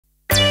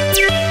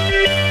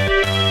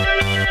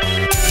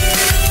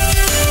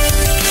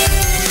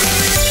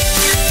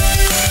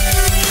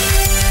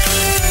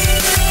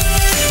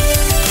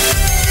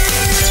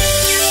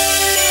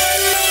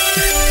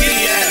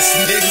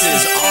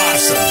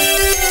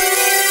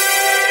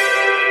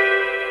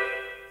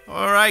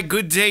right,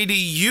 good day to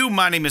you.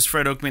 My name is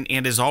Fred Oakman,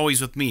 and as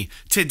always with me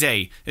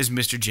today is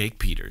Mr. Jake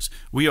Peters.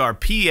 We are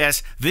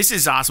PS This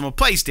Is Awesome, a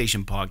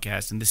PlayStation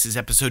podcast, and this is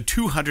episode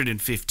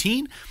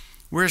 215.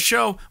 We're a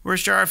show where we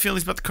share our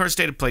feelings about the current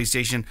state of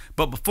PlayStation.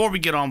 But before we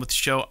get on with the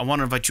show, I want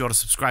to invite you all to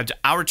subscribe to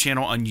our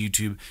channel on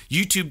YouTube,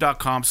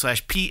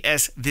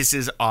 youtube.com/PS This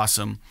Is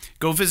Awesome.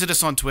 Go visit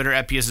us on Twitter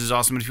at PS Is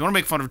Awesome. And if you want to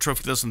make fun of a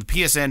trophy list on the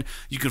PSN,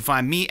 you can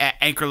find me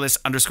at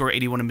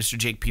anchorless_81 and Mr.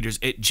 Jake Peters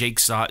at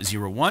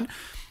JakeSaw01.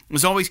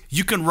 As always,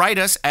 you can write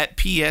us at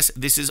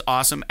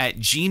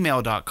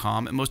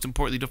psthisisawesome@gmail.com. And most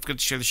importantly, don't forget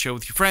to share the show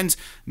with your friends.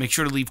 Make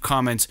sure to leave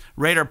comments.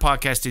 Rate our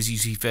podcast as you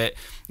see fit.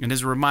 And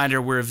as a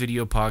reminder, we're a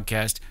video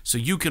podcast, so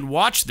you can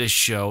watch this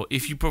show,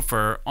 if you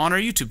prefer, on our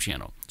YouTube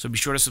channel. So be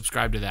sure to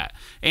subscribe to that.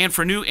 And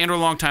for new and or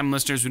long-time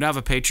listeners, we now have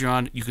a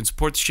Patreon. You can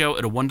support the show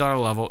at a $1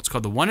 level. It's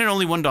called the One and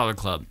Only $1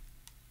 Club.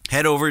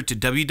 Head over to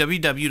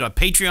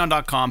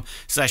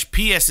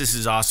www.patreon.com/PS This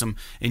Is Awesome,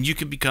 and you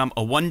can become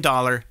a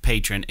 $1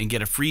 patron and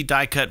get a free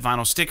die-cut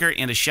vinyl sticker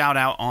and a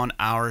shout-out on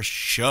our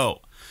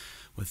show.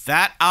 With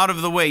that out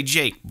of the way,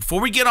 Jake,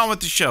 before we get on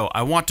with the show,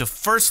 I want to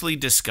firstly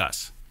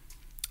discuss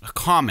a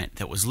comment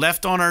that was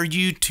left on our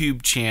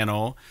YouTube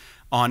channel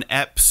on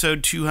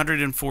episode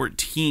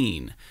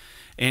 214.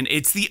 And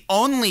it's the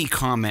only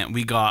comment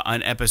we got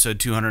on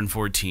episode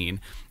 214,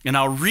 and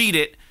I'll read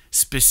it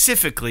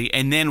specifically,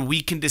 and then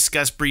we can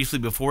discuss briefly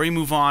before we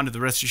move on to the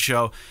rest of the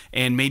show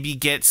and maybe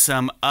get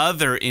some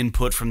other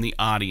input from the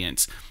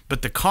audience.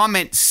 But the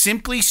comment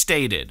simply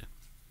stated,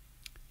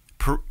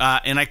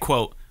 and I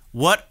quote,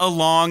 "What a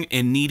long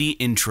and needy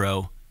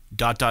intro, ...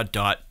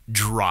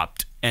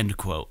 dropped," end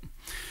quote.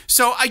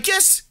 So I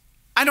guess,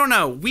 I don't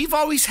know, we've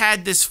always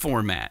had this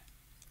format,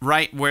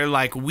 right, where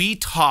like we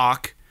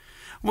talk.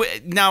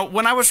 Now,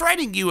 when I was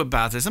writing you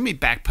about this, let me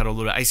backpedal a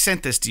little bit. I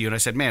sent this to you, and I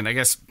said, man, I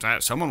guess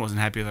someone wasn't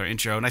happy with our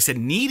intro. And I said,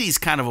 needy's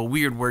kind of a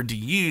weird word to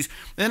use.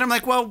 And then I'm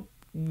like, well,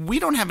 we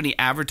don't have any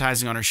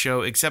advertising on our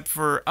show except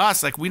for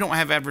us. Like, we don't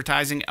have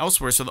advertising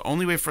elsewhere. So the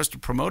only way for us to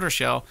promote our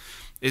show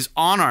is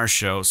on our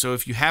show. So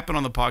if you happen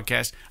on the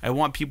podcast, I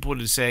want people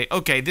to say,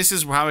 okay, this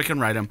is how I can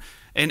write them.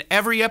 And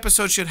every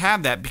episode should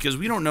have that, because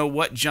we don't know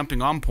what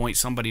jumping on point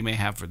somebody may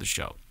have for the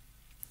show.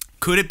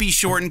 Could it be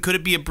shortened? Could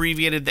it be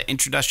abbreviated, the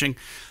introduction?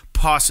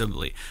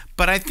 Possibly.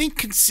 But I think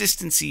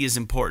consistency is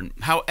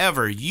important.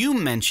 However, you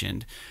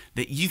mentioned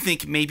that you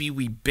think maybe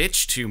we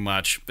bitch too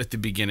much at the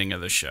beginning of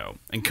the show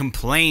and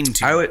complain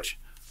too much.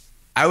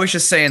 I was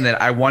just saying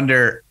that I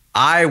wondered,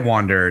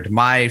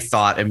 my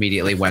thought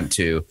immediately went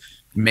to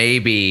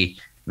maybe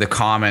the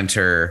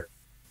commenter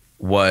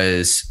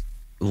was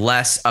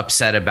less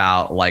upset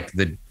about like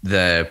the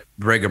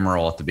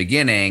rigmarole at the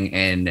beginning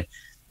and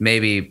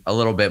maybe a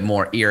little bit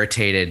more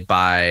irritated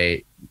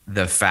by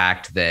the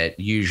fact that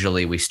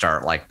usually we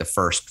start like the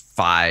first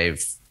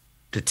 5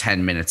 to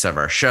 10 minutes of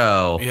our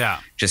show,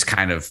 just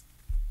kind of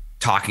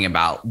bitching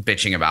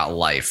about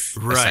life,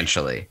 right,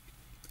 essentially.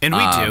 And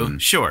we do,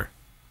 sure.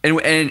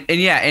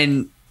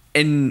 And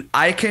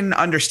I can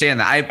understand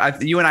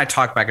that. You and I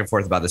talked back and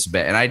forth about this a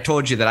bit, and I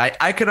told you that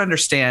I could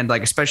understand,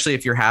 like, especially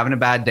if you're having a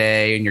bad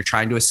day and you're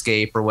trying to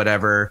escape or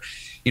whatever,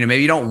 you know,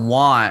 maybe you don't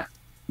want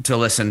to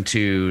listen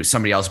to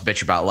somebody else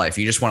bitch about life.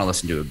 You just want to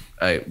listen to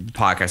a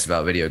podcast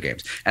about video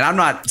games. And I'm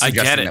not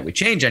suggesting that we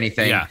change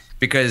anything,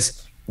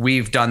 because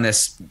we've done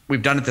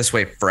it this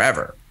way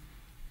forever.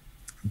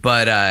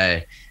 But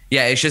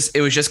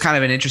it was just kind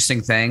of an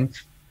interesting thing.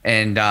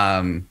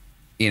 And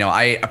you know,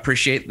 I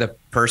appreciate the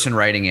person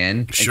writing in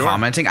and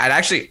commenting. I'd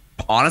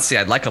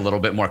like a little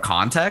bit more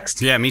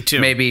context. Yeah, me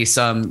too. Maybe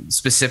some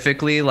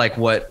specifically like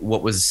what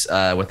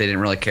they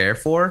didn't really care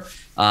for.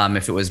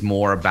 If it was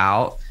more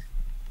about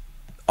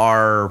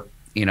our,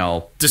 you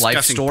know,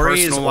 life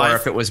stories, or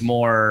if it was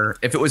more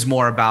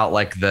about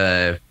like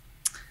the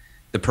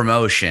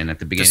promotion at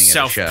the beginning of the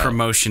show.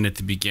 Self-promotion at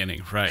the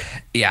beginning, right?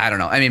 Yeah, I don't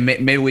know. I mean,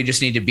 maybe we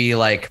just need to be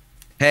like,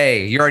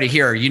 hey, you're already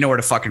here. You know where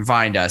to fucking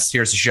find us.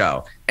 Here's the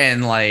show.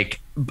 And I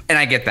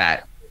get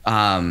that.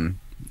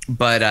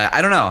 But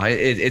I don't know.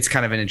 It's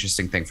kind of an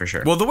interesting thing for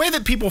sure. Well, the way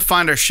that people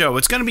find our show,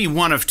 it's going to be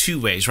one of two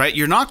ways, right?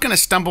 You're not going to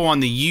stumble on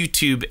the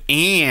YouTube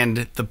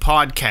and the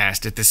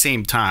podcast at the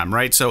same time,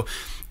 right? So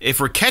if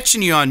we're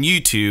catching you on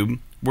YouTube,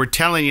 we're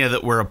telling you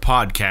that we're a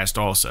podcast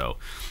also.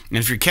 And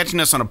if you're catching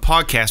us on a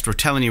podcast, we're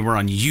telling you we're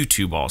on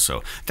YouTube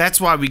also. That's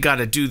why we got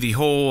to do the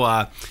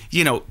whole,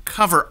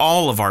 cover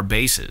all of our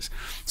bases.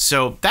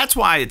 So that's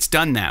why it's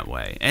done that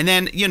way. And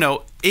then, you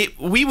know,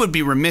 we would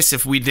be remiss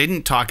if we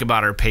didn't talk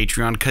about our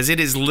Patreon, because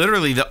it is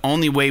literally the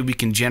only way we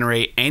can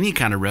generate any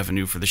kind of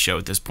revenue for the show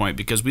at this point,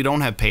 because we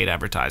don't have paid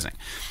advertising.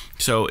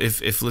 So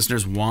if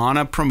listeners want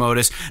to promote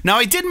us. Now,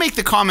 I did make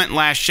the comment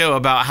last show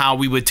about how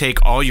we would take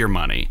all your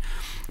money.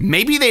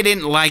 Maybe they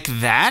didn't like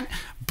that,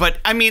 but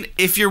I mean,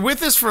 if you're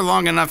with us for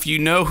long enough, you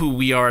know who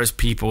we are as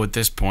people at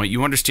this point.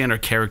 You understand our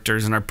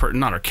characters and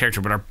not our character,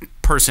 but our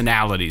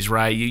personalities,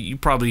 right? You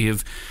probably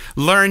have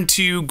learned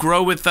to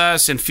grow with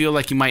us and feel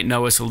like you might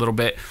know us a little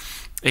bit.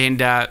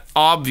 And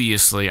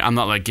obviously, I'm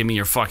not like, give me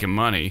your fucking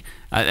money.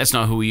 That's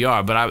not who we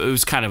are, but it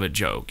was kind of a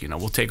joke.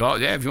 We'll take all.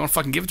 Yeah, if you want to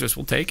fucking give it to us,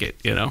 we'll take it.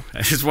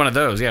 It's just one of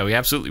those. Yeah, we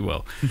absolutely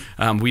will.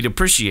 We'd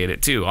appreciate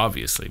it too.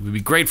 Obviously, we'd be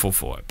grateful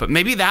for it. But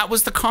maybe that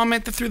was the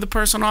comment that threw the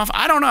person off.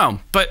 I don't know.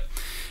 But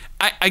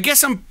I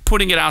guess I'm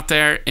putting it out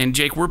there, and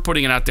Jake, we're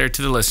putting it out there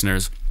to the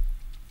listeners.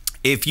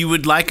 If you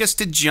would like us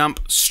to jump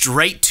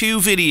straight to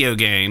video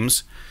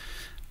games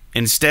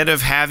instead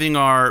of having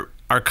our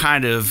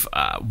kind of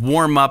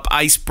warm up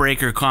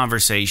icebreaker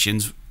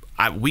conversations,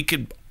 we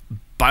could,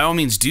 by all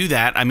means, do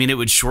that. I mean, it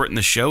would shorten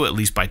the show at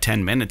least by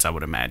 10 minutes, I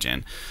would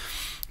imagine.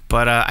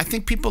 But I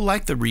think people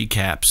like the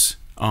recaps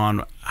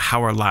on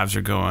how our lives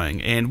are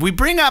going. And we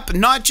bring up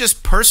not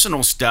just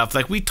personal stuff,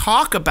 like we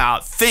talk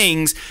about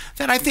things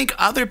that I think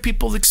other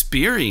people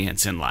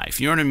experience in life.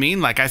 You know what I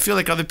mean? Like I feel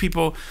like other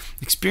people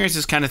experience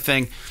this kind of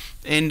thing.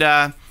 And,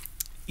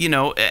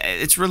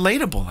 it's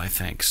relatable, I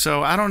think.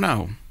 So I don't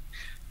know.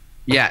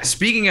 Yeah.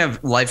 Speaking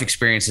of life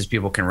experiences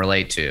people can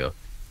relate to,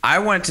 I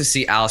went to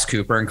see Alice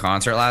Cooper in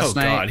concert last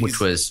night, which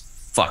was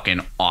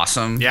fucking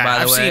awesome. Yeah, by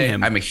the I've way. seen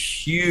him. I'm a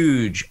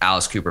huge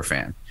Alice Cooper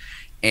fan,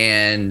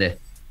 and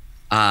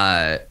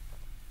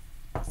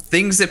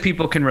things that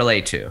people can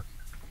relate to.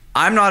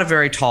 I'm not a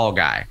very tall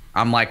guy.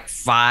 I'm like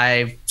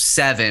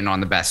 5'7"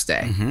 on the best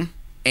day,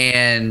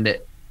 and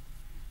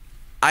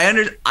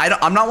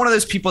I'm not one of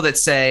those people that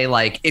say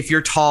like if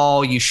you're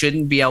tall you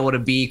shouldn't be able to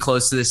be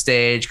close to the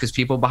stage because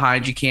people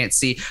behind you can't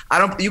see.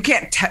 You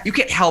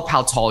can't help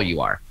how tall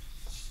you are.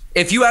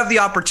 If you have the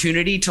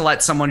opportunity to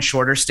let someone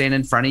shorter stand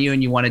in front of you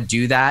and you want to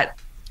do that,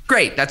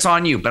 great, that's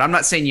on you. But I'm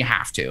not saying you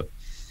have to.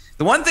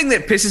 The one thing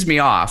that pisses me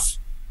off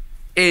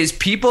is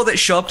people that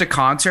show up to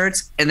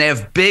concerts and they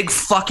have big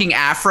fucking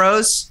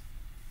afros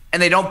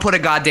and they don't put a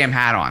goddamn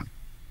hat on.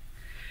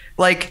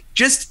 Like,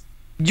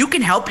 you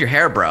can help your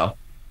hair, bro.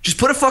 Just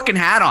put a fucking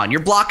hat on.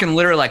 You're blocking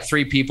literally like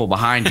 3 people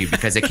behind you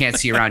because they can't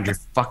see around your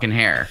fucking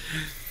hair.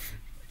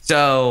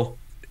 So,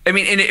 I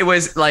mean, and it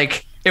was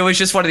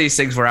just one of these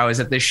things where I was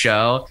at this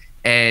show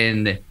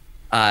and,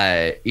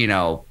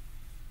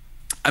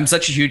 I'm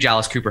such a huge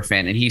Alice Cooper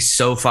fan and he's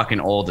so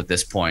fucking old at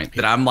this point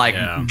that I'm like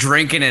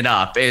drinking it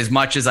up as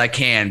much as I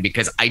can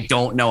because I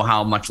don't know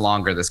how much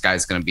longer this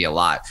guy's going to be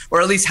alive,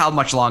 or at least how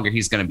much longer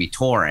he's going to be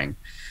touring.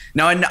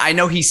 Now, I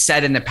know he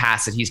said in the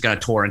past that he's going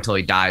to tour until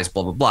he dies,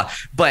 blah, blah, blah.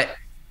 But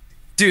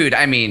dude,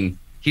 I mean,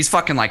 he's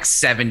fucking like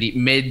 70,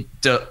 mid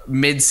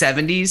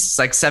 70s,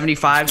 like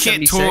 75, you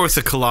can't 76. tour with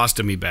a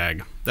colostomy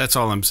bag. That's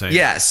all I'm saying.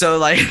 Yeah.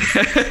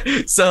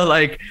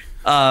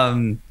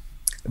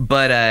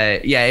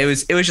 Yeah, it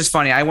was just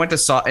funny. I went to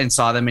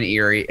saw them in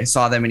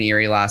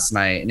Erie last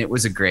night, and it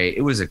was a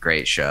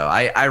great show.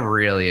 I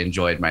really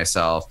enjoyed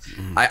myself.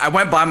 I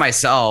went by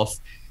myself,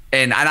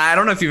 and I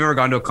don't know if you've ever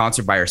gone to a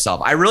concert by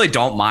yourself. I really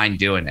don't mind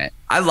doing it.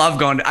 I love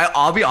going.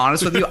 I'll be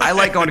honest with you. I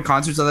like going to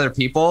concerts with other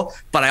people,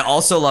 but I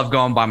also love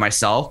going by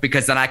myself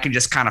because then I can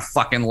just kind of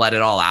fucking let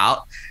it all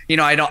out.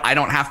 I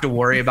don't have to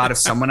worry about if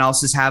someone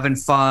else is having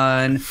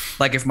fun.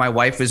 Like if my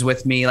wife is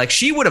with me, like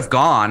she would have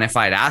gone if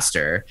I'd asked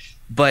her.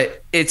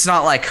 But it's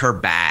not like her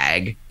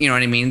bag, you know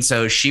what I mean?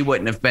 So she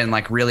wouldn't have been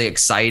like really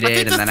excited, I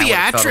think and then I would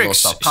have felt a little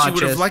self-conscious.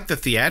 She would have liked the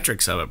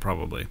theatrics of it,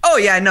 probably. Oh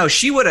yeah, no,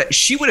 she would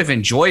have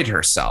enjoyed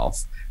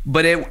herself,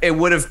 but it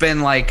would have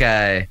been like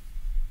I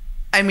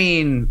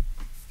mean,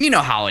 you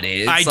know how it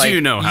is. I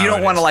do know how you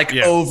don't want to like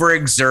Yeah.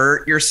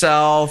 overexert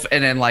yourself,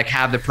 and then like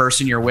have the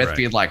person you're with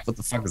be like, "What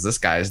the fuck is this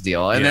guy's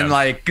deal?" And then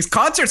like, because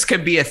concerts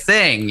could be a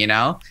thing,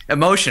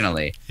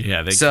 emotionally.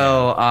 Yeah.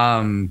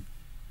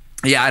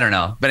 Yeah, I don't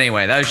know. But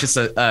anyway, that was just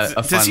a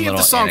fun Does he have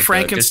the song anecdote,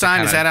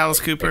 Frankenstein? Is that Alice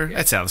Cooper?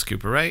 That's Alice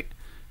Cooper, right?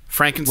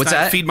 Frankenstein. What's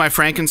that? Feed My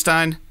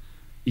Frankenstein.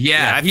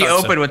 Yeah, he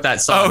opened with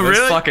that song. Oh, really?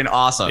 It's fucking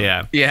awesome.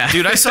 Yeah.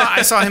 Dude, I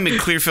saw him in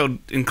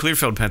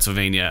Clearfield,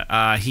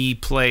 Pennsylvania. He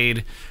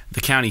played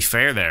the county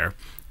fair there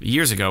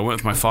years ago. I went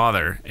with my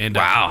father, and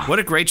wow, what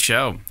a great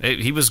show!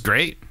 He was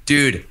great,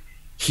 dude.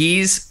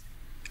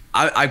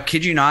 I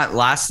kid you not.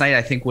 Last night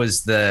I think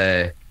was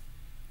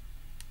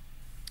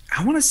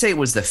I want to say it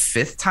was the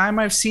 5th time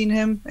I've seen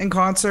him in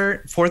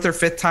concert, 4th or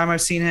 5th time I've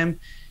seen him.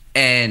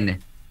 And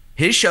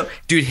his show,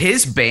 dude,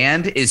 his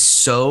band is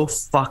so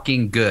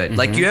fucking good.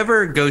 Like, you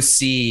ever go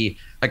see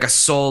like a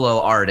solo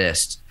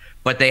artist,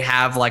 but they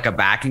have like a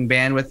backing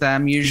band with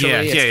them usually?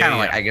 It's kind of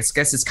like, I guess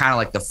it's kind of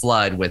like the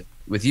Flood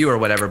with you or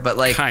whatever, but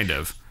like kind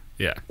of,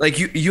 yeah. Like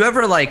you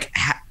ever like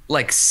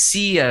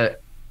see a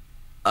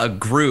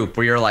group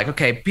where you're like,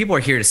 okay, people are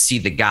here to see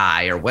the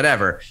guy or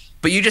whatever,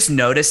 but you just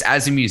notice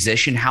as a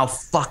musician how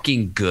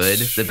fucking good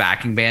the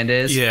backing band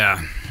is.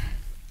 Yeah.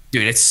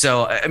 Dude, it's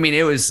so, I mean,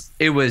 it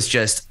was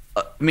just,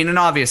 I mean, and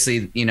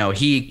obviously,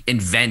 he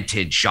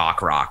invented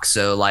shock rock.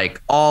 So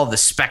like all the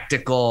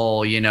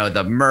spectacle,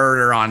 the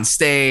murder on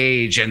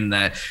stage and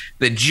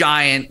the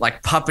giant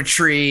like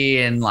puppetry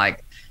and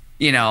like,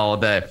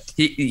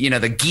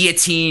 the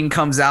guillotine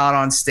comes out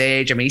on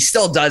stage. I mean, he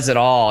still does it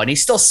all and he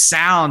still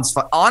sounds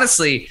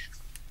honestly,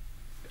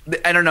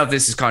 I don't know if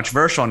this is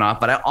controversial or not,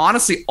 but I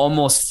honestly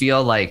almost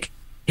feel like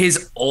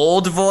his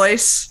old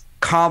voice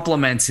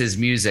complements his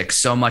music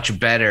so much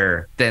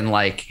better than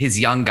like his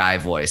young guy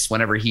voice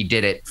whenever he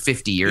did it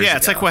 50 years ago. Yeah,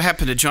 it's like what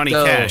happened to Johnny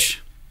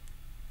Cash.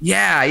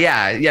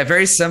 Yeah,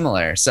 very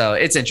similar. So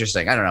it's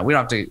interesting. I don't know. We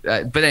don't have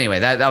to, but anyway,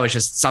 that was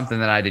just something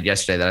that I did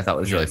yesterday that I thought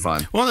was really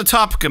fun. Well, on the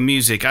topic of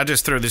music, I'll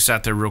just throw this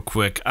out there real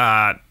quick.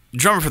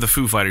 Drummer for the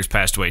Foo Fighters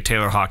passed away,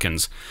 Taylor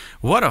Hawkins.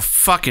 What a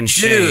fucking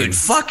shame. Dude,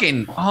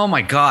 fucking, oh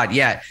my God,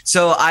 yeah.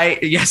 So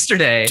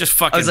yesterday,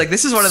 I was like,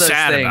 this is one of those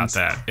sad things.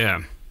 About that,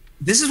 yeah.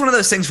 This is one of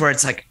those things where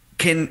it's like,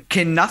 can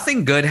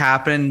nothing good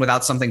happen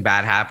without something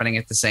bad happening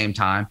at the same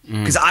time?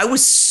 Because I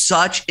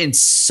was in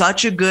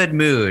such a good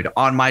mood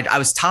I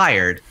was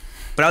tired,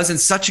 but I was in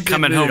such a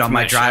good mood on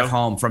my drive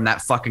home from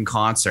that fucking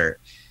concert.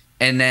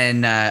 And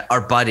then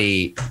our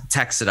buddy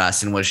texted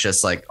us and was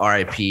just like,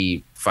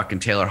 R.I.P. fucking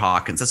Taylor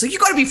Hawkins. I was like, you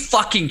gotta be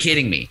fucking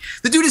kidding me.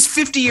 The dude is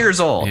 50 years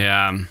old.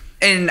 Yeah.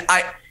 And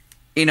I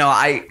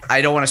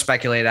don't want to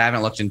speculate. I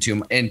haven't looked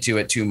into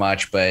it too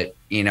much, but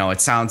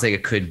it sounds like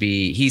it could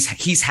be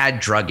he's had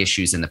drug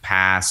issues in the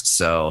past,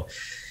 so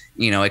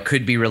it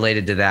could be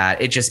related to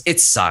that. It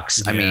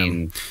sucks. Yeah. I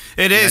mean,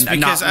 it is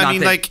because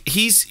like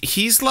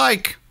he's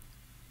like,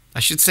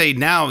 I should say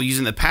now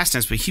using the past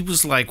tense, but he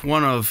was like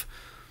one of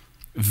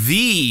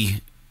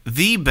the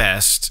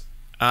best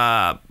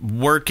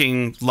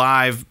working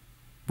live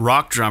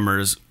rock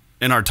drummers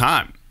in our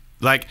time.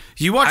 Like,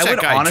 you watch that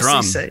guy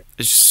drum,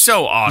 it's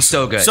so awesome. He's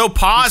so good. So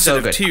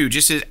positive, too.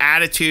 Just his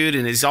attitude,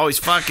 and he's always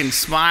fucking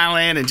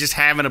smiling and just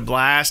having a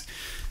blast.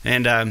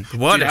 And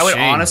what a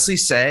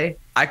shame.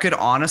 I could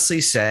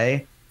honestly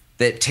say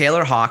that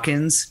Taylor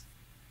Hawkins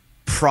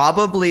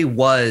probably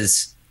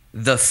was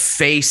the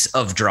face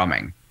of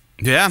drumming.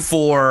 Yeah.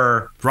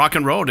 For rock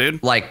and roll,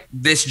 dude. Like,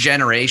 this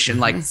generation,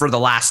 like, for the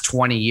last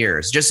 20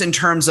 years. Just in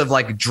terms of,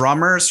 like,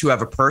 drummers who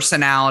have a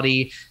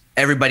personality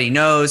everybody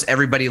knows,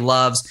 everybody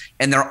loves,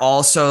 and they're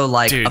also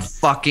like a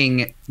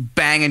fucking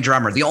banging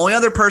drummer. The only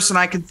other person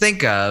I can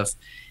think of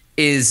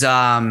is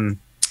the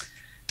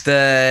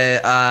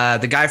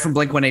guy from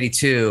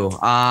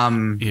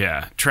Blink-182.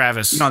 Yeah,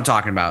 Travis. You know what I'm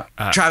talking about?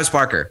 Travis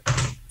Barker.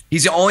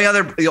 He's the only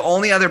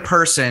other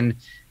person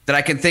that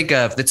I can think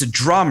of that's a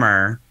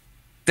drummer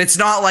that's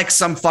not like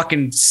some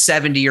fucking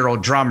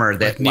 70-year-old drummer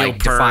that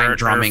like defined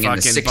drumming in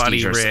the 60s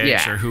Buddy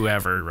Rich or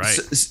whoever, right?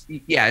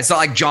 Yeah, it's not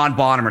like John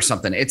Bonham or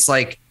something. It's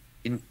like,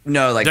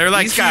 no, like, they're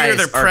like these guys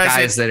they're are present,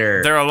 guys that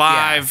are, they're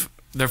alive,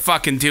 they're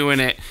fucking doing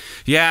it.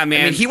 Yeah,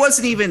 man. I mean, he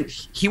wasn't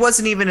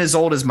even as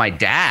old as my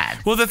dad.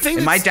 Well,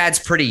 my dad's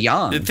pretty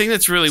young. The thing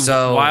that's really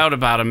wild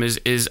about him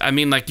is I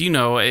mean, like,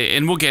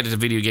 and we'll get into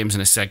video games in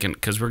a second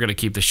because we're gonna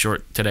keep this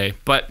short today,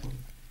 but.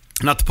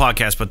 Not the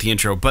podcast, but the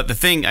intro. But the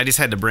thing, I just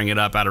had to bring it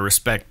up out of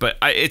respect. But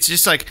it's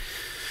just like,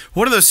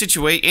 one of those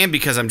situations, and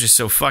because I'm just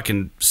so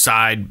fucking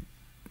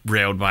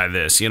side-railed by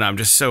this, I'm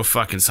just so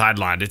fucking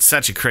sidelined. It's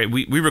such a crazy.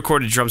 We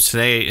recorded drums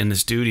today in the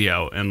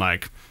studio, and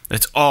like,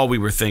 that's all we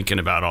were thinking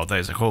about all day.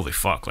 It's like, holy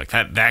fuck, like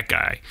that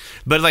guy.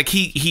 But like,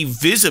 he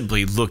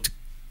visibly looked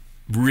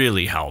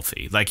really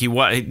healthy. Like,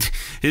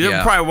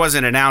 there probably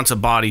wasn't an ounce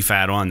of body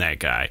fat on that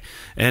guy.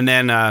 And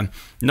then,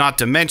 not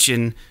to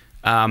mention,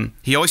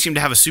 he always seemed to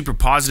have a super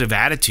positive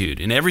attitude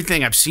in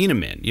everything I've seen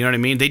him in. You know what I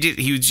mean?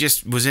 He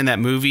just was in that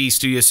movie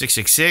Studio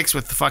 666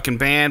 with the fucking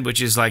band,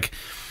 which is like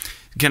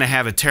gonna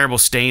have a terrible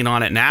stain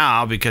on it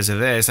now because of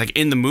this. Like,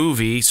 in the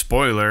movie,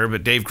 spoiler,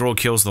 but Dave Grohl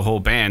kills the whole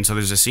band. So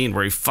there's a scene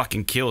where he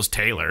fucking kills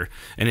Taylor,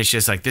 and it's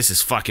just like, this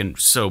is fucking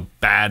so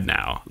bad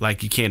now.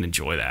 Like, you can't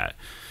enjoy that.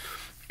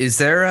 Is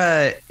there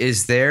a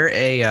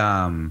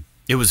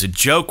It was a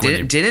joke.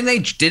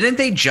 Didn't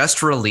they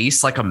just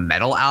release like a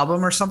metal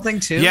album or something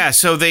too? Yeah,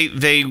 so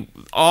they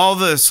all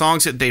the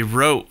songs that they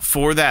wrote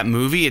for that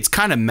movie, it's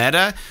kind of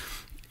meta.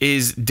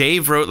 Is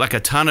Dave wrote like a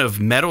ton of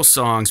metal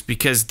songs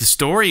because the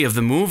story of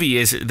the movie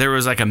is there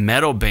was like a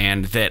metal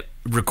band that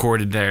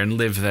recorded there and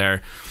lived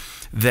there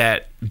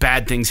that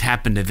bad things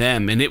happened to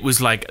them, and it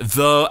was like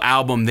the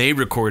album they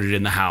recorded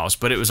in the house,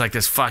 but it was like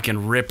this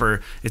fucking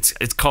ripper. It's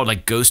called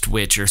like Ghost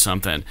Witch or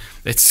something.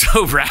 It's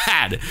so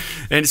rad.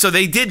 And so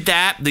they did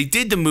that. They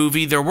did the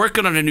movie. They're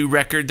working on a new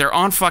record. They're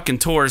on fucking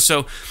tour.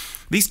 So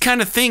these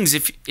kind of things,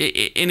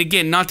 and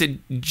again, not to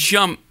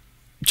jump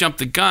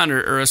the gun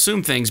or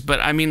assume things, but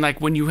I mean, like,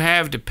 when you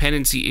have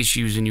dependency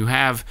issues and you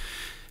have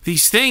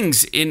these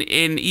things, and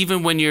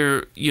even when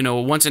you're,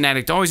 once an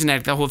addict, always an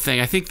addict, that whole thing,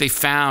 I think they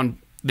found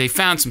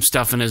some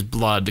stuff in his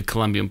blood. The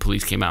Colombian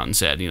police came out and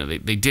said,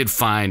 they did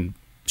find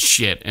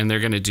shit, and they're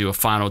going to do a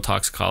final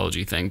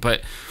toxicology thing.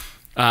 But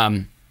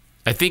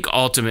I think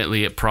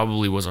ultimately it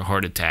probably was a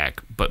heart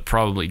attack, but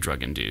probably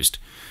drug induced.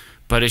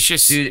 But it's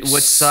just, dude,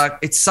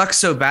 it sucks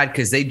so bad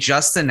because they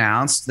just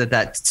announced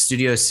that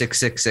Studio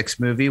 666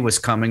 movie was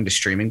coming to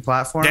streaming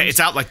platforms. Yeah, it's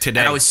out like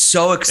today. And I was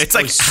so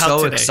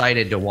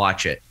excited to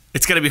watch it.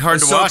 It's going to be hard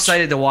to watch. So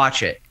excited to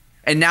watch it.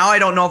 And now I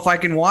don't know if I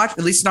can watch,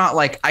 at least not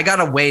like, I got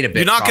to wait a bit.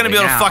 You're not going to be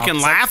able to fucking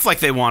laugh like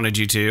they wanted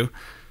you to.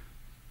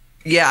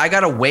 Yeah, I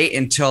got to wait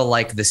until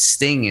like the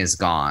sting is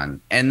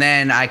gone. And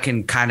then I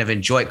can kind of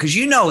enjoy it. Because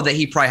that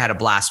he probably had a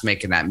blast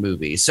making that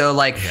movie. So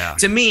like,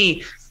 to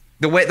me,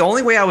 the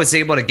only way I was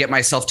able to get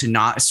myself to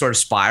not sort of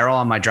spiral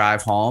on my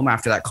drive home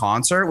after that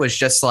concert was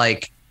just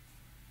like,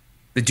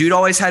 the dude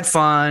always had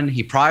fun.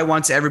 He probably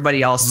wants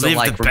everybody else to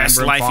like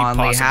remember him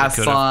fondly, have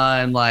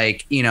fun,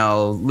 like, you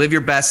know, live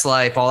your best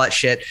life, all that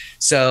shit.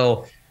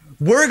 So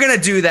we're going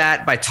to do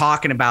that by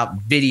talking about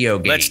video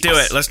games. Let's do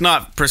it. Let's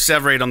not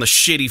perseverate on the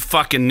shitty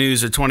fucking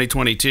news of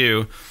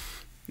 2022.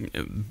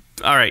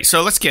 All right,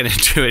 so let's get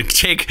into it,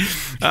 Jake.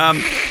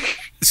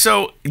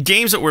 So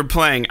games that we're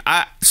playing.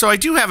 So I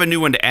do have a new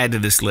one to add to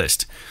this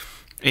list.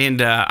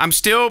 And I'm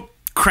still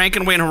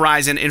cranking away in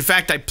Horizon. In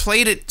fact, I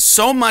played it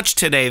so much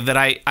today that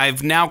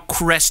I've now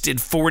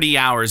crested 40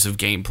 hours of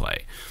gameplay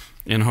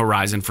in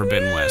Horizon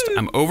Forbidden West.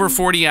 I'm over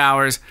 40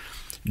 hours,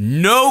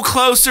 no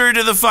closer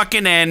to the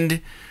fucking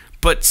end,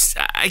 but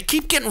I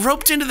keep getting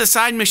roped into the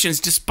side missions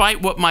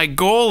despite what my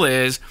goal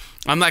is.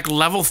 I'm like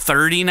level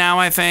 30 now,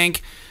 I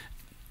think.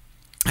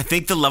 I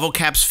think the level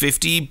cap's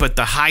 50, but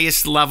the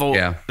highest level,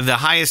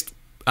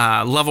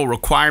 level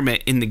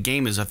requirement in the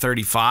game is a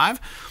 35.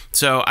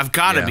 So I've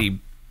got to be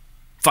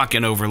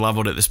fucking over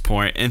leveled at this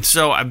point. And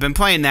so I've been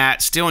playing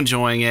that, still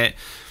enjoying it,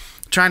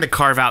 trying to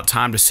carve out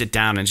time to sit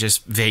down and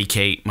just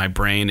vacate my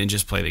brain and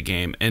just play the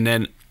game. And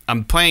then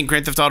I'm playing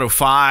Grand Theft Auto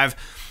 5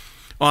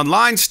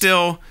 online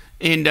still,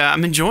 and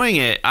I'm enjoying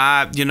it.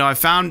 You know, I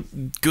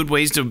found good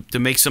ways to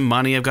make some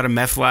money. I've got a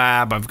meth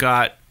lab. I've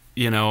got,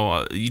 you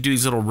know, you do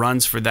these little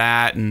runs for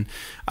that, and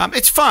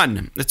it's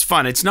fun. It's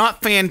fun. It's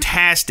not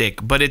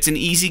fantastic, but it's an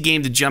easy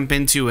game to jump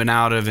into and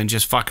out of and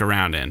just fuck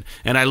around in.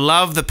 And I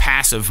love the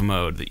passive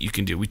mode that you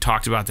can do. We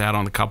talked about that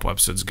on a couple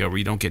episodes ago, where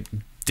you don't get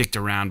dicked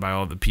around by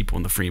all the people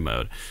in the free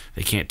mode.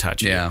 They can't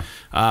touch you.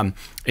 And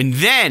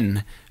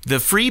then the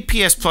free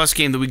PS Plus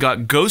game that we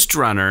got,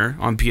 Ghostrunner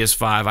on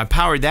PS5, I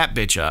powered that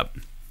bitch up.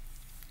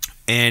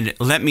 And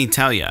let me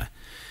tell you,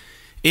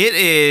 it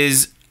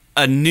is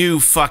a new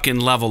fucking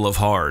level of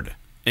hard.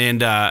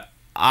 And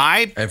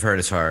I've heard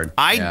it's hard.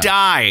 I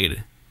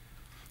died.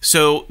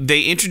 So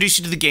they introduce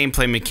you to the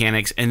gameplay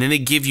mechanics, and then they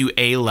give you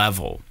a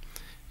level.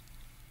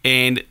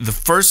 And the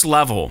first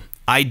level,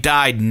 I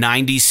died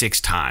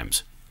 96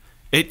 times.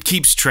 It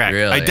keeps track.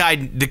 Really? I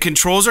died. The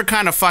controls are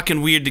kind of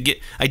fucking weird to get.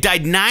 I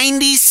died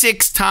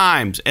 96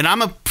 times, and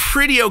I'm a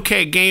pretty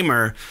okay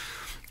gamer.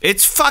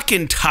 It's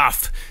fucking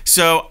tough.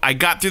 So I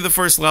got through the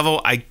first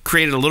level. I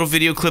created a little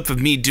video clip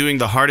of me doing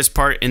the hardest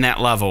part in that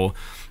level.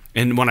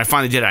 And when I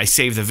finally did it, I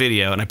saved the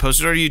video and I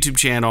posted it on our YouTube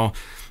channel.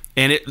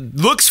 And it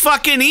looks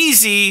fucking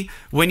easy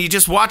when you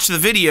just watch the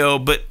video,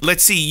 but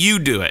let's see you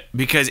do it,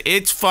 because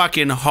it's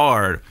fucking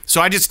hard. So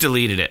I just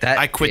deleted it.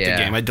 I quit the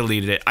game. I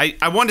deleted it.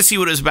 I wanted to see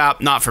what it was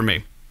about. Not for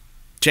me.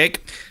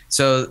 Jake?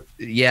 So,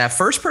 yeah,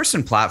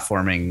 first-person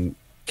platforming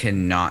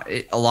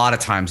a lot of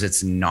times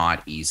it's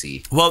not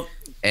easy. Well,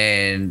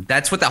 and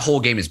that's what that whole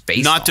game is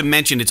based on. Not to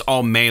mention, it's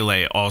all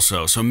melee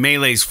also. So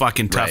melee's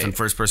fucking tough in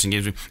first-person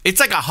games.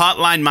 It's like a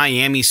Hotline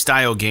Miami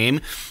style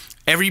game.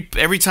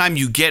 Every time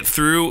you get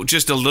through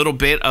just a little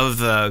bit of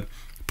the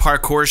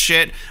parkour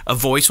shit, a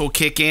voice will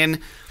kick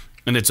in,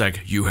 and it's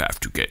like, you have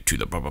to get to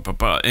the blah, blah, blah,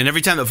 blah. And every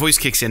time the voice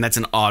kicks in, that's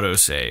an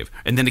autosave.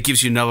 And then it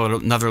gives you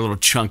another little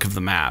chunk of the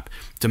map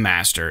to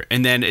master.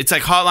 And then it's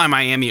like Hotline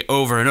Miami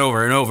over and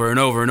over and over and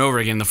over and over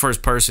again, the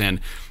first person.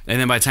 And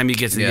then by the time you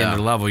get to the end of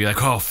the level, you're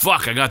like, oh,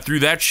 fuck, I got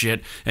through that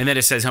shit. And then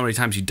it says how many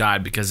times you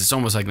died, because it's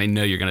almost like they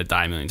know you're going to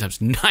die a million times.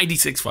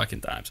 96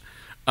 fucking times.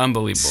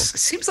 Unbelievable.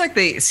 Seems like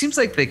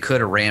they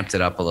could have ramped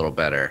it up a little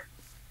better.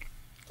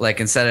 Like,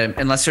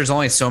 unless there's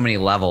only so many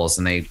levels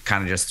and they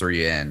kind of just threw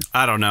you in.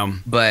 I don't know.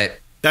 But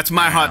that's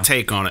my hot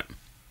take on it.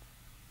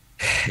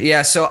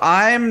 Yeah, so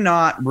I'm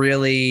not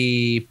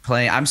really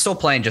playing. I'm still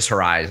playing just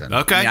Horizon.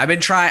 Okay. I mean,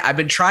 I've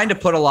been trying to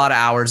put a lot of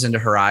hours into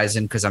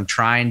Horizon because I'm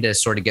trying to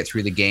sort of get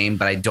through the game,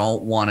 but I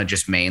don't want to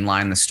just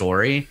mainline the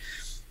story.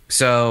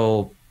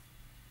 So,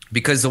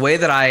 because the way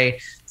that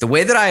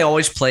I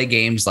always play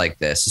games like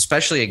this,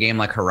 especially a game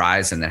like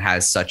Horizon that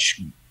has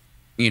such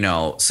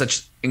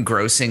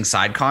engrossing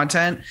side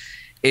content,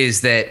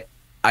 is that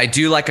I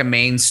do like a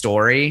main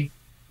story,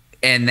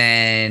 and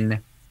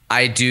then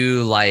I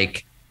do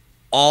like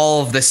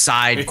all of the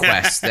side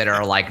quests that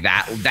are like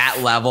that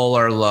level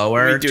or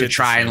lower to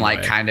try and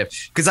like kind of,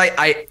 because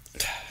I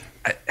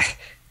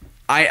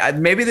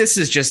maybe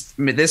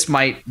this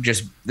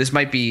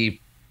might be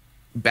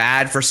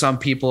bad for some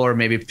people, or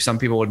maybe some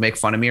people would make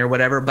fun of me or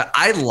whatever, but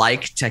I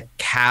like to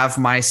have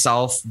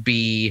myself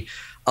be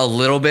a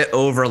little bit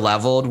over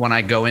leveled when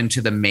I go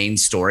into the main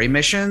story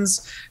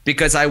missions,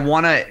 because I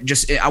want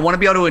to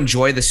be able to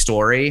enjoy the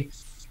story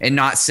and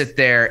not sit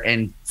there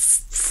and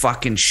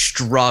fucking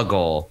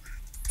struggle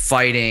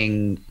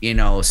fighting,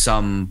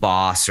 some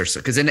boss or so.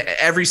 Because in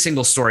every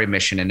single story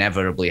mission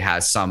inevitably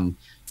has some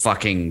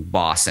fucking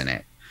boss in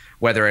it,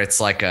 whether it's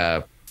like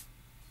a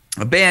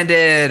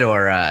bandit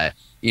or a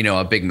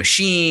big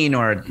machine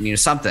or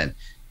something.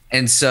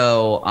 And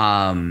so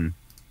I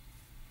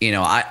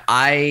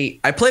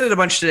played it a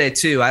bunch today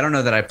too. I don't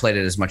know that I played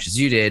it as much as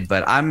you did,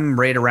 but I'm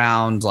right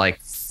around like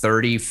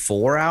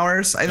 34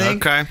 hours, I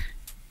think. Okay.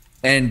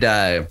 And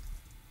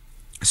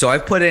so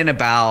I've put in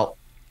about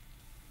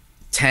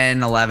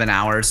 10, 11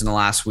 hours in the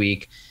last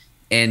week.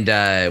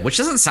 And which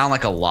doesn't sound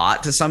like a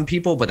lot to some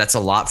people, but that's a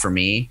lot for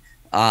me.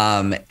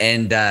 Yeah,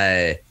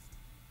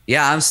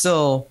 I'm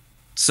still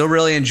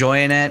really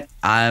enjoying it.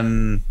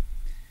 I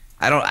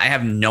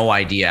have no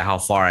idea how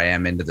far I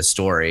am into the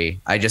story.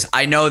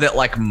 I know that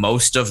like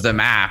most of the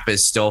map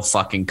is still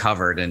fucking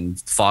covered in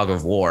fog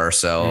of war.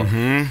 So,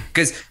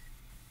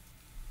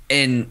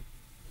 and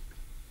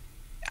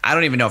I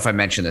don't even know if I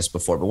mentioned this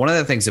before, but one of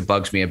the things that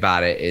bugs me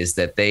about it is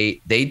that they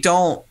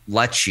don't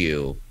let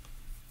you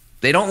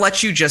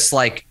just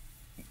like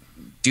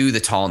do the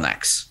tall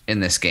necks in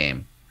this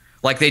game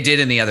like they did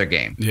in the other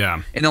game.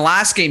 Yeah. In the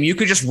last game, you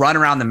could just run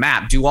around the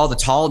map, do all the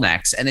tall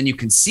necks, and then you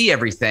can see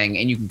everything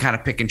and you can kind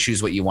of pick and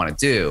choose what you want to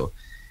do.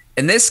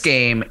 In this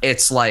game,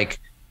 it's like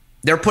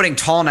they're putting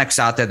tall necks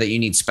out there that you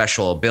need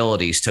special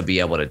abilities to be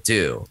able to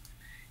do.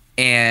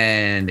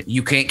 And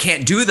you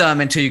can't do them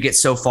until you get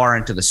so far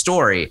into the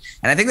story.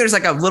 And I think there's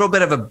like a little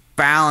bit of a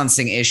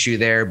balancing issue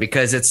there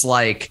because it's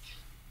like,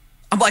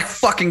 I'm like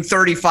fucking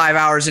 35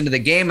 hours into the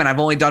game and I've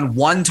only done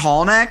one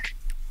tall neck.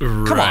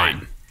 Right. Come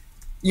on.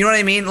 You know what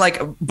I mean?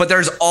 Like, but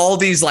there's all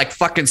these like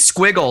fucking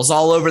squiggles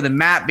all over the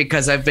map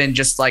because I've been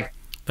just like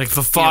the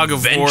fog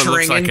of war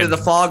looks like into the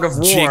fog of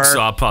war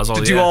jigsaw puzzle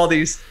to do all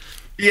these.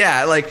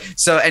 Yeah. Like,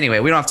 so anyway,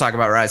 we don't have to talk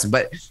about Horizon,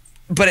 but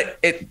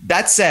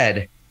that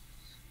said,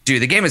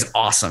 dude, the game is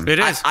awesome. It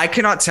is. I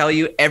cannot tell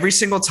you, every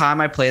single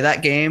time I play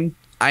that game,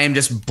 I am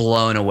just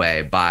blown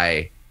away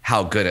by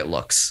how good it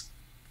looks.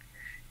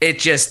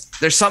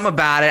 There's something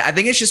about it. I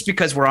think it's just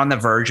because we're on the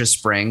verge of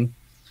spring.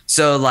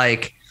 So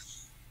like,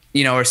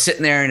 you know, we're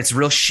sitting there and it's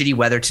real shitty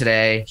weather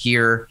today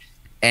here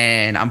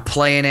and I'm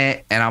playing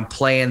it and I'm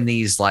playing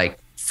these like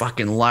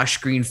fucking lush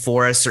green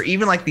forests or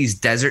even like these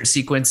desert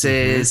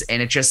sequences.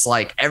 And it's just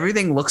like,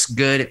 everything looks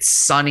good. It's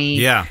sunny.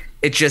 Yeah.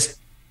 It just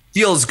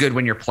feels good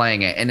when you're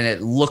playing it and then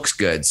it looks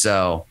good.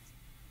 So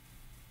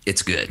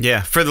it's good.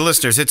 Yeah. For the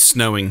listeners, it's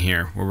snowing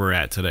here where we're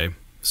at today.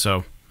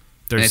 So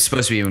and it's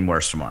supposed to be even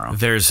worse tomorrow.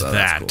 There's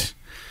that. Cool.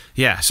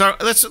 Yeah. So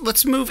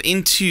let's move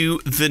into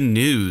the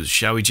news,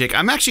 shall we, Jake?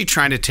 I'm actually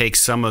trying to take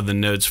some of the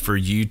notes for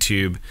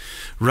YouTube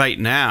right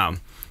now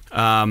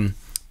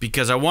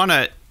because I want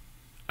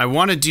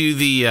to do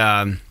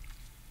the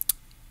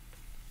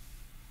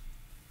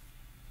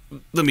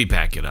let me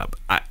back it up.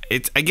 I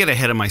get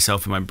ahead of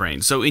myself in my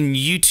brain. So in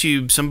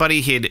YouTube,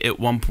 somebody had at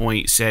one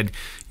point said,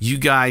 you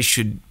guys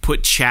should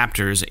put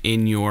chapters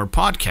in your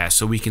podcast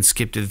so we can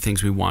skip to the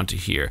things we want to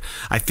hear.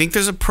 I think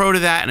there's a pro to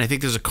that, and I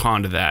think there's a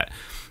con to that.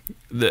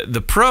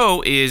 The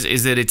pro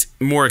is that it's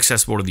more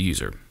accessible to the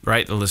user,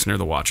 right? The listener,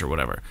 the watcher,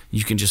 whatever.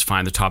 You can just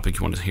find the topic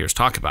you want to hear us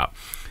talk about.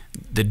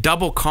 The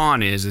double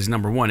con is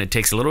number one, it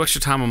takes a little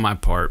extra time on my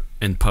part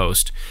in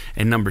post,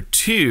 and number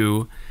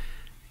two,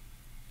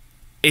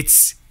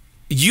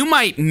 you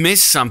might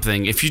miss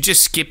something. If you're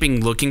just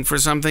skipping looking for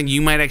something, you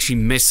might actually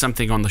miss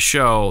something on the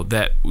show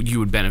that you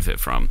would benefit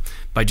from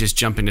by just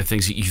jumping to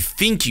things that you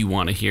think you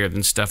want to hear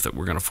than stuff that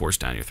we're going to force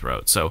down your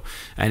throat. So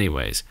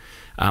anyways,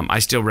 I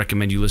still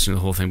recommend you listen to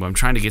the whole thing, but I'm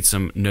trying to get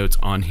some notes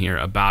on here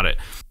about it.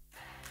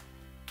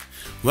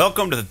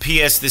 Welcome to the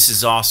PS This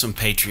Is Awesome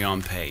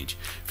Patreon page.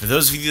 For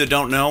those of you that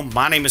don't know,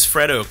 my name is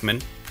Fred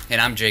Oakman.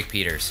 And I'm Jake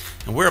Peters.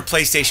 And we're a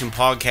PlayStation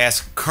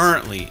podcast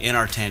currently in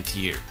our 10th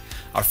year.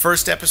 Our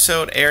first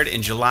episode aired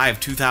in July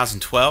of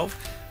 2012,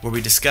 where we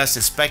discussed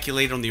and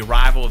speculated on the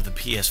arrival of the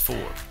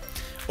PS4.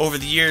 Over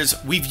the years,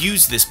 we've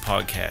used this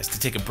podcast to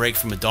take a break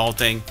from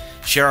adulting,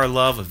 share our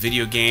love of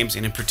video games,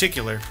 and in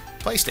particular,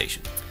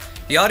 PlayStation.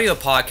 The audio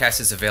podcast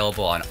is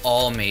available on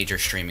all major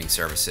streaming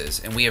services,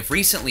 and we have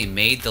recently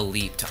made the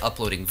leap to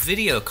uploading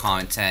video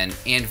content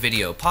and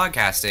video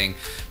podcasting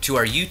to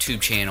our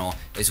YouTube channel,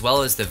 as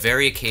well as the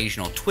very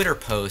occasional Twitter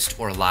post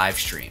or live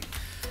stream.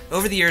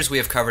 Over the years, we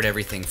have covered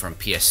everything from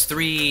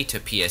PS3 to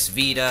PS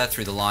Vita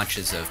through the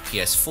launches of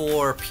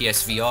PS4,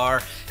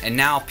 PSVR, and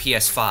now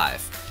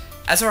PS5.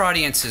 As our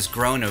audience has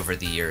grown over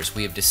the years,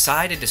 we have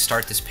decided to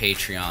start this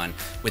Patreon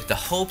with the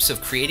hopes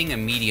of creating a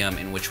medium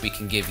in which we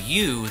can give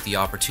you the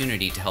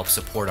opportunity to help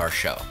support our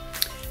show.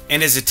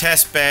 And as a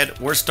test bed,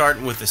 we're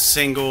starting with a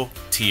single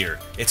tier.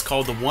 It's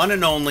called the one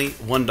and only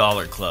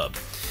 $1 Club.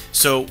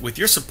 So with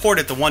your support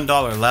at the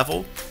 $1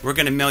 level, we're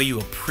going to mail you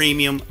a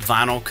premium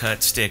vinyl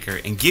cut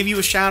sticker and give you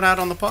a shout out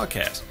on the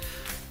podcast.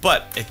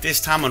 But at this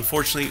time,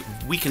 unfortunately,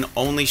 we can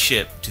only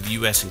ship to the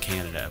US and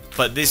Canada.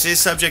 But this is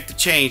subject to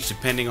change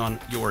depending on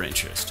your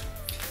interest.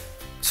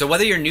 So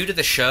whether you're new to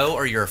the show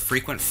or you're a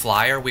frequent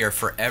flyer, we are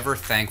forever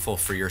thankful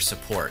for your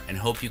support and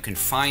hope you can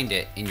find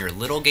it in your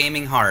little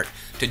gaming heart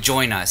to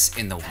join us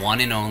in the one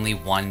and only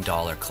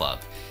 $1 Club.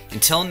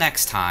 Until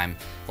next time,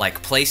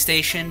 like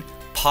PlayStation,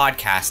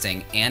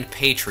 podcasting, and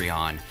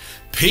Patreon,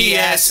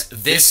 PS,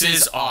 this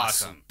is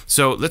awesome.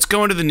 So let's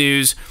go into the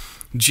news.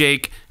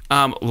 Jake,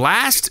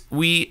 last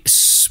we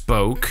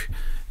spoke,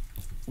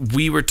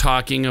 we were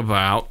talking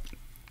about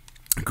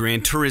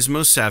Gran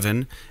Turismo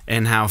 7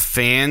 and how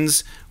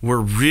fans were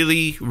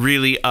really,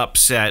 really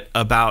upset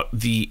about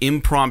the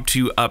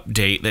impromptu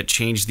update that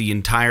changed the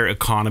entire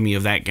economy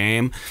of that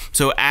game.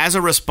 So as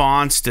a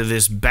response to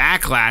this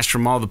backlash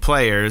from all the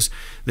players,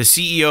 the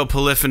CEO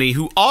Polyphony,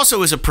 who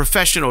also is a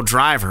professional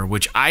driver,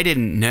 which I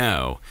didn't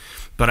know,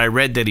 but I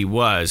read that he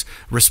was,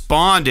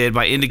 responded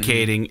by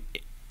indicating,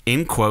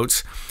 in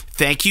quotes,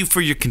 "Thank you for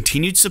your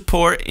continued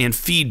support and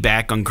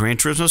feedback on Gran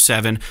Turismo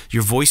 7.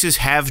 Your voices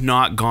have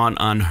not gone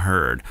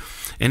unheard."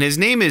 And his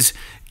name is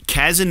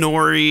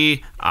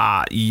Kazunori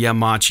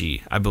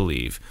Yamachi, I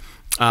believe.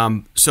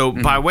 So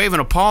by way of an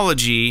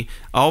apology,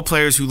 all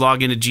players who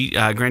log into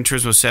Gran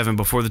Turismo 7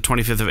 before the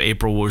 25th of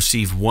April will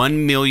receive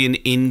 1 million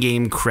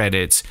in-game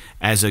credits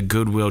as a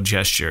goodwill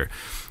gesture.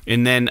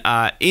 And then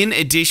in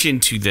addition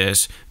to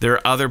this, there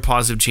are other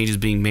positive changes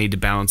being made to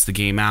balance the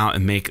game out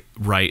and make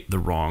right the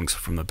wrongs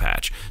from the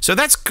patch. So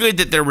that's good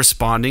that they're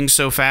responding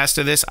so fast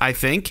to this, I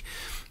think.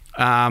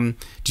 Do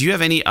you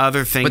have any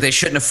other thing? But they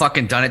shouldn't have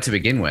fucking done it to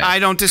begin with. I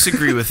don't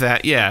disagree with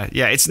that. Yeah.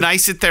 It's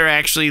nice that they're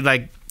actually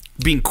like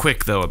being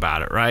quick though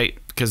about it, right?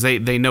 Because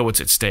they know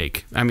what's at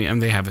stake. I mean,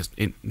 they have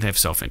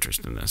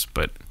self-interest in this,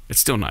 but it's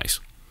still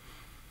nice.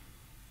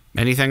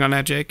 Anything on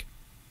that, Jake?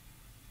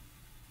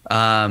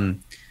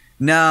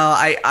 No,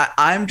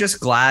 I'm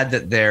just glad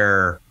that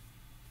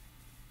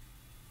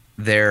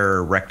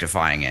they're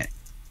rectifying it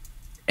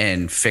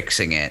and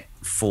fixing it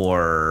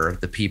for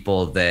the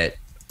people that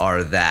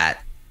are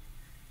that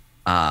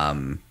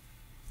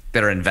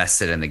are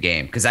invested in the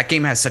game, because that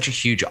game has such a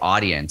huge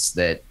audience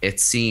that it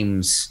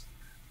seems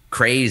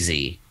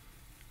crazy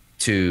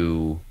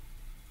to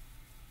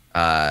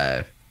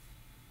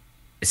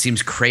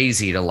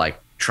like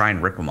try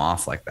and rip them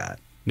off like that.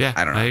 Yeah,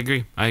 I don't know. I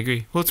agree.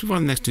 Well, let's move on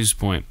to the next news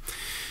point.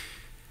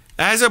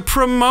 As a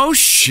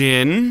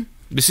promotion,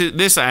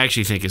 this I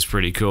actually think is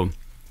pretty cool.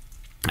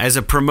 As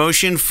a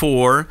promotion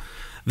for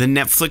the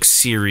Netflix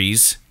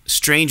series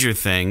Stranger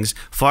Things,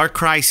 Far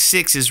Cry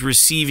 6 is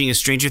receiving a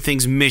Stranger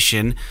Things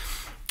mission.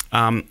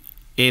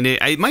 And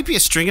it might be a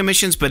string of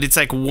missions, but it's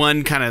like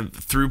one kind of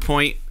through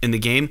point in the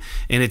game.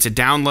 And it's a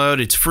download.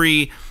 It's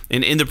free.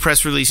 And in the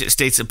press release, it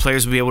states that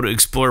players will be able to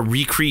explore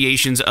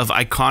recreations of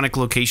iconic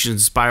locations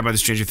inspired by the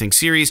Stranger Things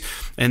series.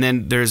 And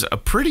then there's a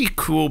pretty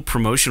cool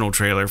promotional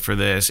trailer for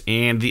this.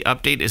 And the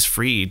update is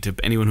free to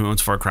anyone who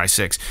owns Far Cry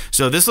 6.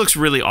 So this looks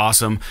really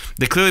awesome.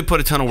 They clearly put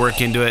a ton of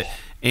work into it.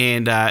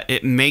 And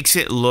it makes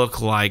it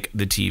look like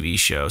the TV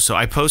show. So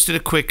I posted a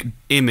quick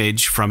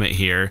image from it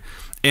here.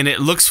 And it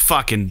looks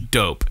fucking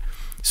dope.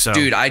 So,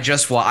 dude, I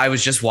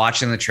was just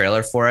watching the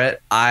trailer for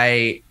it.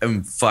 I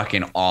am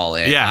fucking all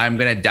in. Yeah, I'm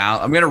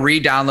gonna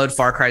re-download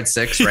Far Cry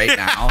 6 right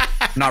now.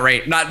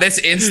 not this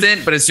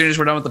instant, but as soon as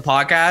we're done with the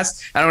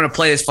podcast, I'm gonna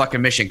play this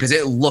fucking mission because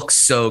it looks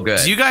so good.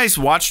 Do you guys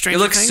watch Stranger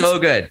Things? It looks so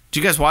good. Do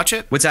you guys watch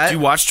it? What's that? Do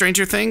you watch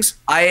Stranger Things?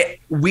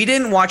 We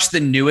didn't watch the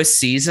newest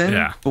season,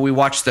 but we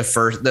watched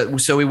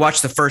so we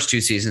watched the first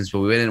two seasons, but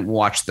we didn't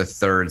watch the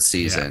third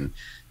season.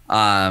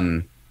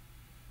 Yeah.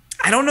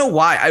 I don't know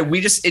why.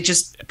 It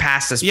just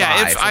passed us by.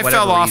 Yeah, I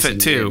fell off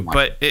it too.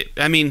 But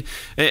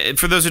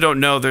for those who don't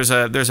know, there's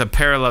a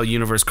parallel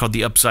universe called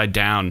the Upside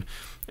Down,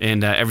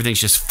 and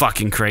everything's just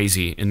fucking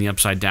crazy in the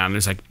Upside Down.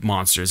 There's like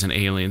monsters and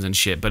aliens and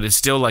shit, but it's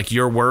still like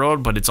your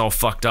world, but it's all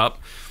fucked up.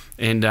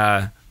 And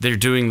they're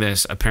doing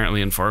this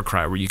apparently in Far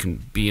Cry, where you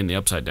can be in the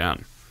Upside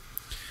Down,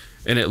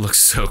 and it looks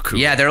so cool.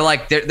 Yeah, they're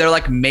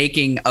like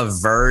making a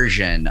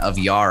version of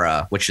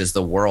Yara, which is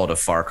the world of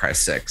Far Cry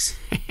 6,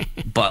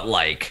 but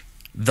like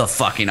the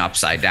fucking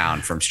Upside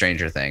Down from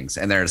Stranger Things.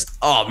 And there's,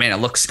 oh man,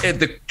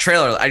 the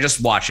trailer, I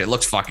just watched it. It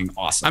looks fucking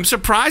awesome. I'm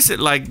surprised that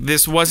like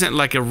this wasn't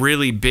like a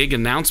really big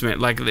announcement.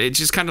 Like it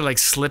just kind of like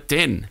slipped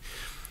in,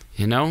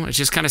 you know, it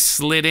just kind of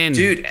slid in.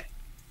 Dude,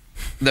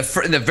 the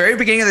very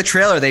beginning of the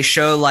trailer, they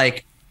show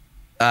like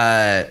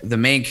the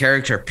main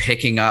character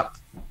picking up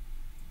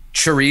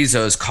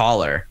Chorizo's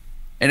collar,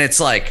 and it's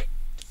like,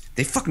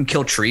 they fucking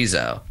killed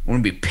Chorizo. I'm gonna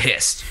be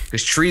pissed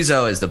because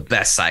Chorizo is the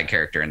best side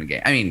character in the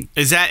game. I mean,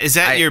 is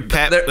that your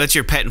pet? That's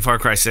your pet in Far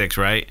Cry 6,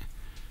 right?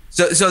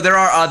 So there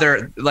are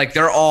other, like,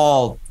 they're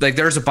all like,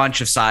 there's a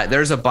bunch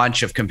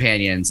of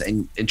companions,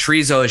 and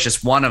Chorizo is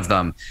just one of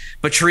them.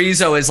 But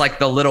Chorizo is like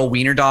the little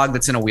wiener dog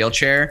that's in a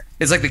wheelchair.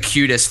 It's like the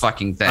cutest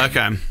fucking thing.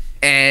 Okay.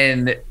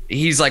 And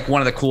he's like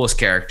one of the coolest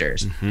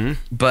characters. Mm-hmm.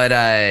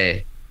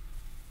 But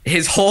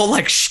his whole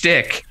like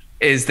shtick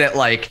is that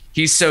like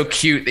he's so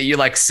cute that you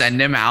like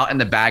send him out and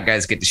the bad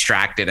guys get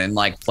distracted and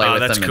like play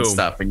with him and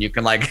stuff, and you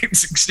can like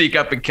sneak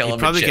up and kill him.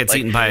 Probably gets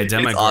eaten by a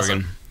Demogorgon.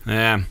 Awesome.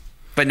 Yeah.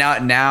 But now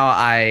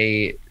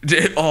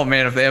oh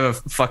man, if they have a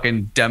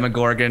fucking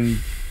Demogorgon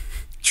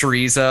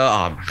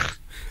Chorizo,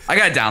 I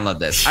gotta download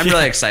this. I'm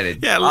really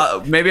excited. Yeah,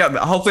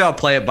 hopefully I'll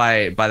play it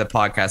by the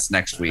podcast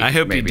next week. I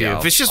hope you do.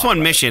 If it's just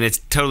one mission, it's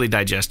totally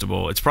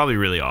digestible. It's probably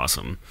really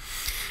awesome.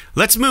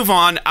 Let's move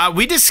on.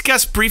 We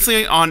discussed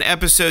briefly on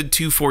episode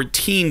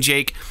 214,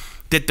 Jake,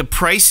 that the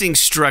pricing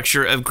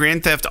structure of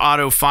Grand Theft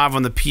Auto 5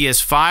 on the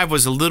PS5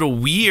 was a little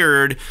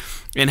weird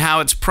and how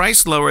it's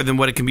priced lower than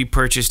what it can be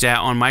purchased at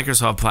on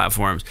Microsoft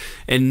platforms.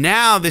 And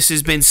now this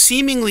has been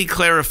seemingly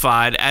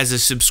clarified as a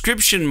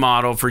subscription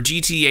model for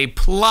GTA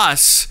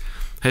Plus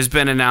has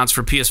been announced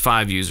for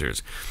PS5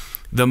 users.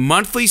 The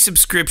monthly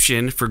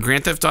subscription for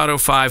Grand Theft Auto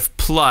 5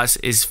 Plus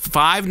is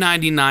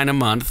 $5.99 a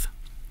month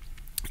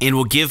and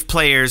will give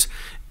players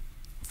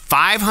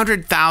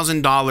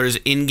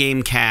 $500,000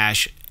 in-game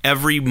cash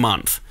every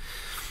month.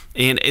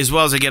 And as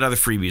well as they get other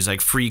freebies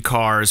like free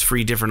cars,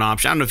 free different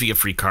options. I don't know if you get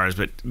free cars,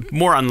 but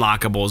more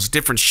unlockables,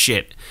 different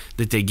shit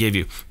that they give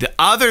you. The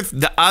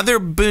other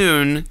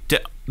boon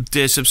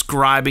to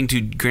subscribing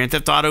to Grand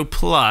Theft Auto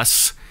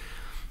Plus,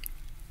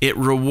 it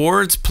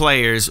rewards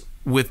players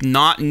with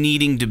not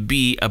needing to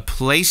be a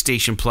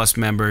PlayStation Plus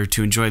member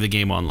to enjoy the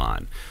game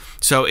online.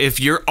 So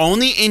if your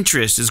only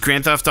interest is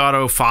Grand Theft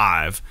Auto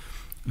 5,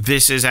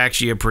 this is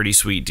actually a pretty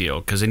sweet deal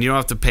because then you don't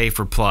have to pay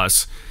for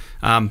Plus.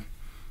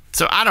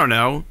 So I don't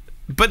know.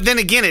 But then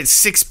again,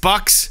 it's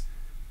 $6.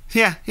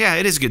 Yeah,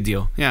 it is a good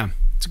deal. Yeah,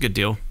 it's a good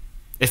deal.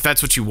 If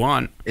that's what you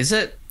want. Is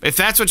it? If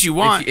that's what you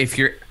want. If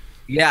you're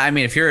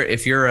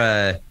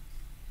a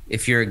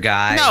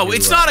guy. No,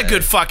 it's not a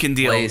good fucking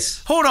deal.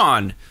 Hold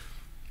on.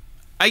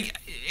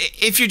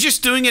 If you're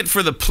just doing it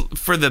for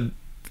the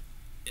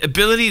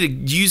ability to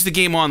use the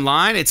game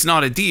online, it's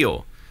not a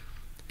deal.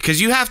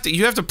 Because you have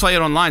to play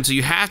it online, so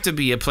you have to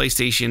be a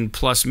PlayStation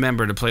Plus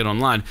member to play it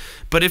online.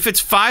 But if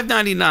it's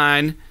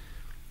 $5.99,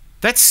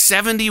 that's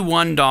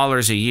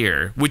 $71 a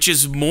year, which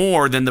is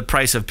more than the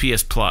price of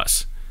PS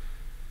Plus.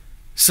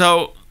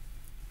 So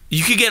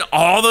you could get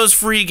all those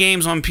free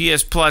games on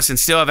PS Plus and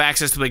still have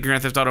access to play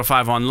Grand Theft Auto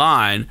 5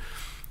 online,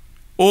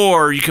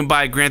 or you can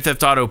buy Grand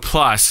Theft Auto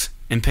Plus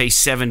and pay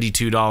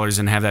 $72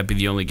 and have that be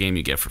the only game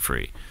you get for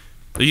free.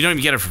 You don't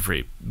even get it for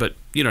free, but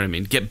you know what I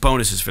mean. Get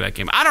bonuses for that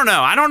game. I don't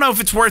know. I don't know if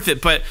it's worth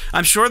it, but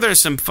I'm sure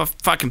there's some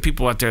fucking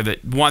people out there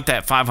that want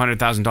that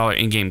 $500,000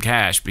 in-game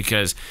cash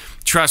because,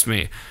 trust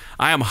me,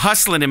 I am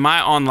hustling in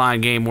my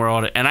online game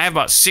world, and I have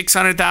about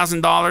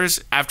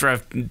 $600,000 after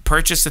I've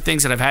purchased the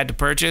things that I've had to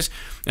purchase,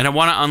 and I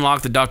want to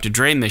unlock the Dr.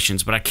 Dre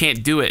missions, but I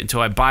can't do it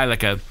until I buy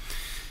like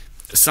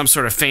some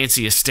sort of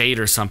fancy estate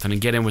or something and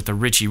get in with the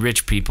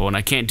rich people, and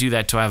I can't do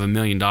that till I have $1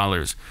 million.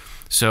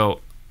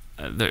 So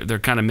they're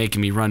kind of making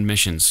me run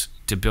missions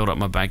to build up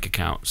my bank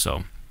account.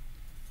 So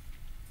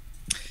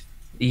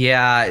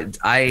yeah,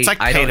 I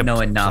don't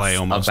know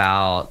enough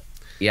about.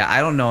 Yeah,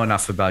 I don't know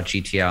enough about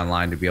GTA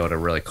Online to be able to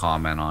really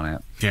comment on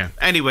it. Yeah.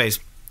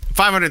 Anyways,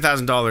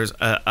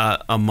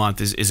 $500,000 a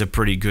month is a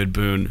pretty good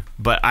boon,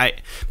 but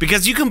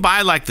because you can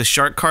buy like the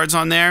shark cards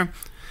on there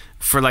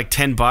for like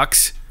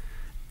 $10,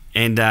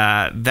 and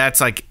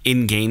that's like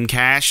in-game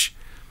cash,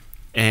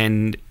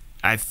 and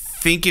I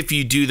think if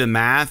you do the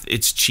math,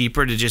 it's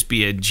cheaper to just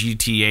be a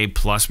GTA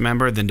Plus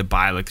member than to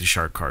buy like the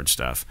shark card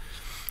stuff.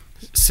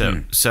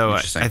 So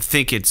I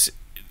think it's.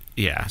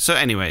 Yeah. So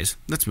anyways,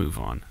 let's move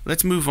on.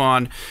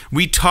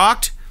 We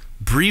talked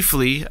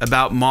briefly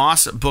about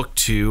Moss Book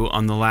 2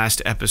 on the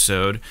last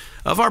episode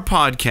of our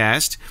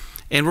podcast,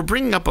 and we're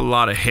bringing up a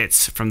lot of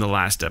hits from the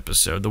last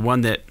episode, the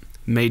one that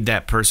made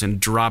that person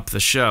drop the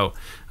show.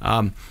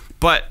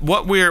 But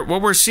what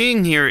we're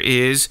seeing here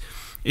is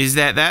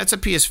that that's a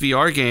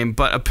PSVR game,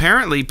 but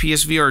apparently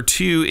PSVR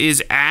 2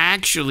 is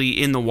actually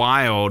in the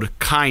wild,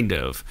 kind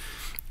of.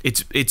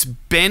 It's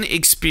been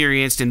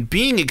experienced and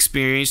being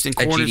experienced in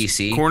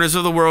corners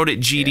of the world at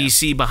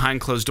GDC behind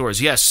closed doors.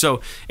 Yes,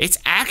 so it's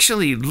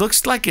actually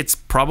looks like it's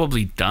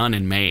probably done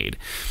and made.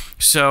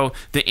 So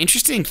the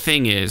interesting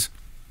thing is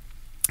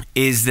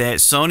that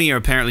Sony are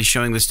apparently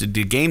showing this to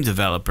the game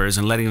developers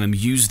and letting them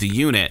use the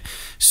unit.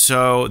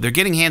 So they're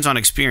getting hands-on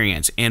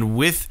experience. And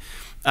with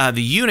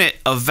the unit,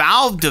 a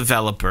Valve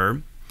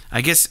developer,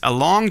 I guess a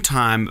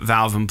long-time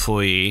Valve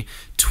employee,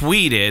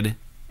 tweeted,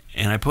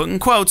 and I put in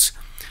quotes,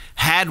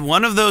 had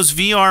one of those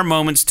VR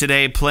moments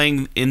today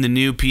playing in the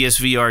new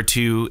PSVR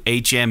 2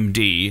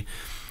 HMD.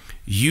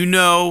 You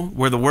know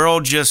where the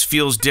world just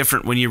feels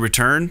different when you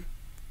return?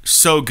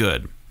 So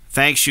good.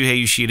 Thanks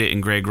Shuhei Yoshida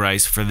and Greg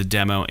Rice for the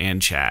demo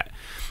and chat.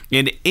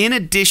 And in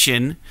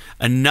addition,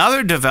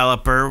 another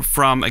developer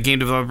from a game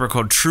developer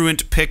called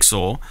Truant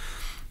Pixel,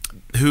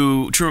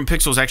 Truant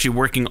Pixel is actually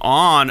working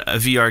on a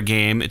VR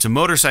game. It's a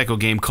motorcycle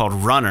game called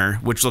Runner,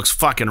 which looks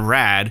fucking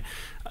rad,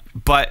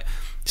 but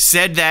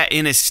said that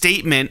in a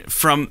statement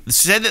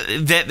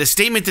that the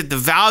statement that the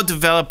Valve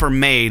developer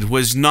made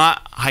was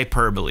not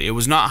hyperbole. It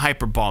was not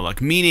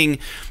hyperbolic, meaning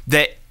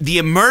that the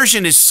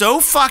immersion is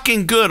so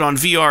fucking good on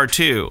VR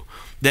 2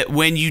 that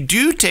when you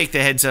do take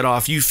the headset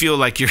off, you feel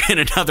like you're in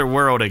another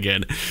world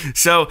again.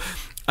 So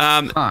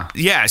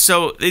yeah,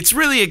 so it's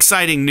really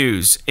exciting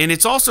news. And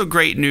it's also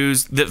great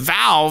news that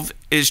Valve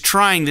is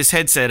trying this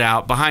headset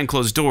out behind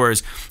closed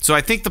doors. So I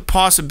think the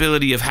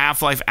possibility of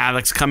Half-Life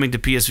Alyx coming to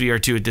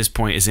PSVR 2 at this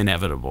point is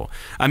inevitable.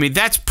 I mean,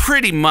 that's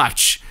pretty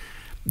much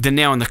the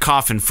nail in the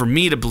coffin for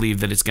me to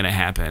believe that it's going to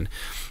happen.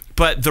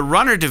 But the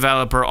Runner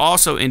developer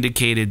also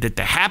indicated that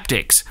the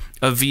haptics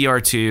of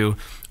VR 2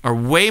 are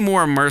way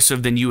more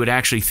immersive than you would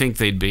actually think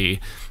they'd be.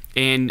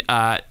 And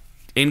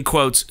in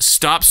quotes,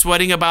 stop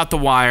sweating about the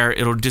wire.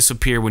 It'll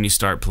disappear when you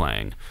start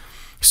playing.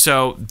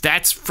 So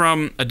that's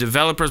from a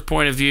developer's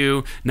point of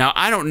view. Now,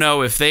 I don't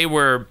know if they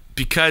were,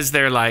 because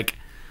they're like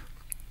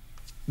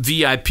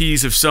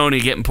VIPs of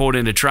Sony getting pulled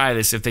in to try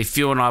this, if they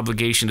feel an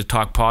obligation to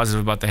talk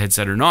positive about the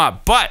headset or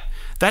not. But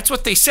that's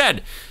what they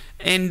said.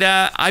 And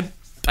I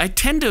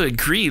tend to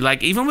agree.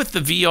 Like, even with the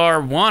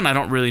VR1, I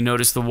don't really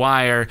notice the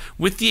wire,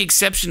 with the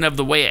exception of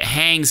the way it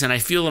hangs, and I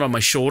feel it on my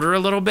shoulder a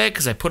little bit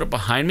because I put it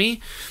behind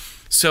me.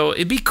 So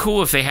it'd be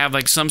cool if they have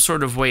like some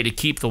sort of way to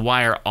keep the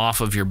wire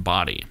off of your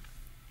body.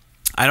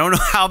 I don't know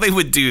how they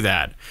would do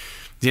that,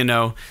 you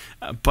know,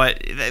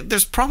 but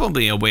there's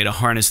probably a way to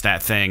harness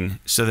that thing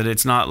so that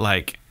it's not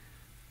like,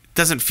 it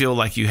doesn't feel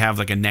like you have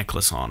like a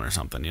necklace on or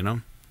something, you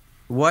know?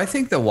 Well, I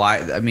think the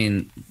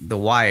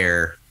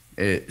wire,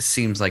 it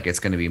seems like it's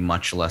going to be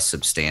much less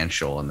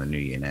substantial in the new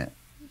unit.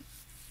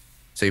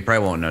 So you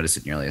probably won't notice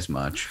it nearly as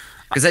much.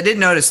 Because I did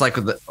notice, like,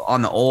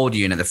 on the old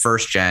unit, the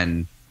first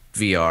gen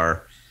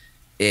VR,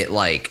 it,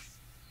 like,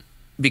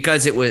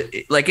 because it was,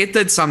 like, it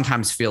did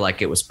sometimes feel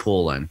like it was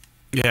pulling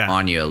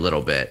on you a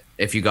little bit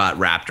if you got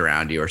wrapped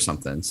around you or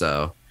something.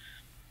 So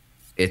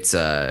it's,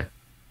 I'll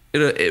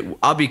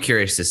be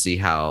curious to see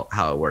how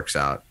it works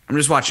out. I'm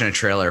just watching a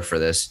trailer for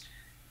this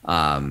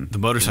the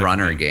motorcycle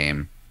runner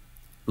game.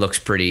 Looks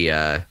pretty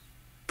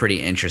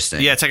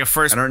interesting. Yeah, it's like a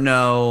first. I don't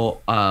know.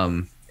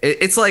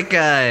 It's like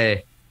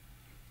the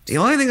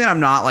only thing that I'm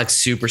not like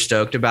super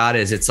stoked about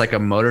is it's like a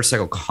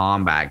motorcycle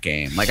combat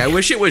game. Like, I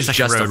wish it was like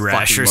just a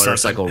fucking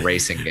motorcycle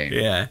racing game.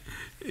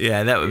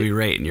 Yeah, that would be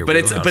right in your. But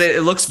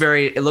it looks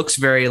very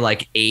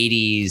like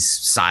 80s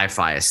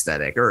sci-fi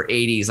aesthetic, or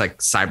 80s like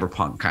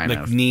cyberpunk kind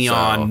of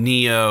neon,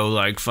 neo,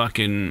 like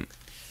fucking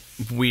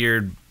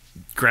weird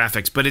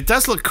graphics. But it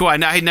does look cool. I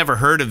had never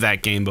heard of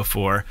that game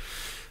before.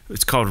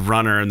 It's called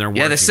Runner, and they're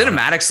working the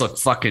cinematics look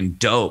fucking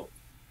dope.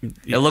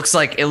 It looks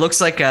like a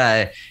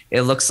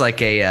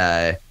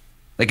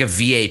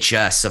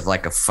VHS of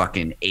like a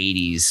fucking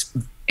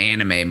 80s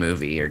anime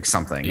movie or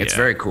something. It's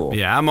very cool.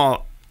 Yeah, I'm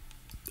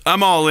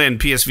all in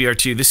PSVR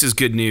 2. This is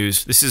good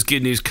news. This is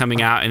good news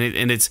coming out,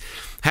 and it's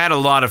had a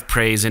lot of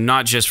praise, and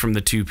not just from the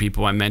two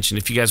people I mentioned.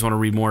 If you guys want to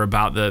read more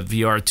about the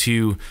VR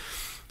 2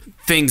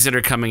 things that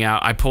are coming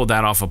out, I pulled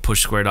that off of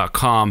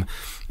pushsquare.com.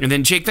 And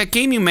then, Jake, that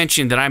game you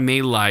mentioned that I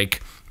may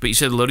like, but you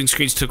said the loading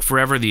screens took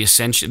forever, the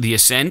Ascent,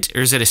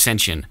 or is it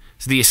Ascension?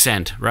 It's the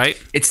Ascent, right?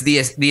 It's the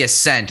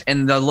Ascent.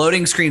 And the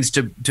loading screens,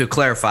 to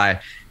clarify,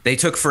 they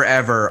took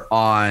forever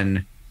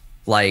on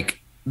like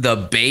the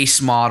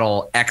base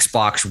model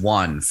Xbox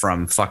One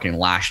from fucking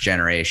last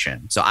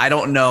generation. So I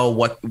don't know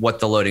what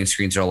the loading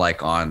screens are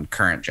like on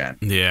current gen.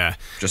 Yeah.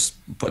 Just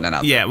putting that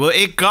out there. Yeah, well,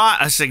 it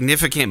got a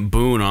significant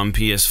boon on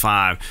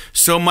PS5.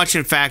 So much,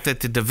 in fact,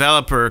 that the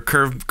developer,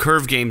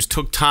 Curve Games,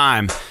 took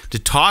time to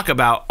talk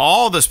about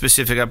all the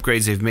specific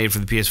upgrades they've made for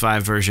the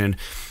PS5 version.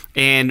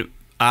 And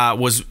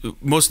most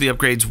of the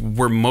upgrades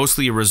were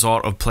mostly a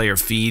result of player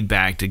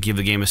feedback to give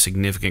the game a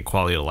significant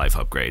quality of life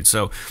upgrade.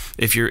 So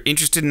if you're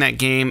interested in that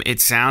game,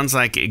 it sounds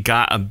like it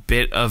got a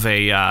bit of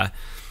a, I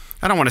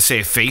don't want to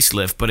say a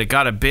facelift, but it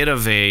got a bit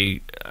of a,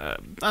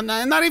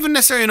 not even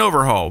necessarily an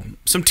overhaul,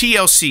 some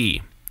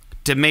TLC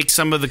to make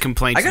some of the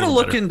complaints. I want to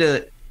look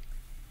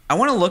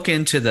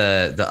into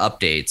the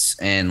updates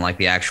and like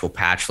the actual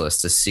patch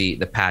list to see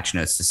the patch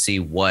notes to see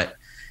what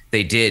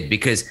they did,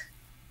 because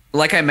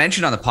like I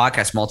mentioned on the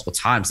podcast multiple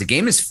times, the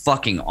game is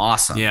fucking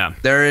awesome. Yeah.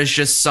 There is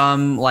just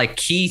some like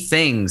key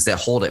things that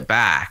hold it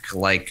back.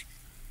 Like,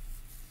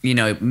 you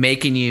know,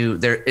 making you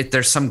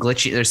there's some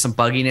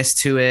bugginess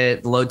to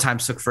it. Load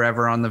times took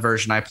forever on the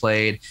version I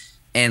played.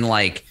 And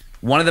like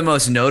one of the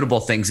most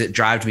notable things that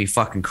drives me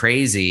fucking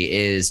crazy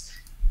is,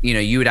 you know,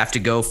 you would have to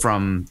go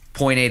from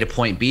point A to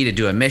point B to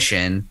do a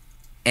mission,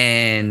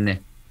 and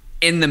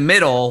in the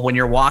middle, when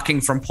you're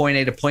walking from point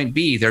A to point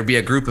B, there'd be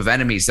a group of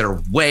enemies that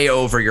are way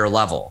over your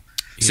level.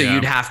 So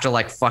you'd have to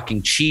like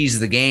fucking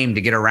cheese the game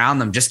to get around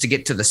them just to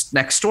get to the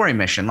next story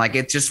mission. Like,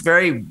 it's just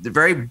very,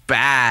 very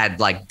bad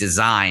like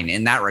design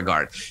in that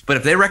regard. But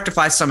if they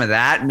rectify some of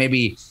that,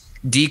 maybe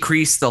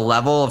decrease the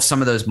level of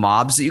some of those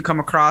mobs that you come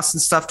across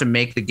and stuff to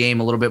make the game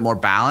a little bit more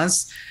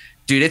balanced,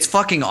 dude, it's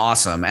fucking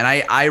awesome. And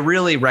I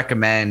really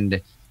recommend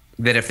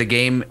that if the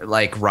game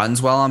like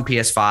runs well on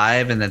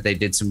PS5 and that they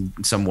did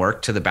some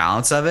work to the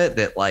balance of it,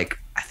 that like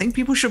I think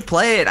people should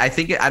play it. I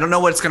don't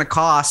know what it's going to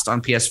cost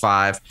on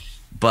PS5,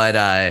 but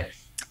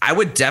I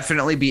would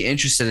definitely be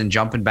interested in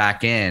jumping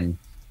back in.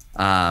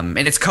 And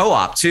it's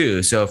co-op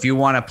too, so if you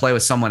want to play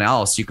with someone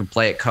else, you can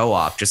play it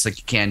co-op just like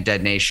you can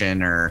Dead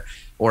Nation or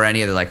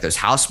any other like those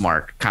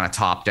Housemarque kind of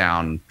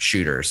top-down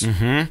shooters.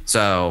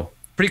 So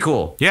pretty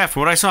cool. Yeah,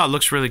 from what I saw, it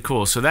looks really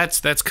cool. So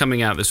that's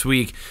coming out this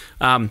week.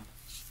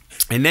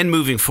 And then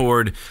moving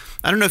forward,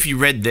 I don't know if you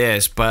read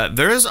this, but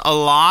there's a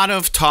lot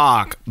of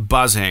talk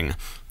buzzing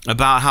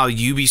about how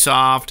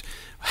Ubisoft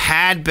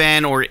had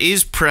been or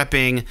is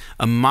prepping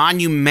a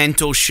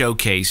monumental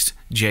showcase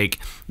Jake.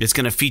 It's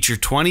going to feature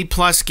 20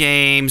 plus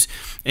games,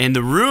 and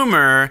the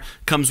rumor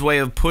comes way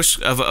of a Push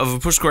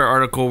Square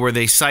article where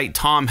they cite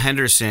Tom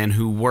Henderson,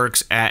 who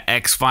works at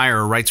Xfire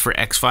or writes for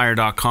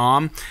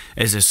Xfire.com,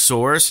 as a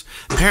source.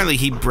 Apparently,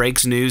 he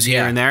breaks news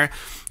here and there.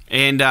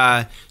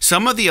 And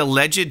some of the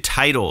alleged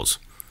titles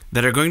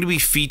that are going to be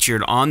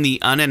featured on the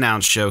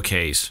unannounced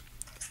showcase.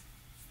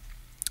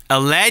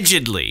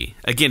 Allegedly,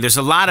 again, there's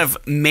a lot of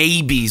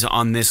maybes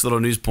on this little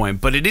news point,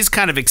 but it is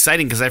kind of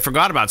exciting because I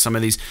forgot about some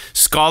of these.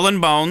 Skull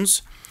and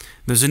Bones.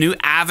 There's a new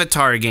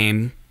Avatar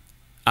game.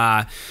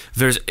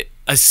 There's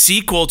a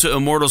sequel to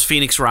Immortals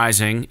Phoenix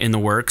Rising in the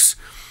works.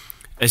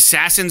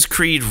 Assassin's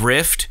Creed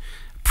Rift.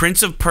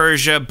 Prince of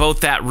Persia, both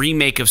that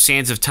remake of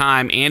Sands of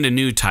Time and a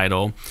new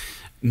title.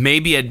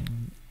 Maybe a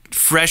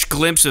fresh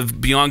glimpse of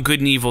Beyond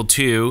Good and Evil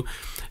 2.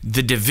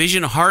 The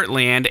Division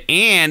Heartland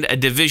and a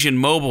Division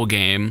mobile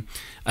game.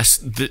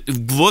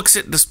 Looks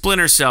at the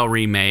Splinter Cell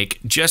remake,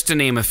 just to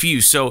name a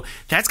few. So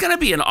that's going to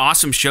be an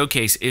awesome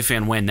showcase if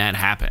and when that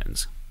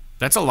happens.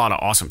 That's a lot of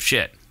awesome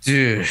shit.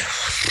 Dude,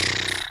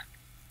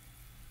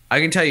 I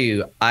can tell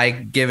you, I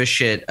give a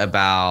shit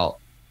about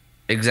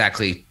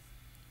exactly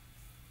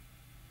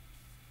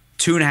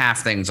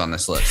 2.5 things on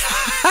this list.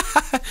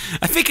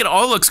 I think it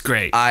all looks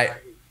great.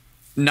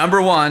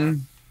 Number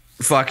one,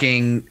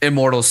 fucking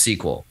Immortals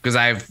sequel, because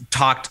I've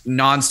talked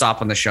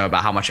nonstop on the show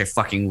about how much I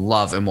fucking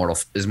love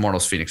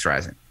Immortals Phoenix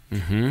Rising.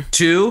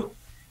 2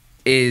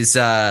 is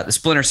the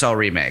Splinter Cell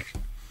remake.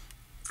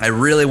 I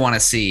really want to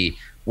see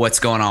what's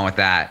going on with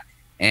that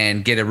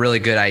and get a really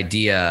good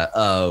idea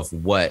of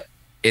what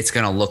it's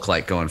going to look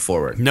like going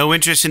forward. No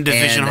interest in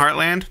Division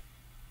Heartland?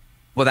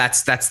 Well,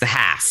 that's the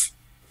half.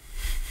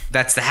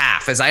 That's the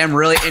half, as I am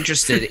really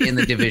interested in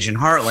the Division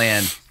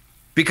Heartland.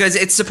 Because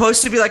it's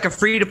supposed to be like a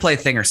free-to-play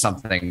thing or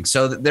something.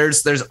 So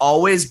there's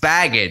always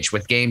baggage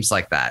with games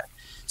like that.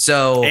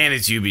 So and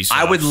it's Ubisoft.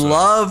 I would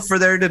love for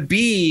there to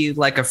be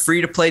like a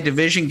free-to-play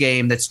Division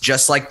game that's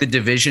just like the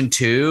Division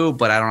 2,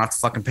 but I don't have to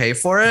fucking pay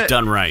for it.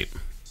 Done right.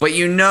 But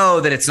you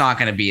know that it's not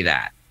going to be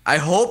that. I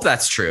hope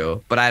that's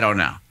true, but I don't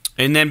know.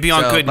 And then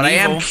Beyond Good and Evil. But I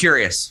am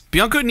curious.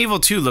 Beyond Good and Evil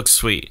 2 looks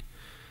sweet.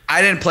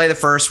 I didn't play the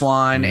first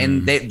one,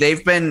 and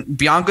they've been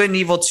Beyond Good and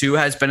Evil 2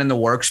 has been in the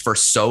works for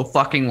so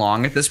fucking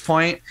long at this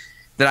point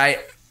that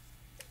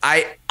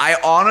I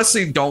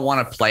honestly don't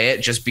want to play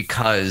it just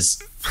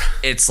because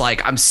it's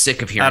like I'm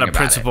sick of hearing out of about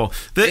principle.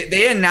 it.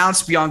 They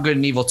announced Beyond Good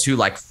and Evil 2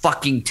 like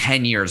fucking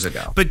 10 years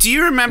ago. But do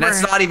you remember? And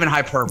that's not even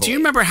hyperbole. Do you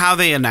remember how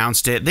they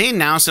announced it? They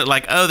announced it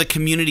like, oh, the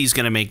community's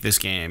going to make this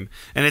game.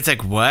 And it's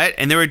like, what?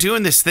 And they were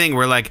doing this thing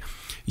where like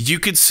you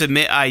could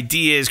submit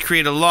ideas,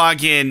 create a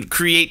login,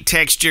 create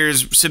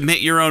textures, submit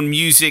your own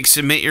music,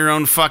 submit your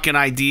own fucking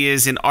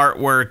ideas and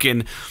artwork,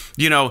 and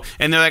you know,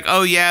 and they're like,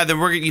 oh yeah, then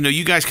we're, you know,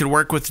 you guys can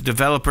work with the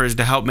developers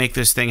to help make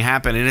this thing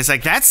happen. And it's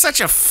like, that's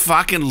such a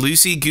fucking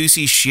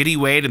loosey-goosey shitty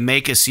way to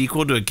make a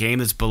sequel to a game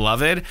that's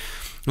beloved.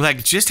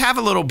 Like, just have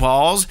a little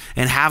balls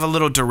and have a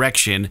little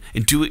direction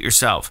and do it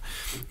yourself.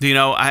 You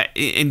know,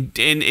 and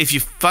if you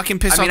fucking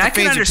piss off the fans,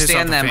 I can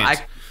understand them.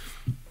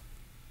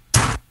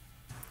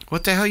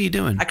 What the hell are you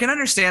doing? I can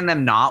understand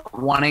them not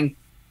wanting.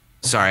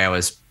 Sorry,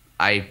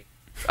 I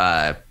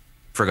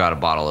forgot a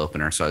bottle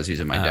opener, so I was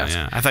using my desk.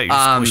 Yeah. I thought you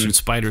were squishing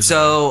spiders.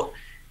 So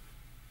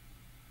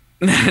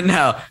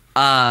no.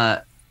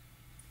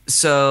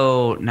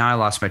 So now I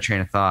lost my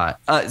train of thought.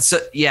 So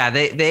yeah,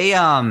 they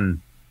I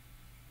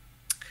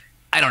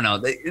don't know.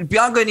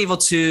 Beyond Good and Evil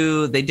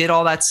 2, they did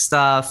all that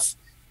stuff,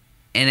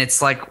 and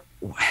it's like,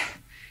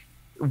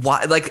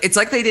 why? Like, it's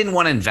like they didn't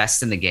want to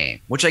invest in the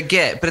game, which I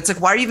get, but it's like,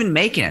 why are you even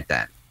making it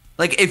then?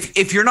 Like,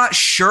 if you're not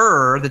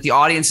sure that the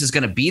audience is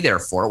going to be there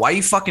for it, why are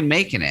you fucking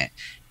making it?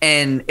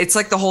 And it's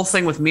like the whole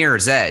thing with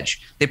Mirror's Edge.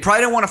 They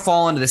probably don't want to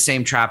fall into the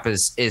same trap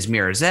as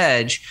Mirror's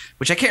Edge,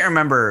 which I can't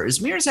remember.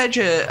 Is Mirror's Edge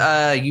a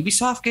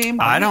Ubisoft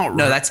game? I don't.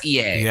 No, that's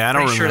EA. Yeah, I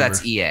don't remember. Sure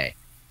that's EA.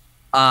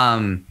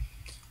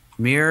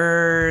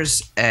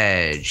 Mirror's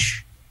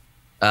Edge.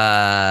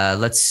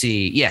 Let's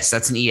see. Yes,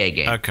 that's an EA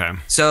game. Okay.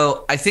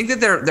 So I think that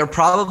they're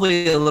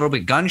probably a little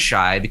bit gun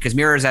shy because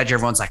Mirror's Edge,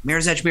 everyone's like,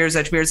 Mirror's Edge,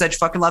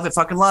 fucking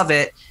love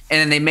it. And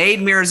then they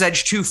made Mirror's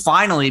Edge 2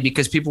 finally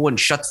because people wouldn't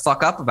shut the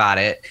fuck up about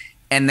it.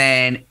 And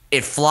then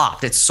it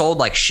flopped. It sold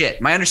like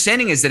shit. My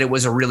understanding is that it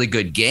was a really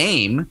good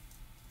game,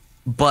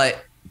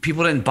 but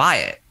people didn't buy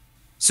it.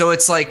 So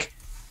it's like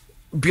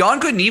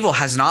Beyond Good and Evil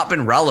has not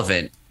been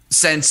relevant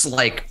since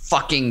like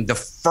fucking the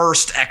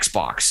first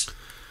Xbox.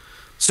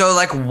 So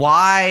like,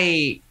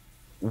 why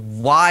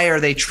are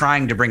they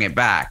trying to bring it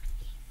back?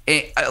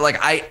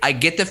 I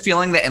get the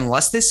feeling that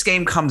unless this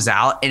game comes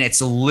out and it's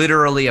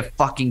literally a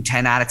fucking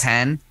 10 out of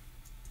 10,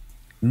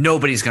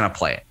 nobody's going to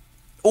play it.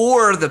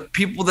 Or the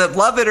people that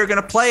love it are going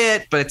to play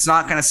it, but it's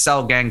not going to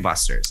sell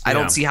gangbusters. I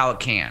don't see how it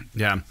can.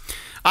 Yeah.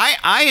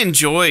 I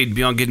enjoyed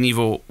Beyond Good and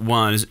Evil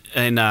 1,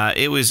 and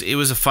it was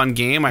a fun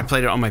game. I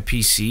played it on my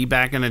PC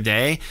back in the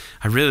day.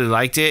 I really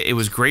liked it. It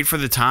was great for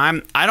the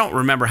time. I don't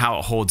remember how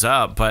it holds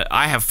up, but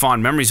I have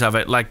fond memories of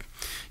it. Like,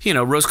 you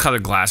know,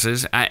 rose-colored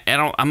glasses.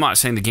 I'm not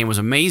saying the game was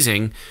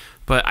amazing,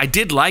 But I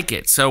did like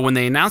it. So when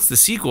they announced the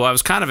sequel, I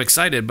was kind of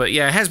excited. But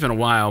yeah, it has been a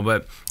while.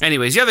 But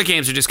anyways, the other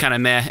games are just kind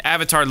of meh.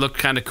 Avatar looked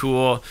kind of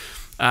cool.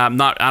 I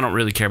don't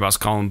really care about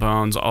Skull and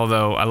Bones,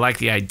 although I like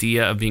the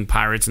idea of being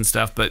pirates and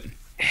stuff. But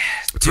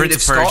dude,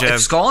 if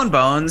Skull and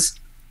Bones,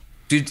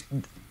 dude,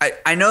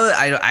 I know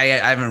that I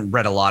haven't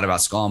read a lot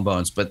about Skull and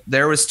Bones, but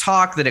there was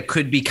talk that it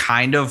could be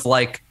kind of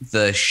like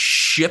the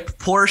ship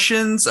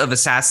portions of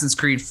Assassin's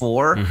Creed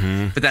 4,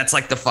 but that's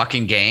like the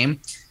fucking game.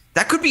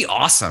 That could be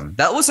awesome.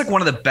 That was like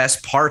one of the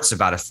best parts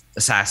about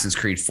Assassin's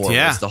Creed 4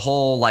 was the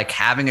whole like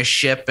having a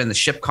ship and the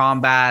ship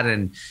combat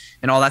and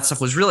all that stuff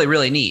was really,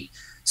 really neat.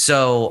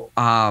 So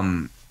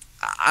I'm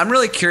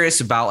really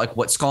curious about like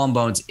what Skull and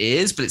Bones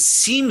is, but it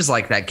seems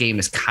like that game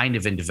is kind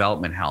of in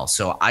development hell.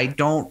 So I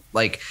don't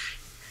like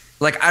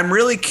I'm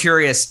really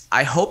curious.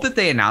 I hope that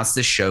they announce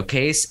this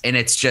showcase and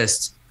it's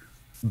just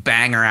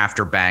banger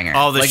after banger.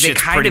 All this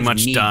shit's pretty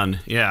much done.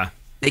 Yeah.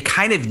 They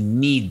kind of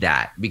need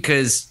that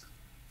because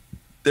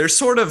they've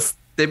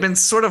been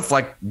sort of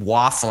like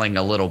waffling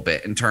a little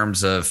bit in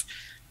terms of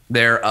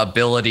their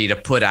ability to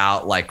put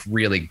out like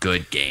really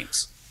good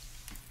games.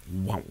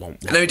 I mean,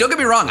 don't get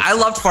me wrong. I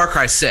loved Far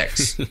Cry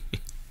 6.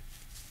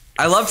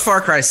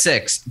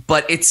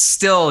 But it's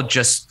still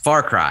just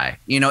Far Cry.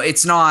 You know,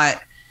 it's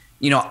not,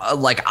 you know,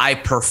 like I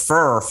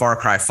prefer Far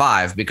Cry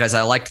 5 because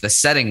I liked the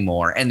setting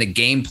more and the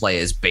gameplay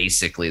is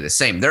basically the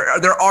same.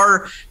 There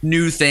are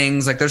new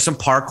things, like there's some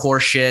parkour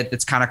shit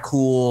that's kind of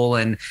cool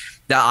and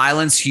the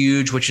island's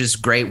huge, which is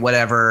great,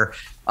 whatever.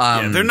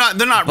 They're not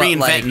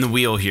reinventing the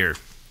wheel here.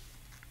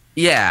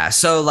 Yeah,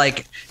 so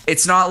like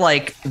it's not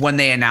like when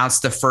they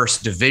announced the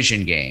first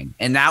Division game,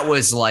 and that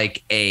was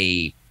like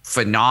a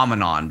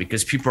phenomenon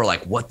because people are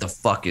like, "What the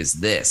fuck is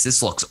this?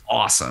 This looks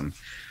awesome."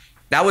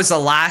 That was the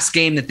last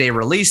game that they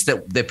released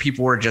that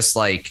people were just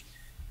like,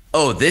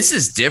 "Oh, this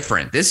is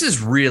different. This is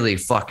really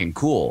fucking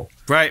cool."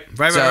 Right.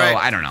 So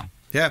I don't know.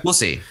 Yeah, we'll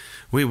see.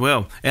 We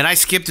will. And I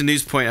skipped a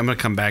news point. I'm going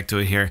to come back to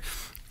it here.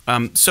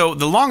 So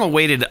the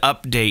long-awaited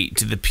update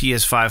to the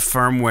PS5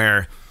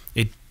 firmware,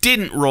 it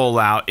didn't roll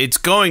out. It's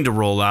going to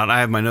roll out. I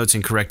have my notes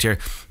incorrect here.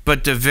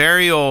 But the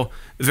variable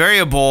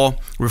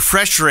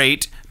refresh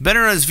rate, better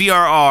known as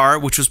VRR,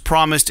 which was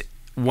promised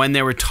when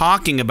they were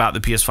talking about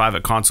the PS5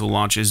 at console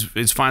launch,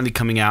 is finally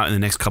coming out in the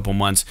next couple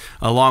months,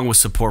 along with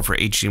support for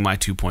HDMI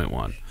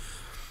 2.1.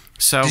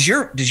 So does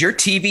your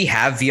TV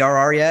have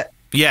VRR yet?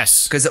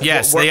 Yes.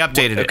 Yes, they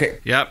updated it. Okay.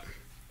 Yep.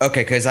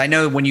 Okay, because I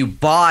know when you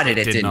bought it,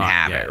 it didn't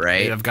have it,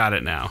 right? I've got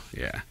it now.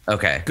 Yeah.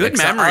 Okay. Good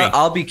memory.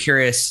 I'll be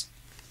curious.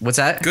 What's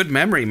that? Good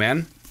memory,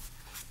 man.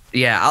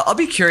 Yeah, I'll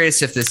be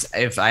curious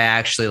if I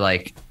actually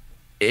like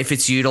if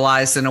it's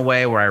utilized in a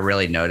way where I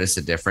really notice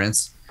a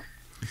difference.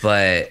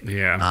 But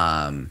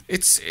yeah,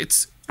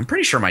 it's. I'm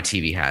pretty sure my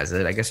TV has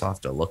it. I guess I'll have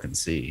to look and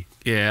see.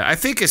 Yeah, I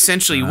think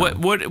essentially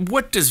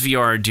what does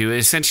VR do?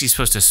 It's essentially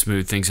supposed to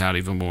smooth things out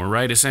even more,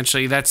 right?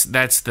 Essentially, that's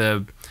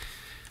the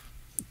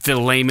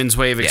layman's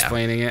way of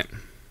explaining it.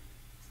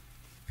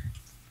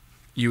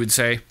 You would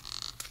say.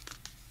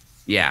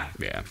 Yeah.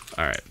 Yeah.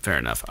 All right. Fair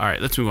enough. All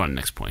right. Let's move on to the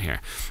next point here.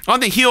 On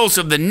the heels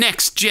of the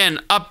next-gen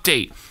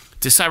update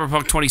to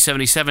Cyberpunk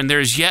 2077,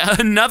 there's yet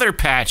another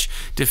patch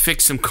to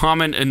fix some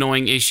common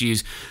annoying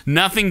issues.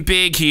 Nothing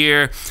big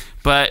here,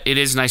 but it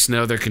is nice to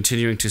know they're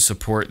continuing to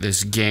support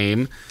this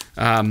game.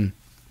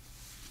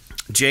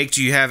 Jake,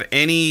 do you have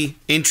any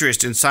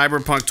interest in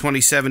Cyberpunk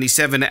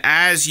 2077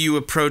 as you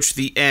approach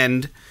the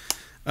end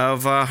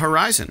of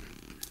Horizon?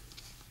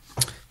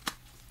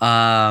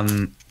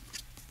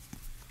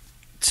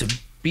 To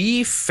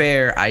be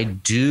fair, I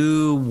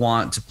do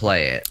want to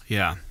play it.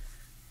 Yeah.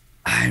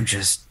 I'm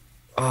just,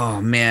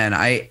 oh man,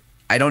 I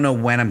don't know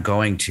when I'm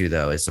going to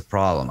though. Is the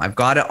problem. I've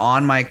got it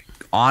on my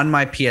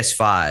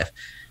PS5,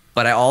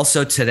 but I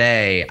also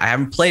today I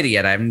haven't played it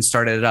yet. I haven't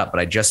started it up, but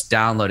I just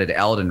downloaded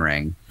Elden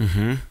Ring,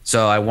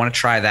 so I want to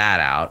try that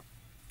out.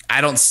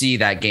 I don't see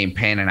that game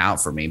panning out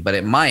for me, but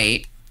it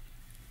might.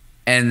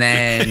 And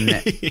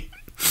then.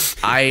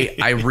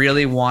 I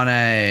really want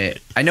to.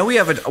 I know we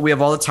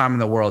have all the time in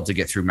the world to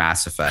get through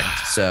Mass Effect,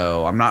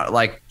 so I'm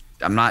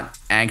not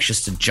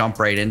anxious to jump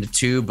right into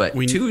 2, but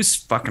 2 is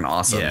fucking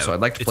awesome. So I'd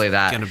like to play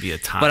that. It's going to be a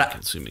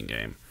time-consuming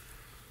game.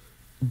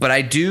 But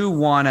I do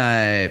want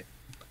to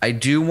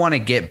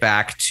get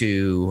back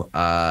to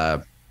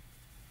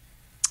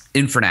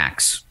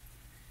Infernax,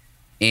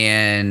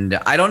 and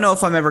I don't know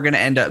if I'm ever going to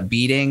end up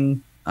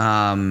beating.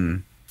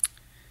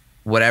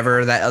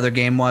 Whatever that other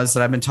game was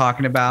that I've been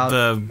talking about.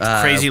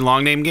 The crazy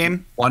long name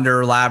game?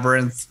 Wonder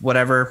Labyrinth,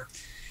 whatever.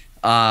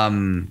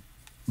 But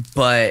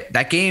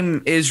that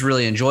game is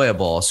really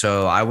enjoyable,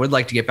 so I would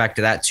like to get back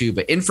to that too.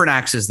 But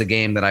Infernax is the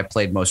game that I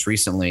played most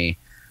recently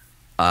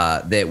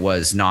that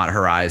was not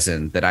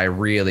Horizon that I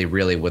really,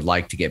 really would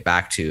like to get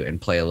back to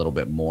and play a little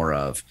bit more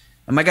of.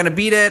 Am I going to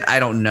beat it? I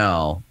don't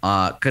know.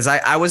 Because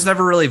I was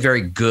never really very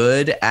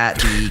good at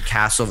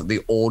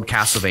the old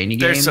Castlevania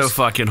games. They're so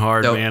fucking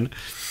hard, man.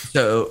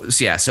 So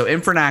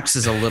Infernax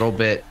is a little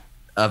bit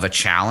of a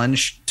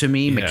challenge to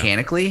me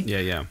mechanically.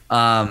 Yeah.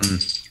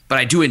 But but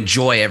I do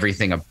enjoy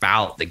everything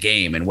about the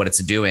game and what it's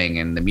doing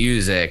and the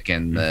music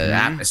and the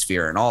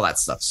atmosphere and all that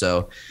stuff.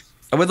 So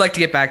I would like to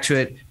get back to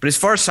it. But as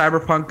far as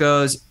Cyberpunk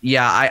goes,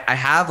 yeah, I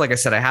have, like I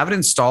said, I have it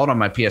installed on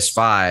my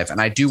PS5 and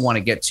I do want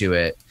to get to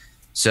it.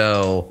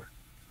 So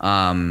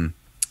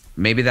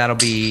maybe that'll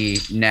be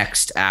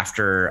next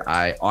for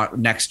my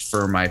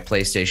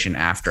PlayStation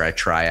after I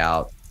try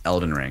out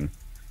Elden Ring,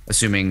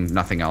 assuming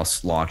nothing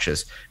else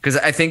launches. Because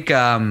I think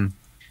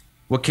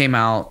what came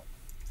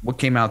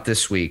out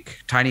this week,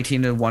 Tiny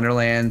Tina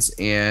Wonderlands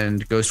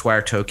and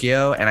Ghostwire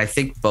Tokyo, and I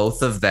think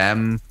both of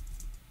them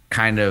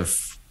kind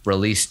of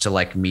released to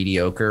like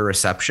mediocre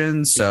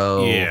reception.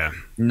 So yeah,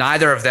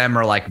 neither of them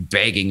are like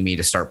begging me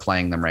to start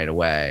playing them right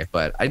away,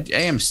 but I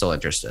am still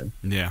interested.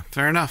 Yeah,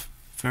 fair enough.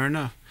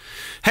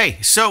 Hey,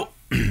 so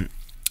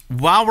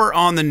while we're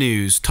on the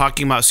news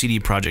talking about CD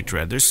Projekt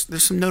Red,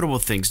 there's some notable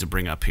things to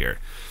bring up here.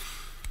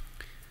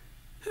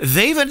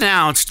 They've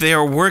announced they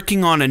are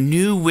working on a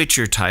new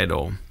Witcher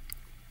title,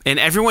 and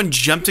everyone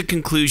jumped to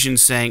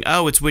conclusions saying,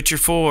 oh, it's Witcher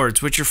 4,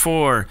 it's Witcher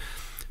 4.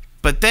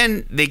 But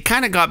then they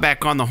kind of got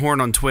back on the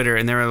horn on Twitter,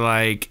 and they were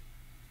like,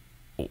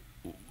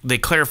 they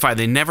clarified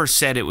they never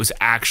said it was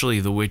actually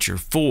The Witcher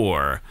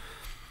 4.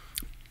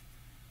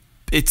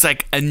 It's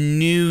like a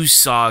new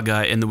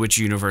saga in the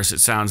Witcher universe, it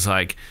sounds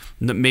like.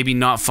 Maybe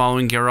not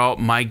following Geralt.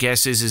 My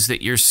guess is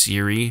that you're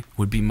Ciri,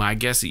 would be my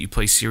guess, that you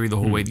play Ciri the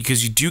whole way,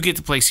 because you do get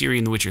to play Ciri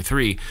in The Witcher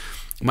 3.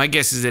 My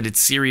guess is that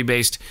it's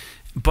Ciri-based.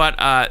 But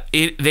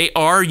they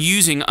are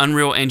using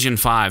Unreal Engine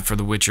 5 for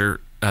The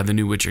Witcher, the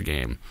new Witcher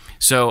game.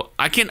 So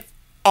I can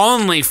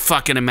only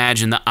fucking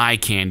imagine the eye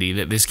candy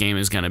that this game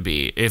is going to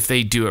be if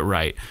they do it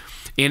right.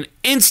 And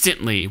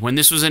instantly, when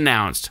this was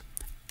announced,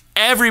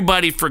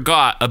 everybody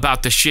forgot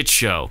about the shit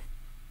show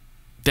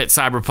that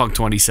Cyberpunk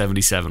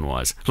 2077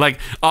 was. Like,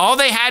 all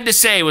they had to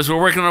say was,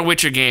 we're working on a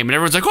Witcher game, and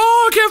everyone's like,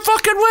 oh, I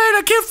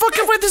can't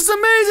fucking wait, this is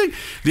amazing.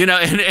 You know,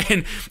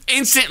 and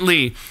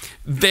instantly,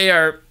 they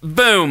are,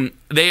 boom,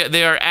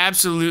 they are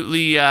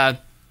absolutely...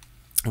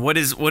 What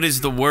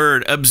is the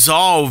word?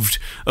 Absolved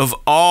of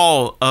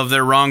all of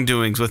their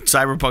wrongdoings with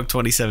Cyberpunk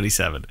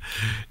 2077.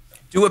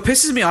 Dude, what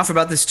pisses me off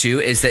about this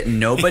too is that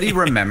nobody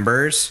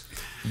remembers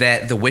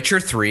that The Witcher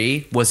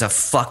 3 was a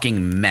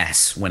fucking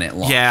mess when it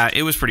launched. Yeah,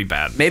 it was pretty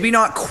bad. Maybe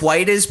not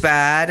quite as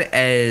bad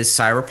as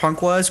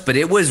Cyberpunk was, but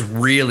it was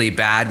really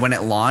bad when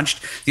it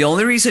launched. The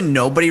only reason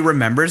nobody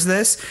remembers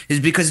this is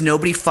because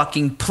nobody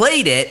fucking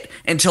played it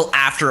until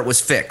after it was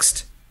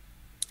fixed.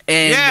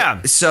 And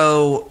yeah.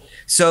 So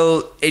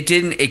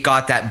it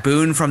got that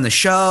boon from the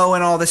show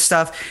and all this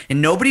stuff,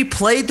 and nobody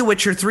played The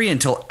Witcher 3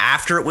 until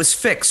after it was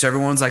fixed. So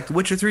everyone's like, The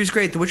Witcher 3 is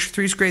great, The Witcher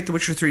 3 is great, The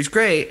Witcher 3 is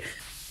great.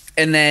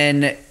 And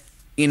then,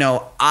 you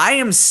know, I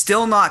am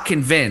still not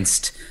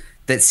convinced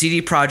that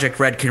CD Projekt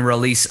Red can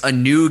release a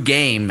new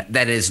game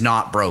that is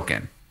not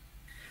broken.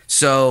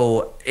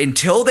 So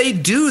until they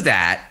do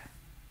that,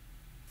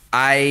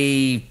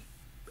 I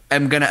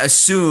am going to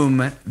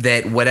assume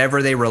that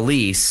whatever they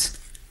release,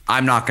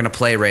 I'm not going to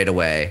play right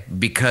away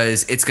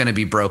because it's going to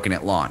be broken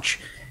at launch.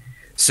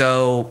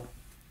 So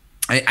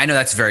I know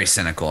that's very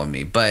cynical of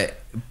me, but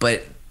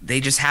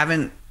they just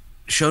haven't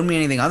shown me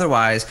anything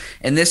otherwise.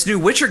 And this new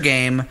Witcher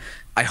game,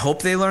 I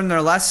hope they learn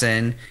their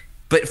lesson.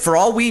 But for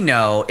all we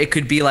know, it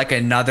could be like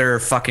another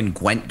fucking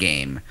Gwent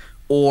game.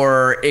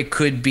 Or it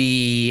could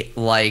be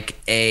like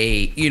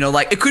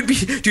it could be,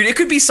 dude, it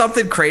could be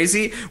something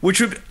crazy,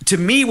 which would, to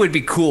me, would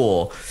be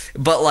cool.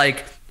 But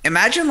like,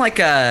 imagine like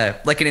an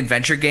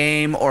adventure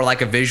game or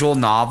like a visual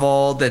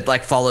novel that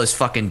like follows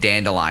fucking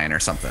Dandelion or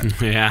something.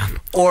 Yeah.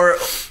 Or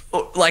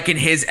like in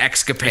his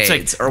escapades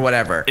like, or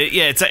whatever.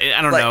 It's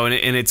I don't know,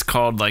 and it's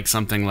called like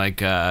something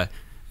like you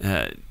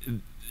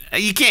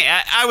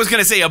can't. I was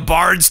gonna say A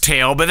Bard's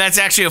Tale, but that's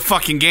actually a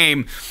fucking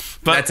game.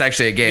 But that's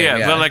actually a game.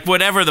 Yeah, but like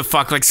whatever the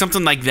fuck, like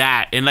something like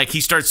that, and like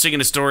he starts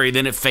singing a story,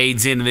 then it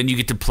fades in, and then you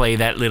get to play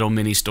that little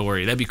mini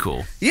story. That'd be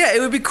cool. Yeah, it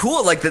would be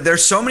cool. Like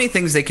there's so many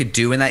things they could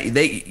do in that.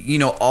 They, you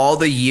know, all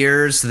the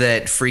years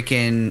that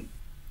freaking,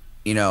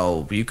 you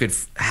know, you could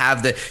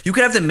have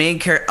the main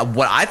character.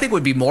 What I think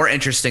would be more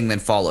interesting than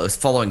following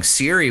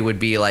Ciri would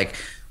be like,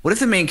 what if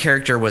the main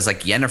character was like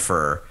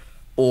Yennefer?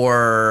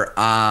 Or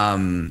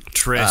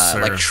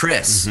Triss, like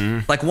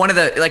Triss, like one of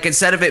the, like,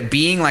 instead of it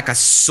being like a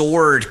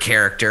sword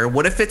character,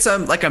 what if it's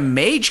like a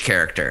mage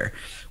character,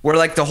 where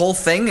like the whole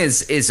thing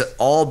is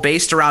all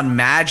based around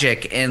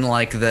magic and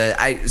like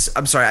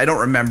I'm sorry, I don't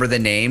remember the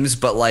names,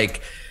 but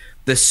like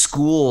the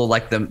school,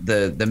 like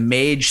the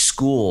mage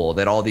school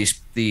that all these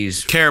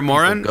Kaer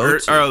Morhen,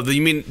 or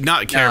you mean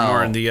not Kaer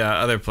Morhen, the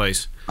other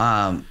place?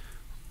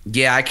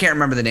 Yeah, I can't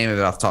remember the name of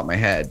it off the top of my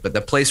head, but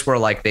the place where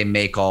like they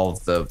make all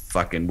of the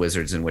fucking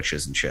wizards and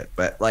witches and shit.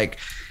 But like,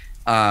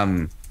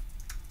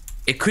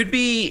 it could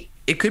be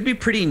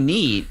pretty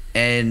neat,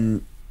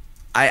 and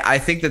I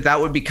think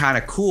that would be kind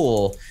of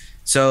cool.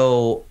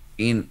 So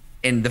in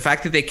the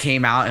fact that they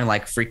came out and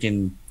like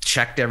freaking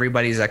checked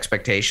everybody's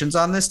expectations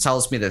on this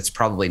tells me that it's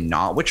probably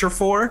not Witcher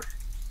 4.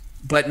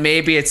 But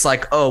maybe it's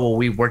like, oh well,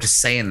 we were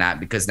just saying that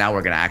because now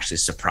we're gonna actually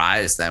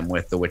surprise them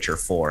with The Witcher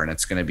 4, and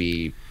it's gonna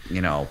be,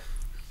 you know,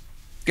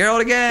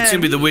 Geralt again. It's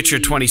gonna be The Witcher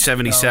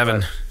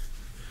 2077.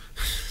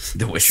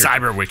 The Witcher.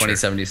 Cyber Witcher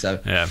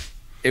 2077. Yeah.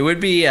 It would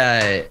be.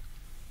 I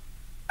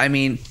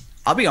mean,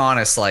 I'll be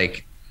honest.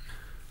 Like,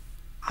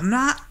 I'm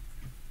not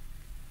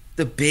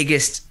the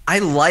biggest. I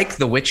like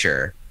The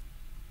Witcher,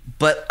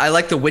 but I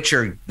like The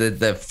Witcher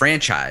the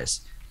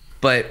franchise,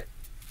 but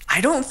I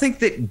don't think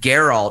that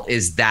Geralt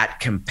is that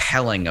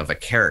compelling of a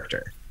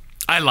character.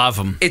 I love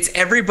him. It's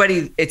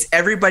everybody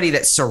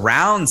that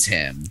surrounds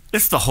him.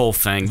 It's the whole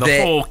thing,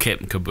 the whole kit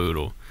and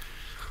caboodle.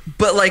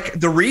 But like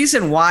the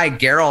reason why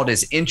Geralt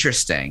is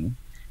interesting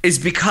is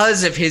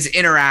because of his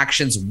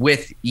interactions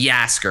with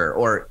Jaskier,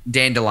 or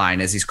Dandelion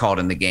as he's called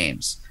in the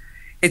games.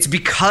 It's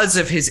because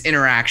of his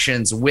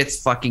interactions with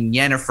fucking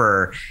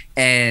Yennefer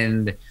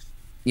and,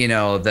 you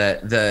know,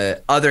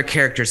 the other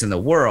characters in the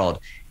world.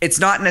 It's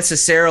not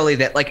necessarily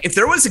that, like, if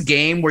there was a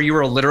game where you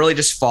were literally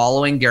just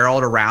following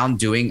Geralt around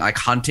doing like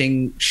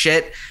hunting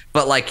shit,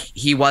 but like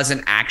he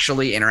wasn't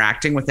actually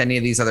interacting with any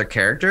of these other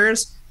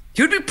characters,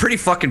 he would be a pretty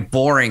fucking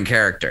boring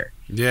character.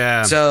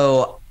 Yeah.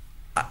 So,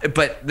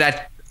 but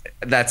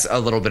that's a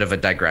little bit of a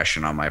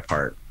digression on my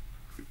part.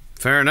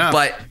 Fair enough.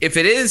 But if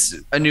it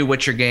is a new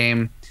Witcher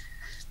game,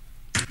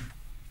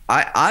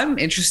 I'm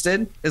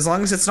interested, as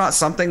long as it's not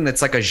something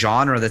that's like a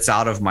genre that's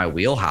out of my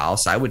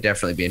wheelhouse. I would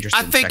definitely be interested.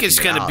 I think it's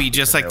going to be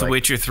just like The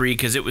Witcher 3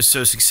 because it was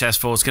so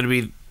successful. It's going to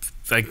be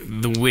like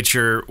The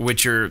Witcher,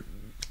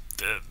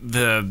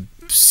 the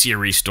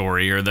series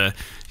story, or the,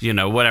 you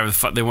know, whatever the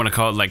fuck they want to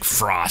call it, like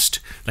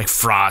Frost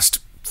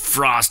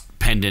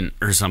pendant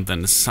or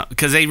something.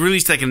 Because they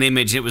released like an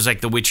image. It was like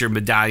the Witcher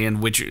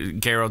medallion,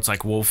 Geralt's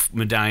like wolf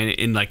medallion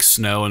in like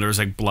snow, and there was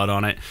like blood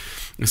on it.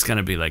 It's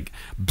gonna be like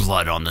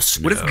blood on the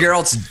snow. What if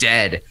Geralt's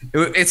dead?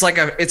 It's like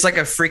a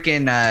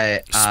freaking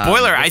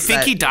spoiler. I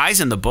think he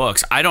dies in the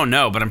books. I don't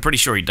know, but I'm pretty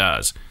sure he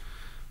does.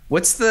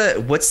 What's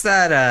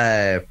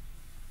that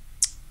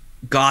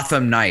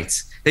Gotham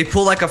Knights? They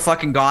pull like a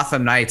fucking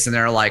Gotham Knights, and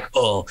they're like,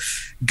 "Oh,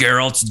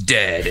 Geralt's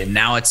dead, and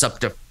now it's up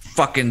to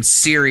fucking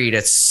Ciri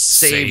to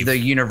save the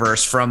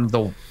universe from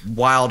the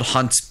Wild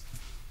Hunt's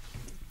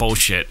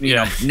bullshit, you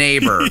know,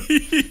 neighbor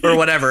or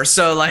whatever."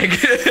 So like,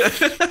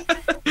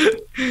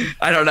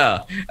 I don't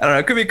know.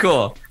 It could be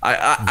cool.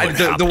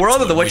 The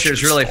world of The Witcher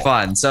is really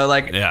fun. So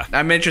like, yeah.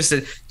 I'm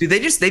interested. Dude, they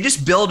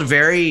just build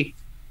very,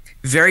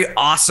 very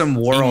awesome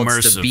worlds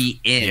immersive. To be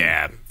in.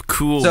 Yeah.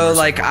 Cool. So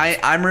like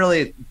I'm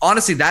really,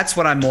 honestly, that's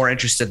what I'm more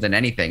interested than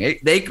anything.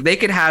 They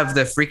could have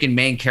the freaking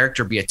main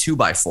character be a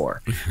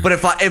 2x4, but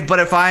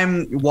if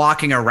I'm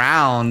walking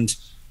around,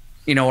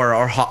 you know,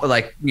 or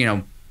like, you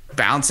know,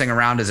 bouncing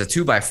around as a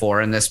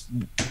 2x4 in this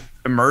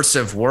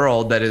immersive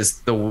world that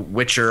is The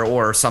Witcher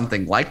or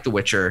something like The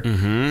Witcher,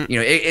 you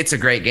know, it's a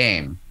great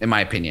game in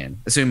my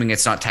opinion, assuming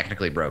it's not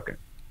technically broken.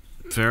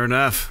 Fair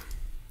enough.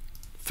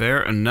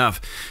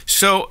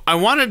 So I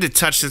wanted to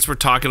touch, since we're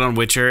talking on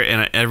Witcher,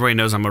 and everybody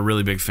knows I'm a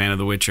really big fan of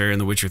The Witcher and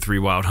The Witcher 3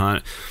 Wild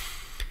Hunt.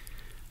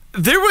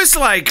 There was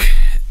like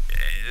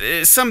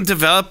some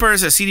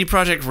developers at CD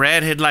Projekt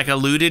Red had like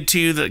alluded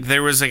to that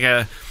there was like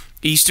a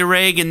Easter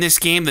egg in this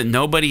game that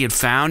nobody had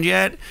found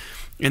yet,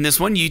 and this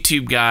one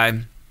YouTube guy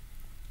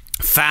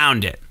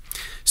found it.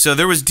 So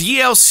there was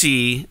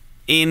DLC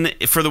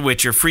for The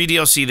Witcher, free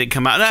DLC that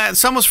come out.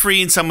 Some was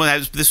free and some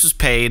was, this was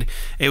paid.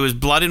 It was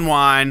Blood and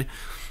Wine.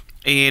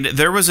 And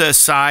there was a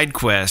side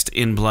quest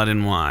in Blood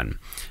and Wine.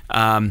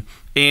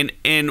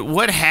 And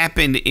what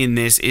happened in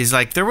this is,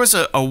 like, there was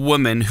a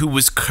woman who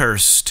was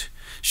cursed.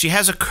 She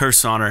has a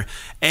curse on her.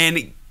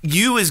 And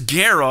you as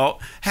Geralt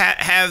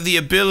have the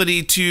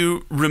ability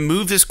to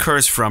remove this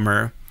curse from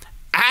her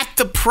at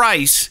the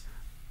price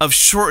of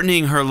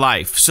shortening her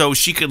life. So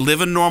she could live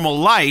a normal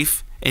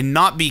life and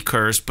not be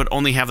cursed, but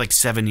only have like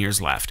 7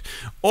 years left.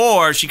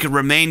 Or she could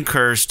remain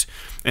cursed,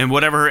 and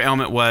whatever her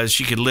ailment was,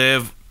 she could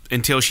live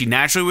until she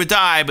naturally would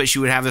die, but she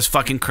would have this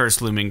fucking curse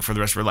looming for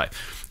the rest of her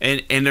life.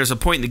 And there's a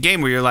point in the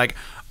game where you're like,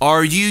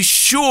 are you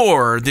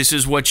sure this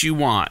is what you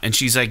want? And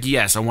she's like,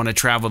 yes, I want to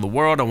travel the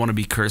world. I want to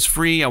be curse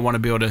free. I want to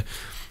be able to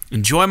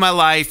enjoy my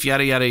life,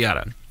 yada, yada,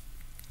 yada.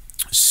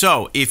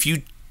 So if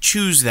you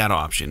choose that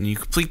option, you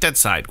complete that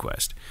side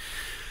quest,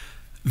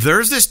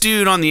 there's this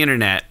dude on the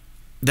internet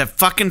that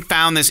fucking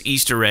found this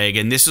Easter egg,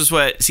 and this is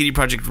what CD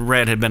Projekt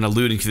Red had been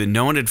alluding to that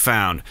no one had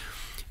found.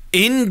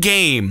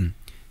 In-game,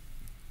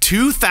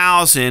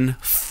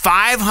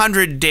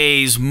 2,500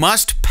 days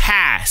must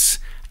pass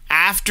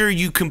after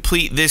you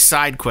complete this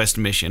side quest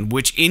mission,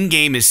 which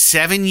in-game is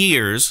 7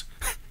 years.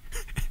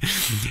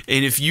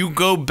 And if you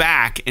go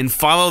back and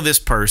follow this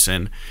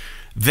person,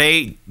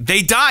 they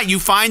die. You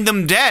find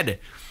them dead.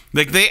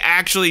 Like, they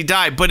actually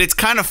die. But it's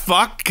kind of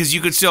fucked because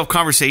you could still have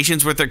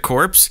conversations with their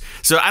corpse.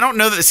 So I don't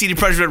know that the CD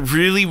Projekt Red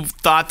really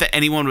thought that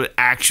anyone would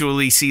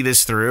actually see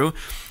this through.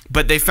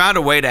 But they found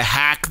a way to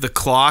hack the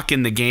clock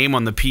in the game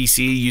on the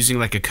PC using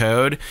like a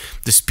code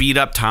to speed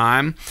up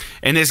time.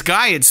 And this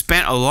guy had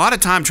spent a lot of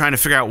time trying to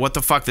figure out what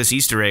the fuck this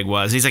Easter egg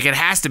was. He's like, it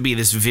has to be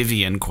this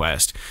Vivian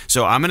quest.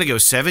 So I'm going to go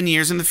 7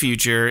 years in the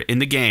future in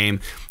the game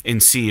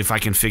and see if I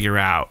can figure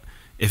out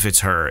if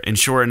it's her. And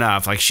sure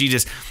enough, like she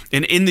just,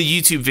 and in the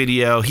YouTube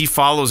video, he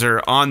follows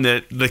her on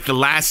the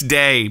last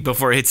day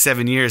before it hits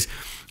 7 years,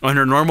 on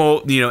her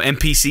normal,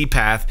 NPC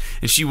path,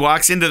 and she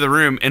walks into the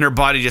room and her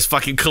body just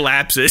fucking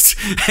collapses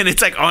and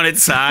it's like on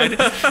its side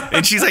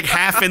and she's like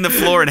half in the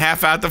floor and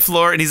half out the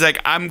floor, and he's like,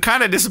 I'm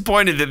kind of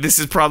disappointed that this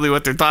is probably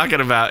what they're talking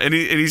about, and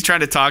he's trying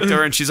to talk to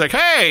her and she's like,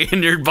 hey,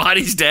 and your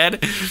body's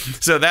dead.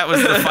 So that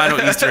was the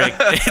final Easter egg.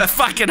 It's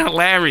fucking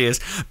hilarious,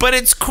 but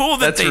it's cool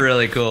that's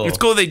really cool. It's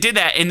cool they did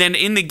that. And then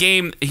in the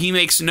game, he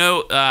makes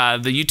note,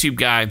 the YouTube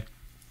guy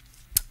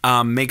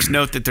makes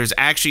note that there's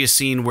actually a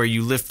scene where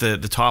you lift the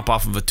top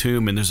off of a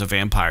tomb and there's a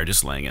vampire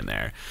just laying in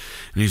there.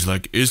 And he's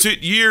like, is it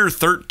year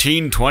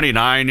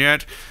 1329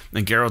 yet?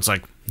 And Geralt's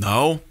like,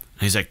 no.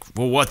 And he's like,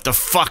 well, what the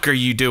fuck are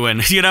you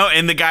doing?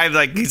 And the guy,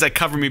 like, he's like,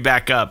 cover me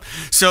back up.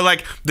 So,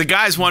 like, the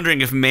guy's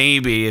wondering if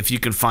maybe if you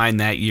can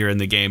find that year in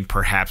the game,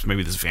 perhaps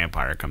maybe this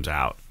vampire comes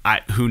out.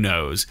 Who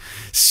knows?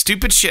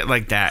 Stupid shit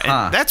like that.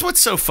 And that's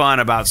what's so fun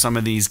about some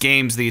of these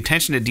games, the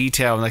attention to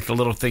detail and like the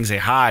little things they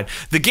hide.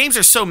 The games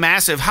are so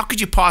massive, how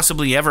could you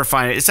possibly ever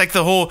find it? It's like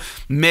the whole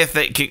myth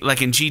that,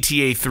 like in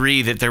GTA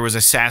 3, that there was a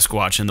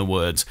Sasquatch in the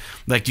woods.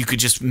 Like you could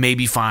just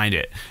maybe find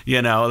it.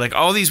 Like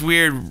all these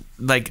weird,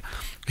 like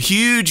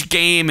huge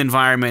game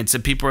environments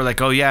that people are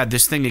like, oh yeah,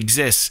 this thing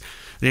exists.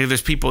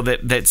 There's people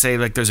that say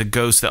like there's a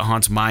ghost that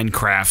haunts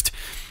Minecraft.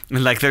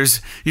 And like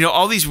there's,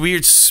 all these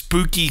weird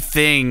spooky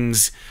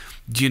things,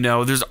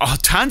 there's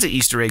tons of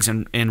Easter eggs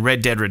in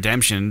Red Dead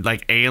Redemption,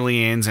 like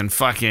aliens and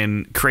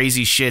fucking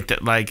crazy shit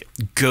that like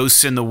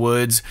ghosts in the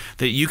woods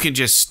that you can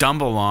just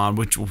stumble on,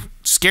 which will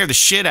scare the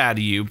shit out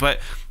of you. But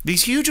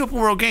these huge open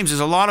world games, there's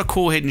a lot of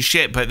cool hidden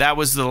shit, but that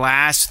was the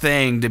last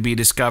thing to be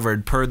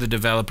discovered per the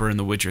developer in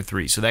The Witcher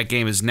 3. So that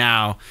game is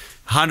now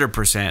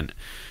 100%,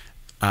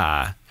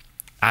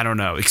 I don't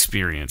know,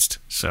 experienced.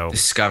 So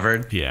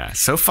discovered. Yeah,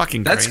 so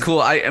fucking great. That's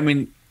cool. I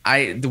mean,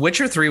 The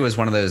Witcher 3 was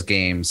one of those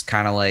games,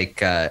 kind of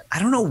like, I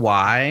don't know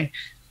why,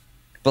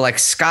 but like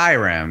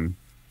Skyrim,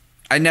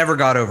 I never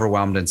got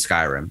overwhelmed in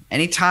Skyrim.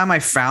 Anytime I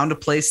found a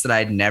place that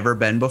I'd never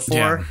been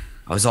before,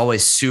 I was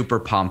always super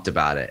pumped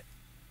about it.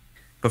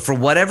 But for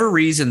whatever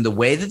reason, the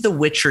way that The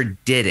Witcher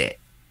did it,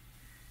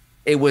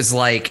 it was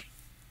like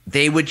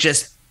they would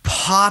just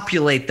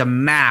populate the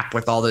map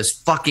with all those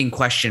fucking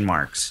question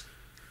marks.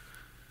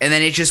 And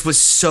then it just was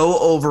so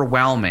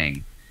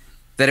overwhelming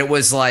that it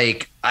was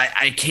like,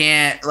 I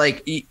can't,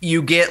 like,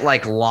 you get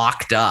like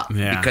locked up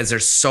because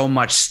there's so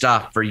much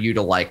stuff for you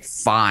to like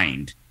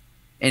find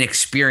and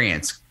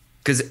experience.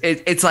 Because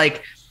it's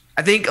like,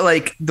 I think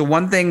like the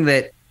one thing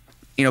that,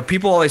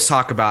 people always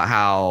talk about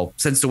how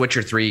since The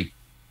Witcher 3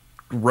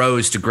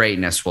 rose to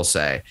greatness, we'll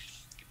say,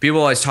 people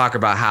always talk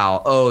about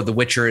how, oh, The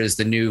Witcher is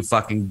the new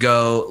fucking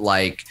GOAT,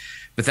 like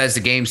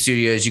Bethesda Game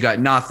Studios, you got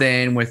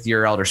nothing with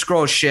your Elder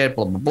Scrolls shit,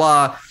 blah, blah,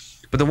 blah.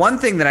 But the one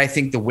thing that I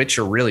think The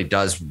Witcher really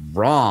does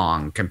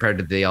wrong compared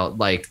to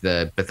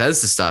the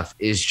Bethesda stuff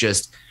is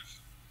just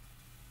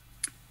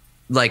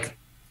like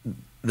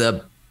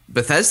the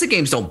Bethesda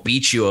games don't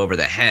beat you over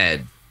the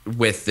head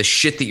with the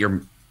shit that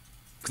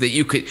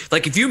you could,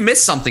 like, if you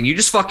miss something, you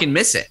just fucking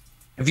miss it.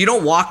 If you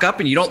don't walk up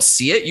and you don't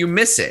see it, you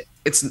miss it.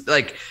 It's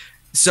like,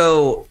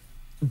 so,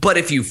 but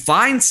if you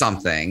find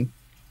something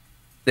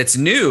that's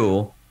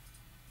new,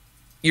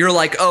 you're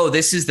like, oh,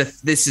 this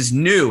is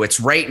new. It's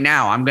right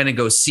now. I'm going to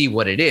go see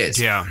what it is.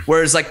 Yeah.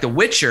 Whereas like The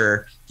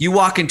Witcher, you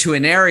walk into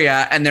an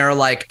area and they're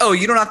like, oh,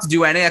 you don't have to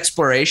do any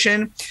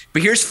exploration,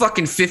 but here's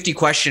fucking 50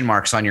 question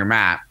marks on your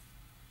map.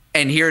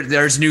 And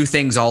there's new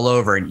things all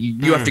over, and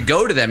you have to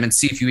go to them and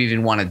see if you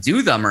even want to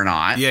do them or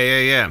not.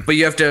 Yeah. But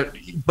you have to,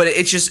 but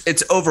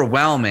it's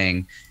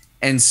overwhelming.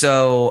 And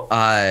so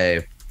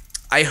I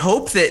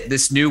hope that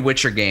this new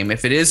Witcher game,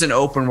 if it is an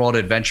open world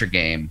adventure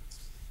game,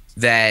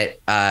 that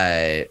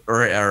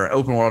or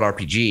open world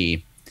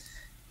RPG,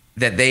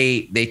 that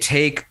they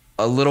take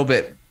a little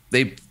bit,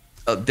 they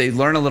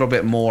learn a little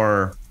bit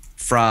more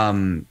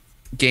from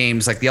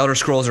games like the Elder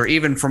Scrolls, or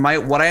even from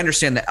what I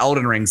understand, the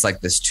Elden Ring's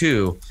like this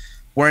too,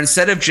 where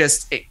instead of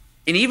just, and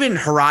even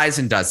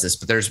Horizon does this,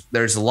 but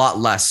there's a lot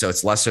less, so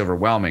it's less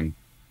overwhelming.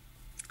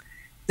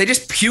 They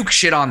just puke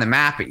shit on the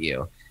map at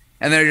you.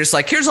 And they're just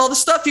like, here's all the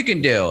stuff you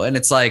can do. And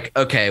it's like,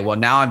 okay, well,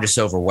 now I'm just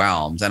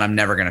overwhelmed and I'm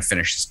never going to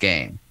finish this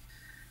game.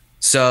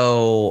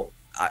 So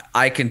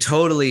I can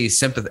totally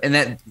sympathize. And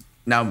that,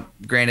 now,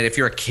 granted, if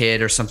you're a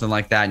kid or something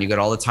like that and you got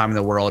all the time in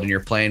the world and you're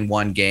playing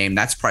one game,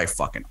 that's probably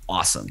fucking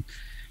awesome.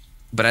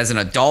 But as an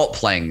adult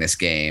playing this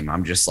game,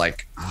 I'm just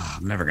like, oh,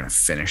 I'm never going to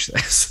finish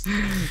this.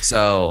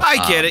 So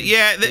I get it.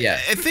 Yeah.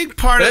 I think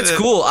part of that's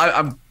cool.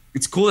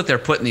 It's cool that they're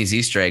putting these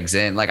Easter eggs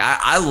in. Like,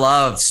 I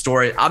love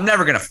story. I'm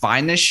never going to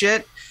find this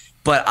shit,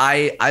 but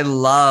I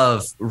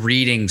love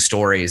reading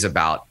stories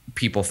about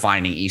people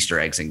finding Easter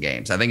eggs in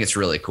games. I think it's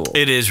really cool.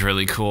 It is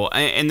really cool.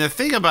 And the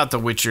thing about The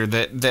Witcher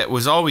that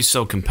was always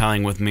so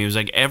compelling with me was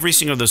like every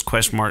single of those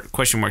question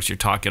marks you're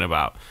talking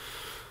about,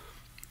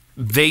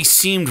 they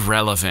seemed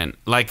relevant.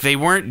 Like they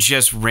weren't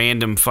just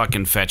random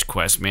fucking fetch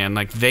quests, man.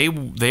 Like they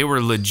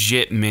were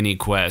legit mini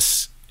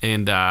quests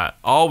and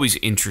always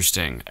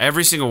interesting.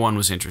 Every single one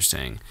was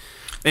interesting.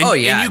 And, oh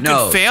yeah, and you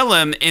could fail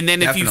them, and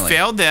then definitely. if you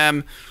failed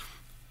them,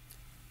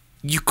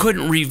 you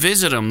couldn't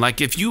revisit them. Like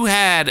if you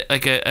had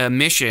like a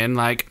mission,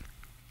 like,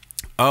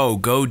 oh,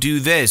 go do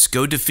this,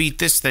 go defeat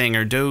this thing,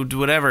 or do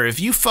whatever.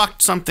 If you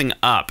fucked something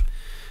up,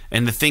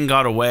 and the thing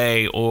got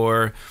away,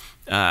 or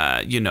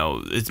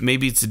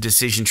maybe it's a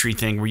decision tree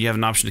thing where you have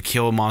an option to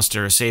kill a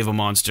monster or save a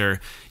monster.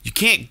 You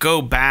can't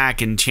go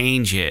back and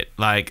change it.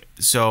 Like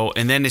so,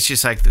 and then it's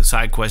just like the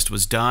side quest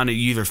was done. You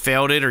either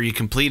failed it or you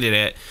completed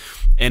it.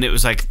 And it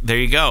was like, there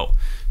you go.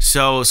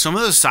 So some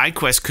of those side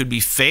quests could be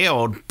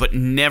failed, but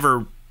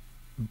never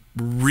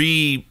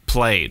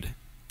replayed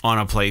on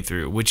a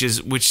playthrough,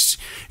 which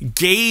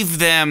gave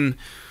them,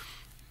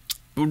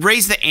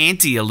 raised the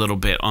ante a little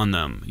bit on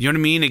them. You know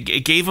what I mean?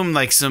 It gave them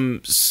like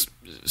some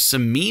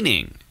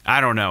meaning. I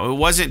don't know. It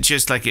wasn't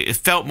just like it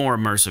felt more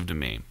immersive to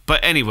me.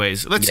 But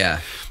anyways,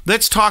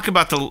 let's talk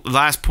about the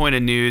last point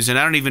of news. And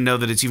I don't even know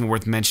that it's even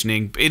worth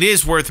mentioning. It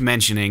is worth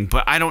mentioning,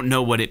 but I don't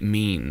know what it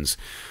means.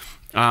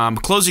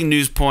 Closing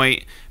news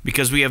point,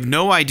 because we have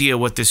no idea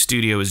what this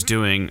studio is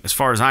doing, as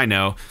far as I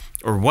know,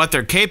 or what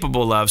they're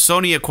capable of.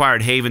 Sony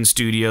acquired Haven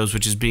Studios,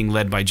 which is being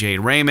led by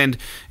Jade Raymond,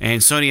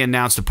 and Sony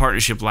announced a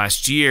partnership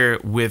last year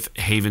with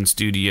Haven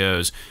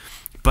Studios,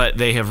 but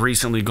they have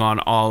recently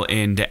gone all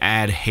in to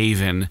add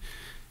Haven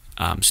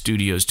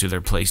Studios to their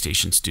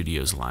PlayStation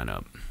Studios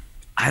lineup.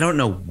 I don't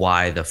know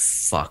why the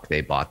fuck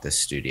they bought this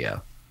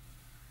studio.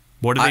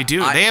 What do they do?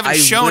 They haven't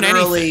shown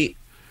anything.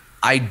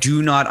 I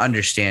do not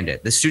understand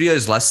it. The studio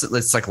is less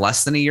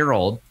than a year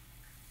old,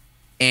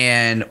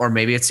 or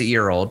maybe it's a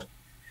year old.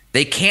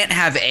 They can't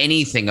have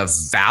anything of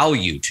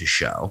value to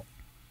show.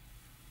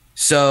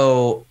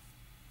 So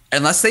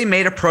unless they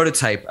made a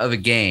prototype of a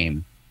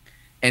game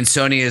and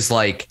Sony is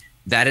like,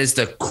 that is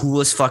the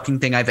coolest fucking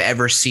thing I've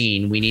ever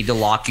seen, we need to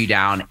lock you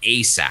down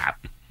ASAP.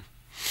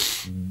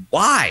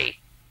 Why?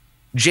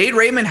 Jade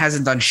Raymond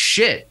hasn't done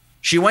shit.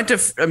 She went to,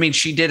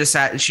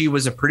 she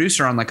was a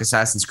producer on like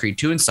Assassin's Creed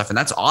 2 and stuff, and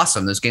that's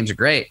awesome. Those games are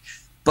great.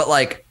 But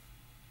like,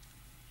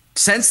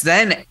 since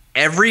then,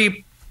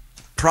 every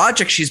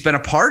project she's been a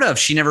part of,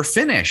 she never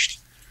finished.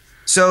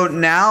 So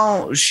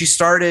now she's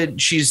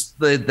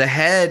the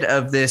head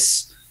of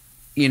this,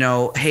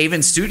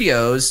 Haven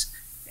Studios,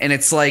 and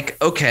it's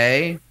like,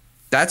 okay,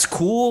 that's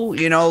cool.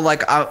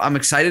 Like I'm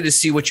excited to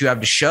see what you have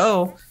to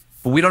show,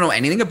 but we don't know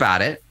anything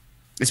about it.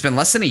 It's been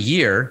less than a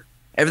year.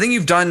 Everything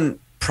you've done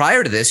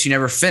prior to this, you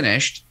never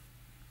finished.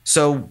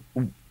 So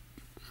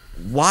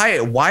why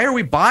are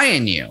we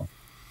buying you?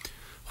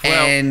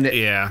 Well, and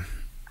yeah,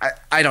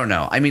 I don't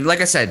know. I mean,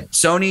 like I said,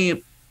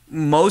 Sony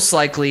most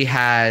likely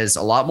has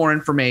a lot more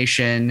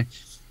information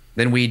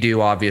than we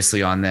do,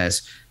 obviously, on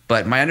this.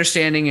 But my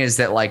understanding is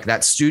that like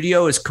that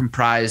studio is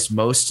comprised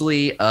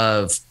mostly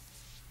of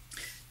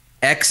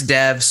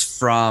ex-devs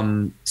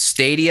from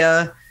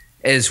Stadia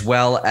as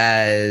well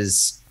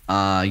as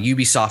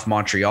Ubisoft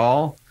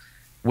Montreal,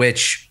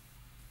 which,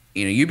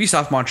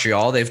 Ubisoft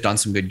Montreal, they've done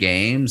some good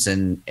games,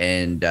 and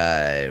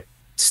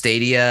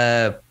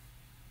Stadia,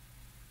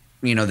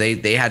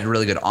 they had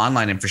really good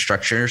online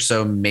infrastructure.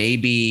 So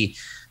maybe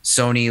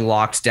Sony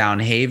locked down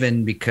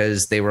Haven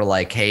because they were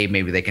like, hey,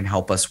 maybe they can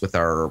help us with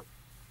our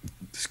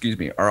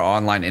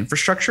online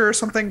infrastructure or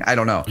something. I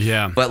don't know.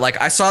 Yeah. But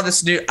like I saw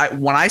this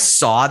when I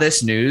saw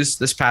this news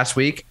this past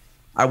week,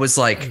 I was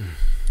like,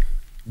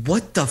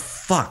 what the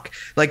fuck?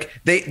 Like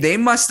they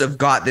must have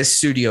got this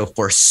studio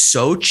for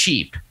so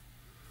cheap.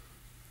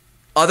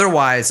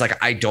 Otherwise,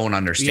 like, I don't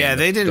understand. Yeah,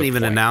 they didn't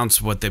even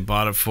announce what they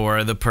bought it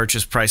for, the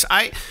purchase price.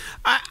 I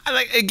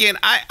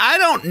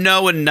don't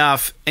know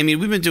enough. I mean,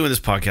 we've been doing this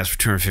podcast for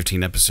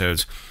 215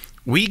 episodes.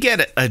 We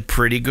get a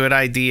pretty good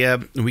idea.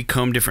 We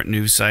comb different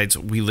news sites.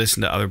 We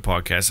listen to other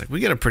podcasts. Like,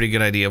 we get a pretty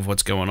good idea of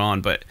what's going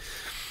on. But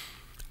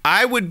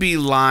I would be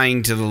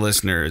lying to the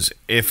listeners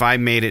if I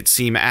made it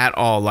seem at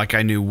all like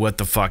I knew what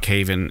the fuck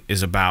Haven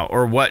is about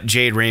or what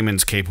Jade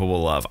Raymond's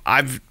capable of.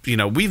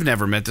 We've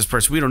never met this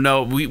person. We don't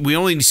know. We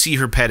only see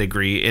her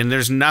pedigree, and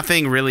there's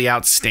nothing really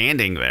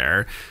outstanding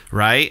there,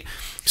 right?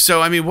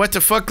 So, I mean, what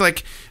the fuck?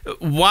 Like,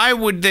 why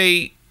would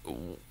they?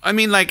 I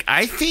mean, like,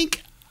 I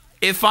think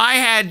if I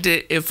had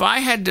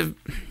to,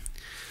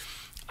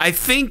 I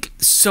think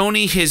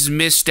Sony has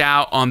missed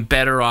out on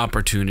better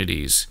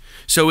opportunities.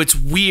 So it's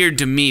weird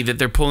to me that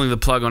they're pulling the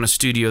plug on a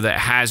studio that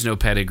has no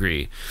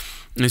pedigree,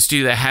 and a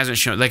studio that hasn't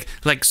shown like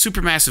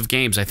Supermassive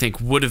Games. I think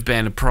would have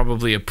been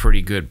probably a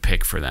pretty good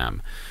pick for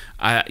them.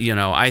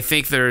 I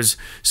think there's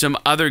some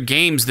other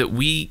games that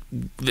the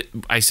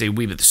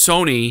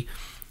Sony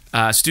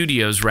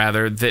studios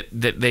rather that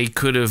they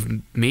could have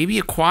maybe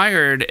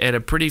acquired at a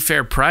pretty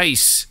fair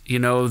price.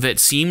 That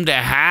seem to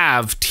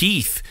have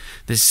teeth,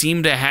 that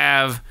seem to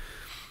have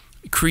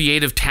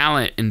creative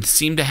talent and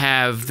seem to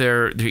have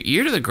their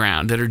ear to the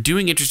ground, that are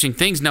doing interesting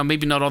things. Now,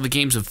 maybe not all the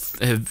games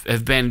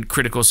have been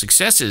critical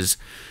successes,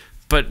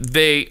 but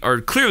they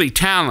are clearly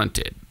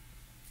talented.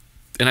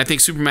 And I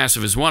think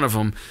Supermassive is one of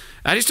them.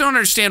 I just don't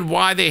understand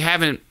why they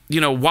haven't,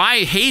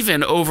 why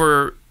Haven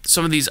over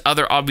some of these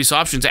other obvious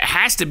options, it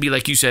has to be,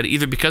 like you said,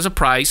 either because of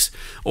price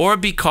or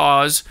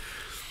because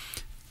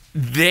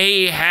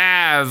they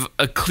have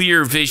a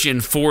clear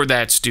vision for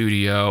that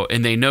studio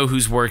and they know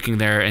who's working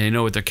there and they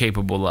know what they're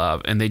capable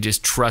of and they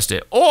just trust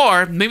it.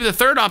 Or maybe the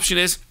third option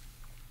is,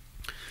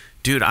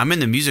 dude, I'm in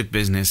the music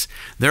business.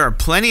 There are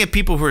plenty of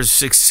people who are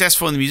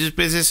successful in the music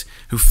business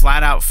who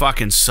flat out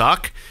fucking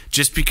suck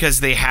just because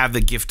they have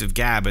the gift of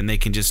gab and they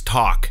can just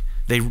talk.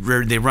 They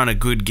run a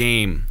good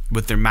game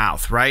with their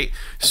mouth, right?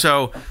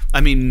 So,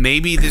 I mean,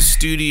 maybe this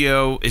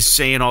studio is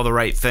saying all the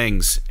right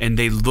things and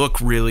they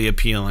look really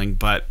appealing,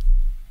 but...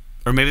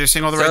 Or maybe they're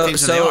saying all the right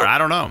things and they are. I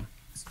don't know.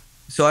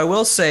 So I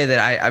will say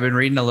that I've been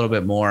reading a little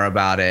bit more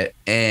about it,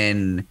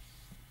 and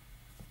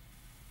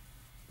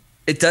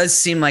it does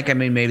seem like, I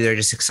mean, maybe they're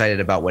just excited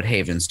about what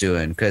Haven's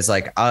doing. Because,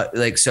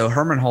 so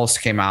Herman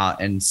Hulst came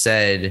out and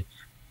said...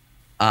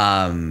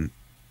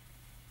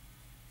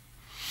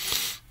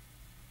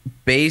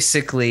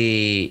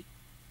 basically,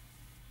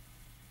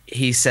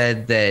 he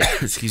said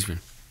that excuse me,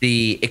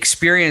 the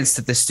experience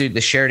that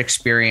the shared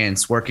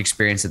experience, work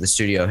experience that the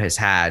studio has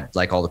had,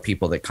 like all the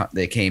people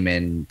that came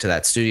in to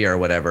that studio or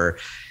whatever,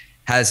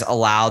 has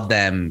allowed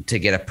them to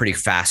get a pretty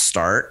fast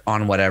start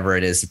on whatever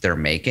it is that they're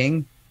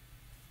making.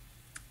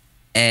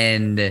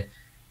 But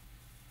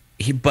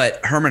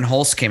Herman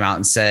Hulst came out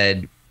and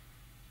said,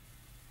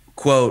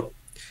 quote,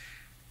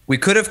 "We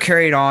could have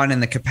carried on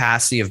in the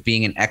capacity of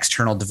being an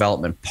external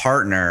development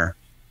partner,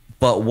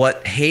 but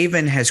what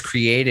Haven has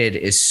created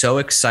is so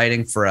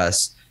exciting for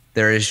us.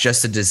 There is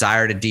just a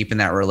desire to deepen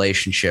that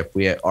relationship.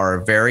 We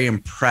are very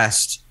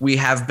impressed. We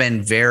have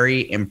been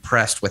very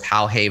impressed with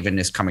how Haven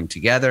is coming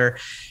together.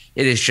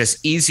 It is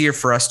just easier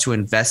for us to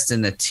invest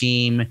in the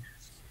team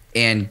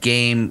and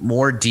game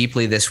more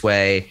deeply this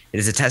way. It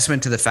is a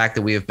testament to the fact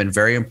that we have been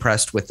very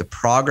impressed with the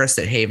progress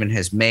that Haven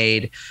has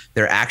made.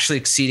 They're actually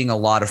exceeding a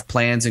lot of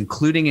plans,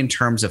 including in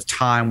terms of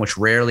time, which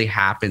rarely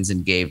happens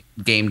in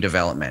game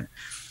development.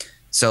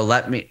 So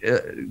let me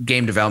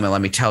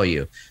tell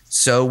you.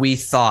 So we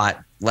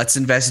thought, let's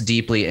invest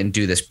deeply and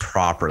do this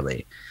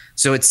properly."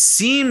 So it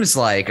seems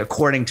like,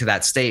 according to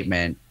that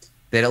statement,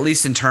 that at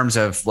least in terms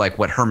of like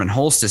what Herman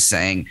Hulst is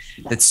saying,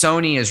 that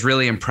Sony is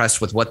really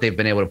impressed with what they've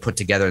been able to put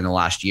together in the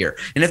last year.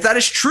 And if that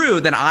is true,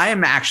 then I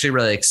am actually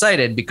really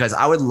excited, because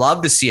I would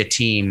love to see a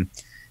team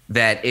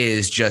that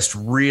is just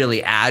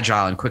really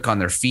agile and quick on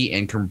their feet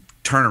and can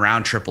turn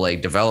around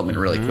AAA development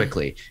really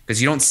quickly, because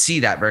you don't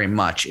see that very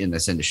much in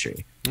this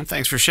industry. Well,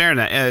 thanks for sharing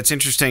that. It's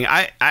interesting.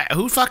 I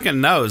who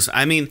fucking knows?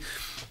 I mean,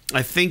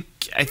 I think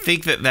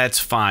that's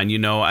fine. You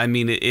know, I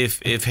mean,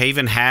 if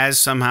Haven has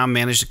somehow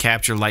managed to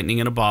capture lightning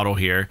in a bottle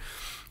here,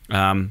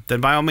 then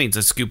by all means,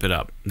 let's scoop it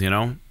up. You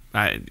know,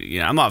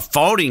 I'm not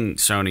faulting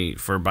Sony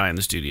for buying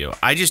the studio.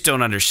 I just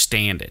don't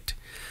understand it.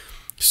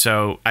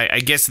 So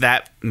I guess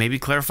that maybe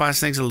clarifies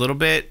things a little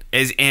bit,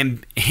 as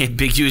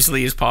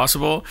ambiguously as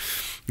possible.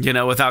 You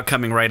know, without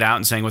coming right out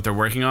and saying what they're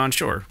working on.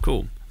 Sure,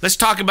 cool. Let's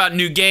talk about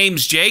new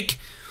games, Jake.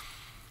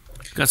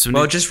 Got some.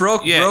 Well, just real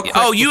quick.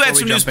 Oh, you had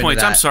some news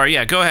points. I'm sorry.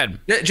 Yeah, go ahead.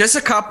 Just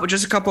a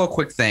couple of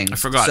quick things. I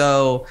forgot.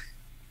 So,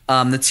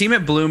 the team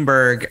at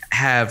Bloomberg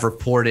have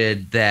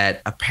reported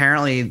that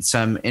apparently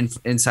some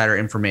insider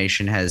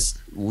information has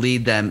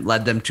led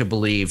them to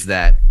believe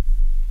that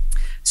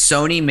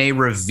Sony may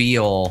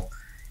reveal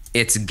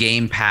its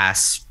Game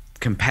Pass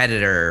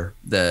competitor,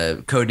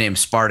 the codename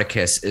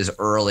Spartacus, as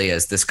early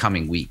as this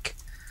coming week.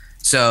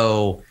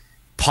 So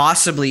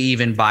possibly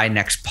even by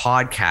next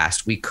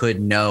podcast, we could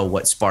know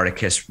what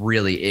Spartacus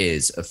really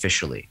is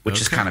officially,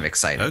 which is kind of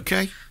exciting.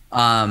 Okay.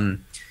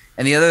 And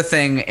the other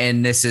thing,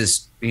 and this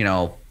is,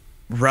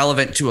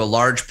 relevant to a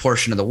large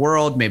portion of the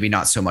world, maybe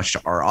not so much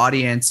to our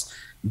audience,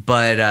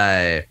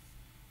 but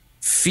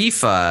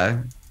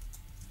FIFA,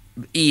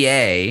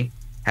 EA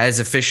has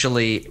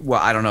officially,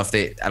 I don't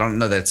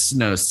know that's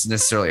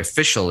necessarily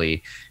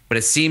officially, but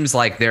it seems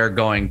like they're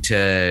going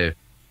to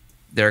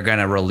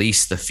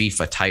release the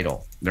FIFA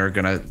title.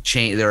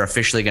 They're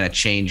officially going to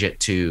change it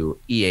to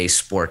EA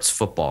Sports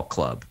Football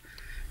Club,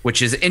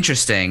 which is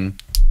interesting,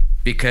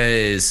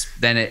 because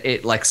then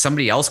it like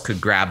somebody else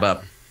could grab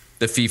up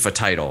the FIFA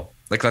title.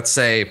 Like, let's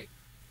say,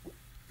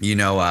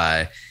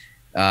 Konami's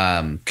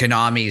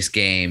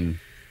game,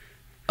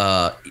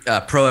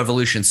 Pro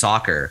Evolution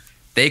Soccer,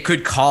 they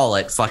could call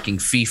it fucking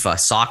FIFA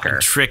Soccer.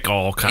 And trick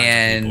all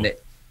kinds of people.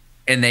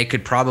 And they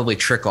could probably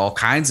trick all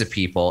kinds of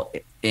people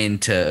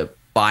into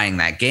buying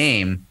that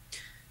game.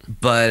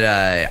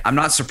 But I'm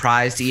not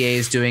surprised EA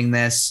is doing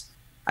this.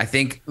 I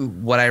think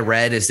what I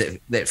read is that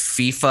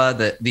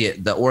FIFA,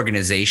 the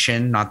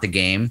organization, not the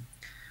game,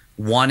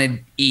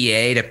 wanted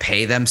EA to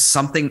pay them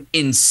something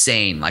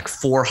insane, like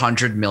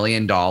 $400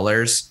 million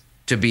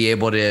to be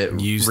able to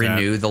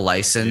renew the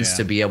license,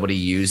 to be able to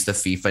use the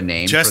FIFA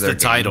name. Just for their the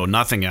title, game.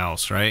 Nothing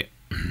else, right?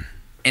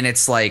 And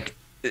it's like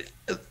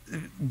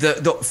the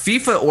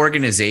FIFA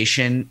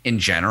organization in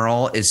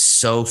general is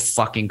so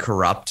fucking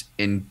corrupt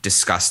and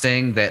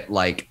disgusting that,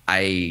 like,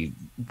 I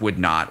would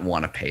not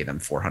want to pay them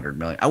 $400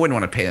 million. I wouldn't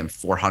want to pay them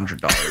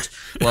 $400,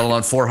 let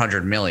alone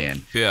 $400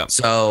 million. Yeah.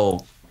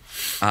 So,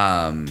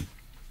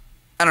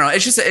 I don't know.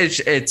 It's just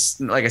it's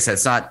like I said,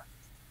 it's not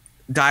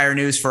dire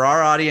news for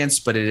our audience,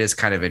 but it is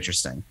kind of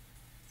interesting.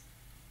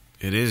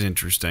 It is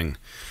interesting.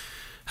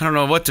 I don't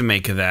know what to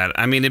make of that.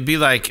 I mean, it'd be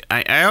like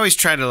I always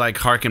try to like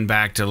harken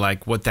back to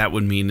like what that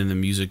would mean in the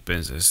music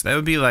business. That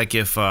would be like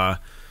if I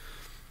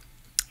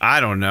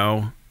don't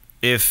know,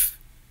 if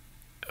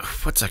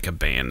what's like a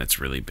band that's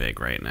really big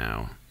right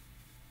now?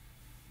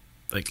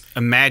 Like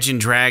Imagine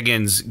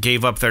Dragons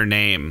gave up their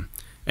name,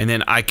 and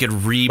then I could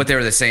But they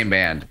were the same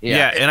band.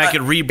 Yeah, and I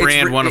could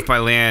rebrand One of My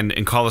Land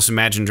and call us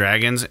Imagine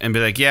Dragons and be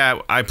like,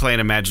 yeah, I play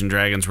in Imagine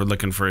Dragons. We're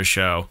looking for a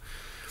show.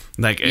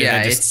 Like, yeah,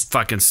 and just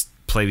fucking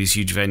play these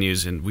huge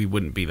venues, and we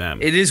wouldn't be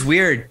them. It is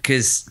weird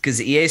because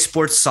EA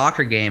Sports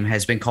soccer game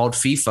has been called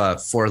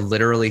FIFA for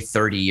literally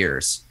 30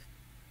 years.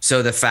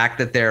 So the fact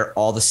that they're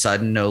all of a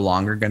sudden no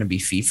longer going to be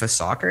FIFA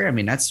soccer, I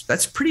mean,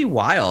 that's pretty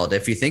wild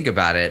if you think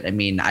about it. I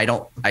mean, I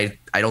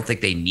don't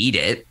think they need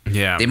it.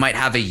 Yeah, they might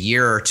have a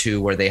year or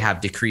two where they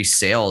have decreased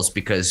sales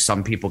because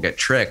some people get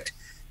tricked.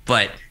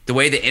 But the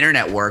way the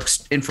internet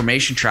works,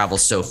 information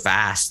travels so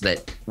fast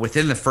that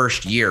within the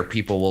first year,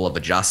 people will have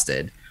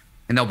adjusted.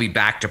 And they'll be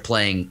back to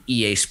playing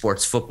EA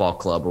Sports Football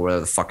Club or whatever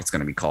the fuck it's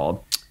going to be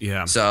called.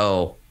 Yeah.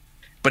 So,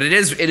 but it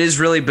is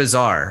really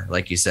bizarre,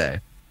 like you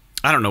say.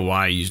 I don't know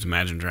why I used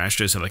Imagine Dragons. I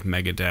should have said like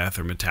Megadeth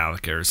or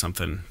Metallica or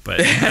something.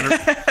 But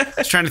I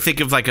was trying to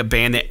think of like a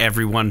band that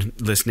everyone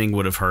listening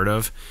would have heard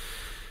of.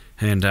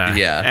 And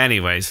yeah.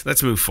 Anyways,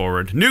 let's move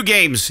forward. New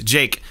games,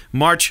 Jake.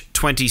 March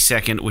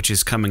 22nd, which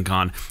is come and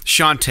gone.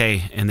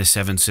 Shantae and the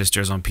Seven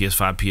Sisters on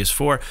PS5,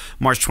 PS4.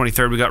 March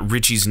 23rd, we got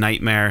Richie's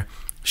Nightmare.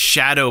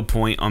 Shadow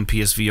Point on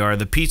PSVR,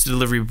 The Pizza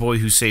Delivery Boy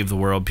Who Saved the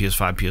World,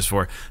 PS5,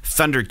 PS4,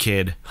 Thunder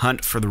Kid,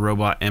 Hunt for the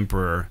Robot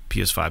Emperor,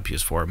 PS5,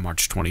 PS4,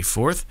 March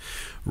 24th,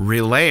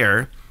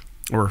 Relayer,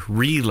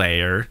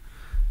 PS5,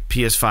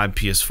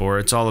 PS4,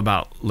 it's all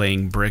about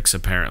laying bricks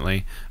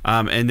apparently,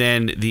 and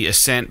then the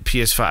Ascent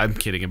PS5, I'm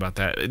kidding about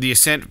that, the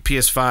Ascent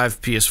PS5,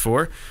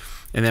 PS4,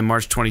 and then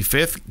March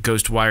 25th,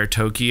 Ghostwire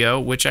Tokyo,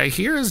 which I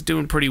hear is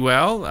doing pretty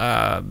well,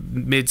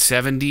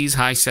 mid-70s,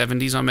 high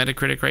 70s on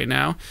Metacritic right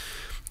now.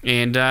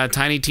 And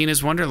Tiny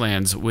Tina's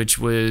Wonderlands, which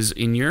was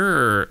in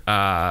your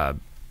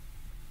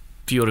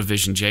field of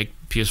vision, Jake,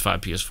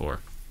 PS5, PS4.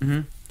 Mm-hmm.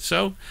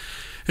 So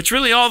it's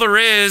really all there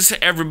is,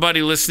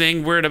 everybody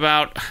listening. We're at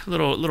about a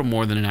little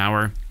more than an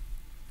hour.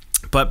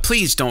 But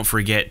please don't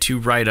forget to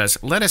write us.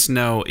 Let us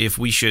know if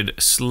we should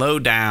slow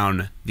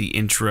down the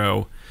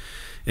intro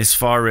as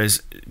far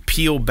as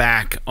peel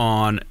back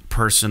on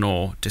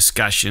personal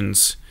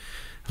discussions.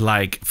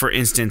 Like, for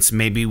instance,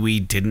 maybe we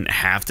didn't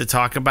have to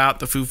talk about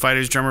the Foo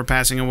Fighters drummer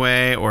passing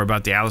away or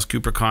about the Alice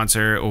Cooper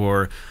concert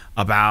or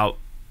about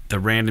the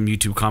random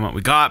YouTube comment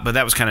we got, but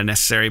that was kind of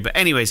necessary. But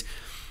anyways,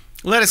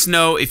 let us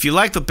know if you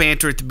like the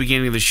banter at the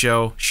beginning of the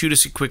show. Shoot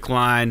us a quick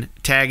line,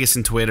 tag us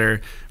on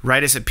Twitter,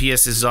 write us at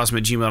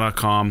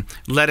psthisisawesome@gmail.com.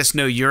 Let us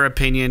know your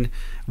opinion.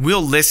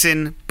 We'll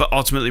listen, but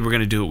ultimately we're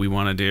going to do what we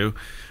want to do.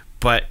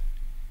 But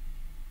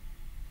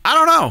I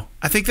don't know.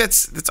 I think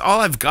that's all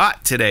I've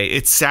got today.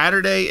 It's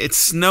Saturday. It's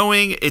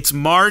snowing. It's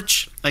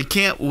March. I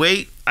can't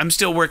wait. I'm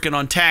still working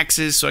on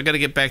taxes, so I got to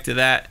get back to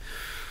that.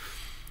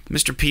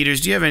 Mr.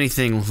 Peters, do you have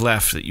anything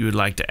left that you would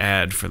like to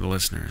add for the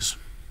listeners?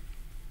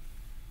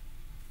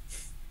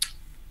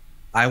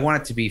 I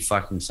want it to be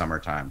fucking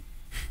summertime.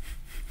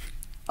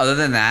 Other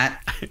than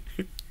that,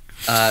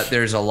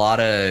 there's a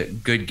lot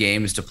of good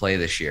games to play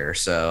this year.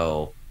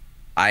 So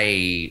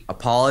I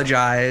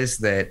apologize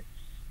that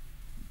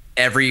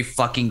every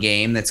fucking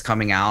game that's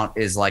coming out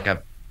is like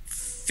a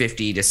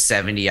 50 to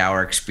 70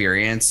 hour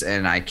experience,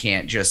 and I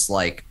can't just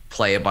like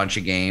play a bunch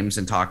of games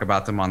and talk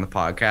about them on the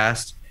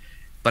podcast.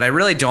 But I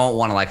really don't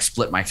want to like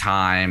split my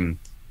time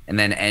and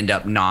then end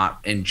up not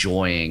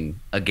enjoying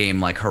a game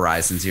like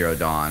Horizon Zero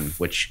Dawn,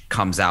 which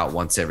comes out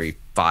once every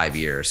 5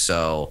 years.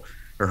 So,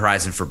 or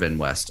Horizon Forbidden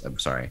West, I'm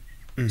sorry.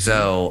 Mm-hmm.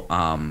 So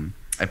I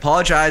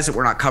apologize that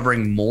we're not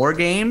covering more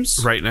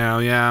games right now.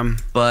 Yeah.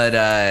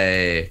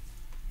 But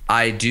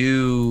I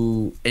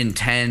do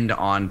intend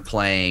on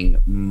playing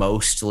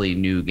mostly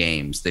new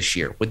games this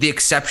year, with the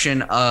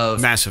exception of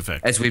Mass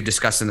Effect, as we've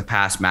discussed in the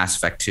past, Mass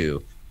Effect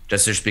 2,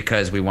 just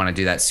because we want to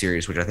do that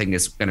series, which I think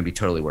is going to be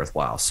totally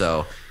worthwhile.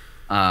 So,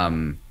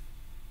 if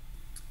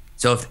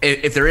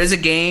there is a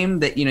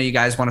game that you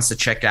guys want us to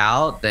check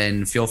out,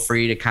 then feel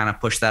free to kind of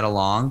push that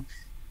along,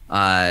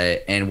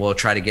 and we'll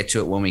try to get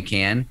to it when we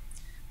can.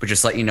 But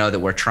just let you know that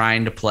we're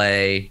trying to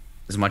play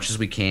as much as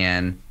we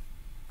can.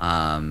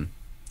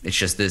 It's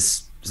just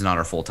this is not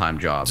our full-time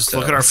job. Just so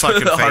look at our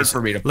fucking faces. Hard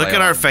for me to play look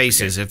at our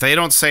faces. If they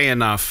don't say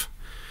enough,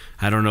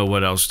 I don't know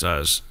what else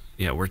does.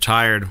 Yeah, we're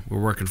tired.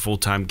 We're working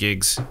full-time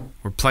gigs.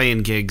 We're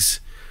playing gigs.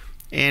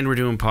 And we're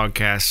doing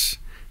podcasts.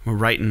 We're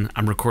writing.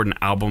 I'm recording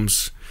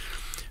albums.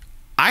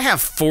 I have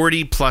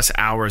 40-plus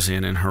hours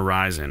in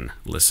Horizon,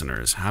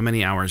 listeners. How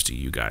many hours do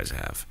you guys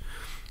have?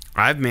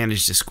 I've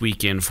managed to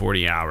squeak in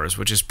 40 hours,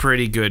 which is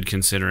pretty good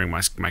considering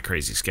my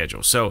crazy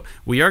schedule. So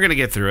we are going to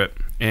get through it.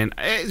 And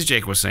as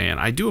Jake was saying,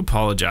 I do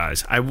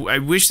apologize. I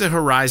wish the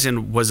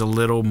Horizon was a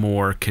little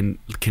more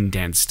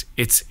condensed.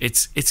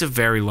 It's a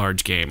very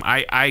large game.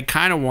 I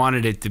kind of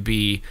wanted it to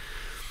be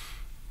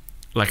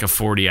like a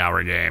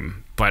 40-hour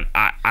game, but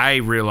I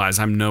realize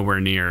I'm nowhere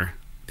near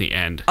the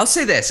end. I'll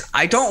say this.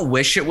 I don't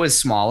wish it was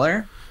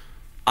smaller.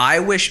 I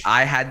wish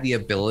I had the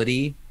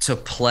ability to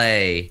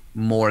play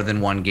more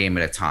than one game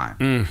at a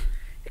time.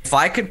 If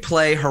I could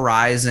play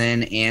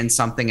Horizon and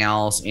something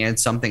else,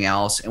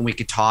 and we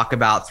could talk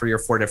about 3 or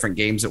 4 different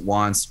games at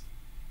once,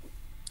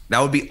 that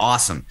would be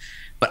awesome.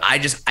 But I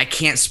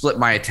can't split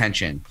my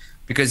attention,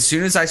 because as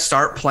soon as I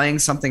start playing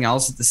something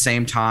else at the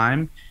same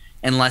time,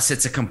 unless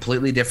it's a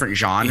completely different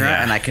genre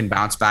and I can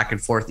bounce back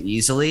and forth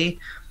easily,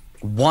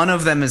 one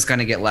of them is going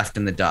to get left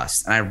in the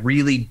dust. And I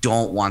really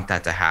don't want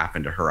that to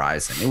happen to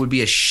Horizon. It would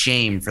be a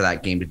shame for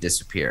that game to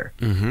disappear.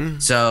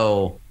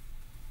 So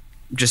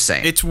just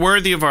saying. It's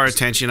worthy of our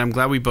attention. I'm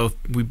glad we both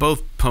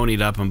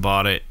ponied up and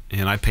bought it,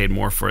 and I paid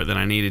more for it than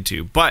I needed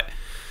to. But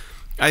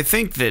I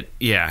think that,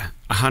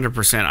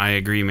 100% I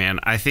agree, man.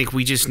 I think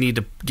we just need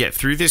to get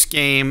through this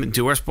game,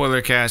 do our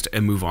spoiler cast,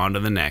 and move on to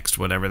the next,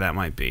 whatever that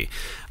might be.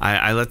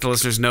 I let the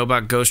listeners know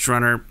about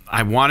Ghostrunner.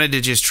 I wanted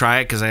to just try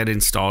it because I had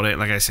installed it.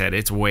 Like I said,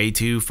 it's way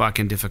too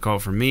fucking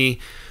difficult for me.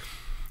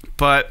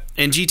 But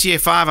in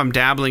GTA 5, I'm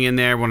dabbling in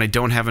there when I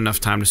don't have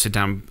enough time to sit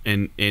down.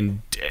 And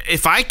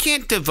if I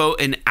can't devote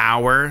an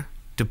hour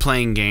to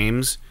playing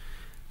games,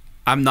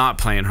 I'm not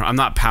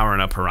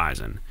powering up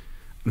Horizon.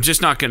 I'm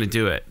just not going to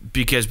do it,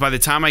 because by the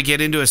time I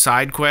get into a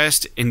side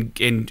quest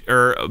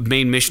or a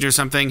main mission or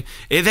something,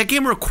 that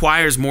game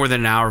requires more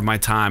than an hour of my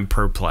time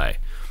per play.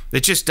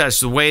 It just does,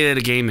 the way that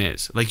a game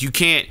is. Like, you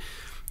can't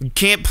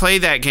play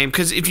that game,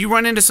 because if you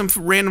run into some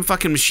random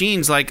fucking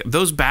machines, like,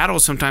 those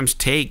battles sometimes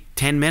take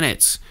 10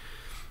 minutes.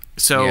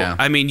 So,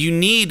 I mean, you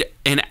need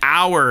an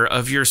hour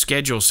of your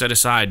schedule set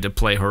aside to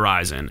play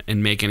Horizon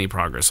and make any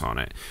progress on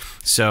it.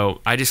 So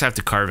I just have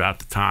to carve out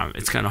the time.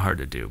 It's kind of hard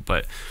to do,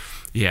 but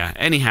yeah,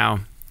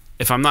 anyhow,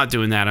 if I'm not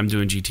doing that, I'm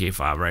doing GTA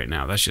 5 right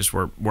now. That's just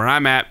where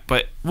I'm at.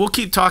 But we'll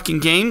keep talking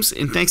games.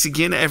 And thanks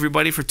again to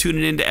everybody for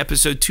tuning in to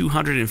episode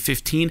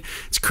 215.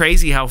 It's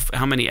crazy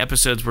how many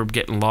episodes we're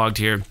getting logged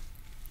here.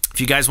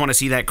 If you guys want to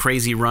see that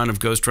crazy run of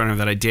Ghostrunner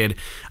that I did,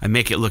 I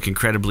make it look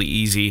incredibly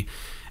easy.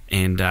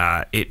 And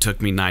it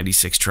took me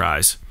 96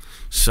 tries.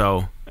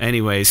 So,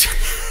 anyways...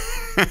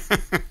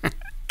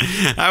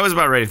 I was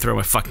about ready to throw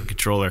my fucking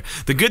controller.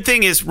 The good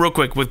thing is, real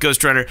quick, with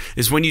Ghostrunner,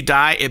 is when you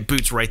die, it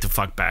boots right the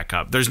fuck back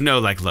up. There's no,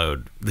 like,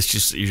 load.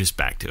 You're just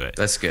back to it.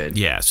 That's good.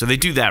 Yeah, so they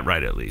do that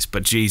right at least.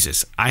 But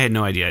Jesus, I had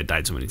no idea I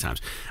died so many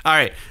times. All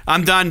right,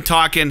 I'm done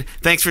talking.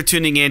 Thanks for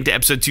tuning in to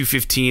episode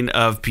 215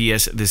 of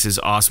PS This Is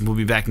Awesome. We'll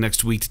be back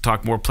next week to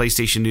talk more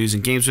PlayStation news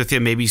and games with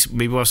you. Maybe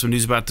we'll have some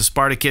news about the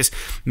Spartacus.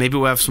 Maybe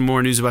we'll have some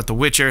more news about The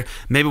Witcher.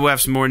 Maybe we'll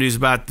have some more news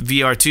about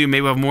VR2.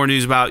 Maybe we'll have more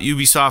news about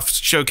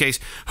Ubisoft Showcase.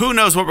 Who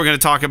knows what we're going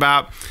to talk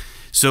about?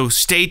 So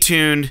stay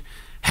tuned,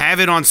 have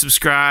it on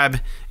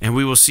subscribe, and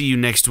we will see you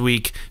next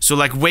week. So,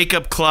 like Wake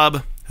Up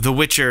Club, The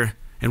Witcher,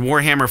 and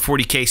Warhammer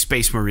 40K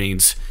Space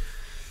Marines.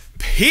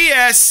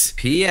 P.S.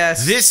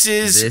 P.S. This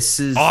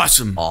is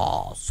awesome.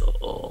 Awesome.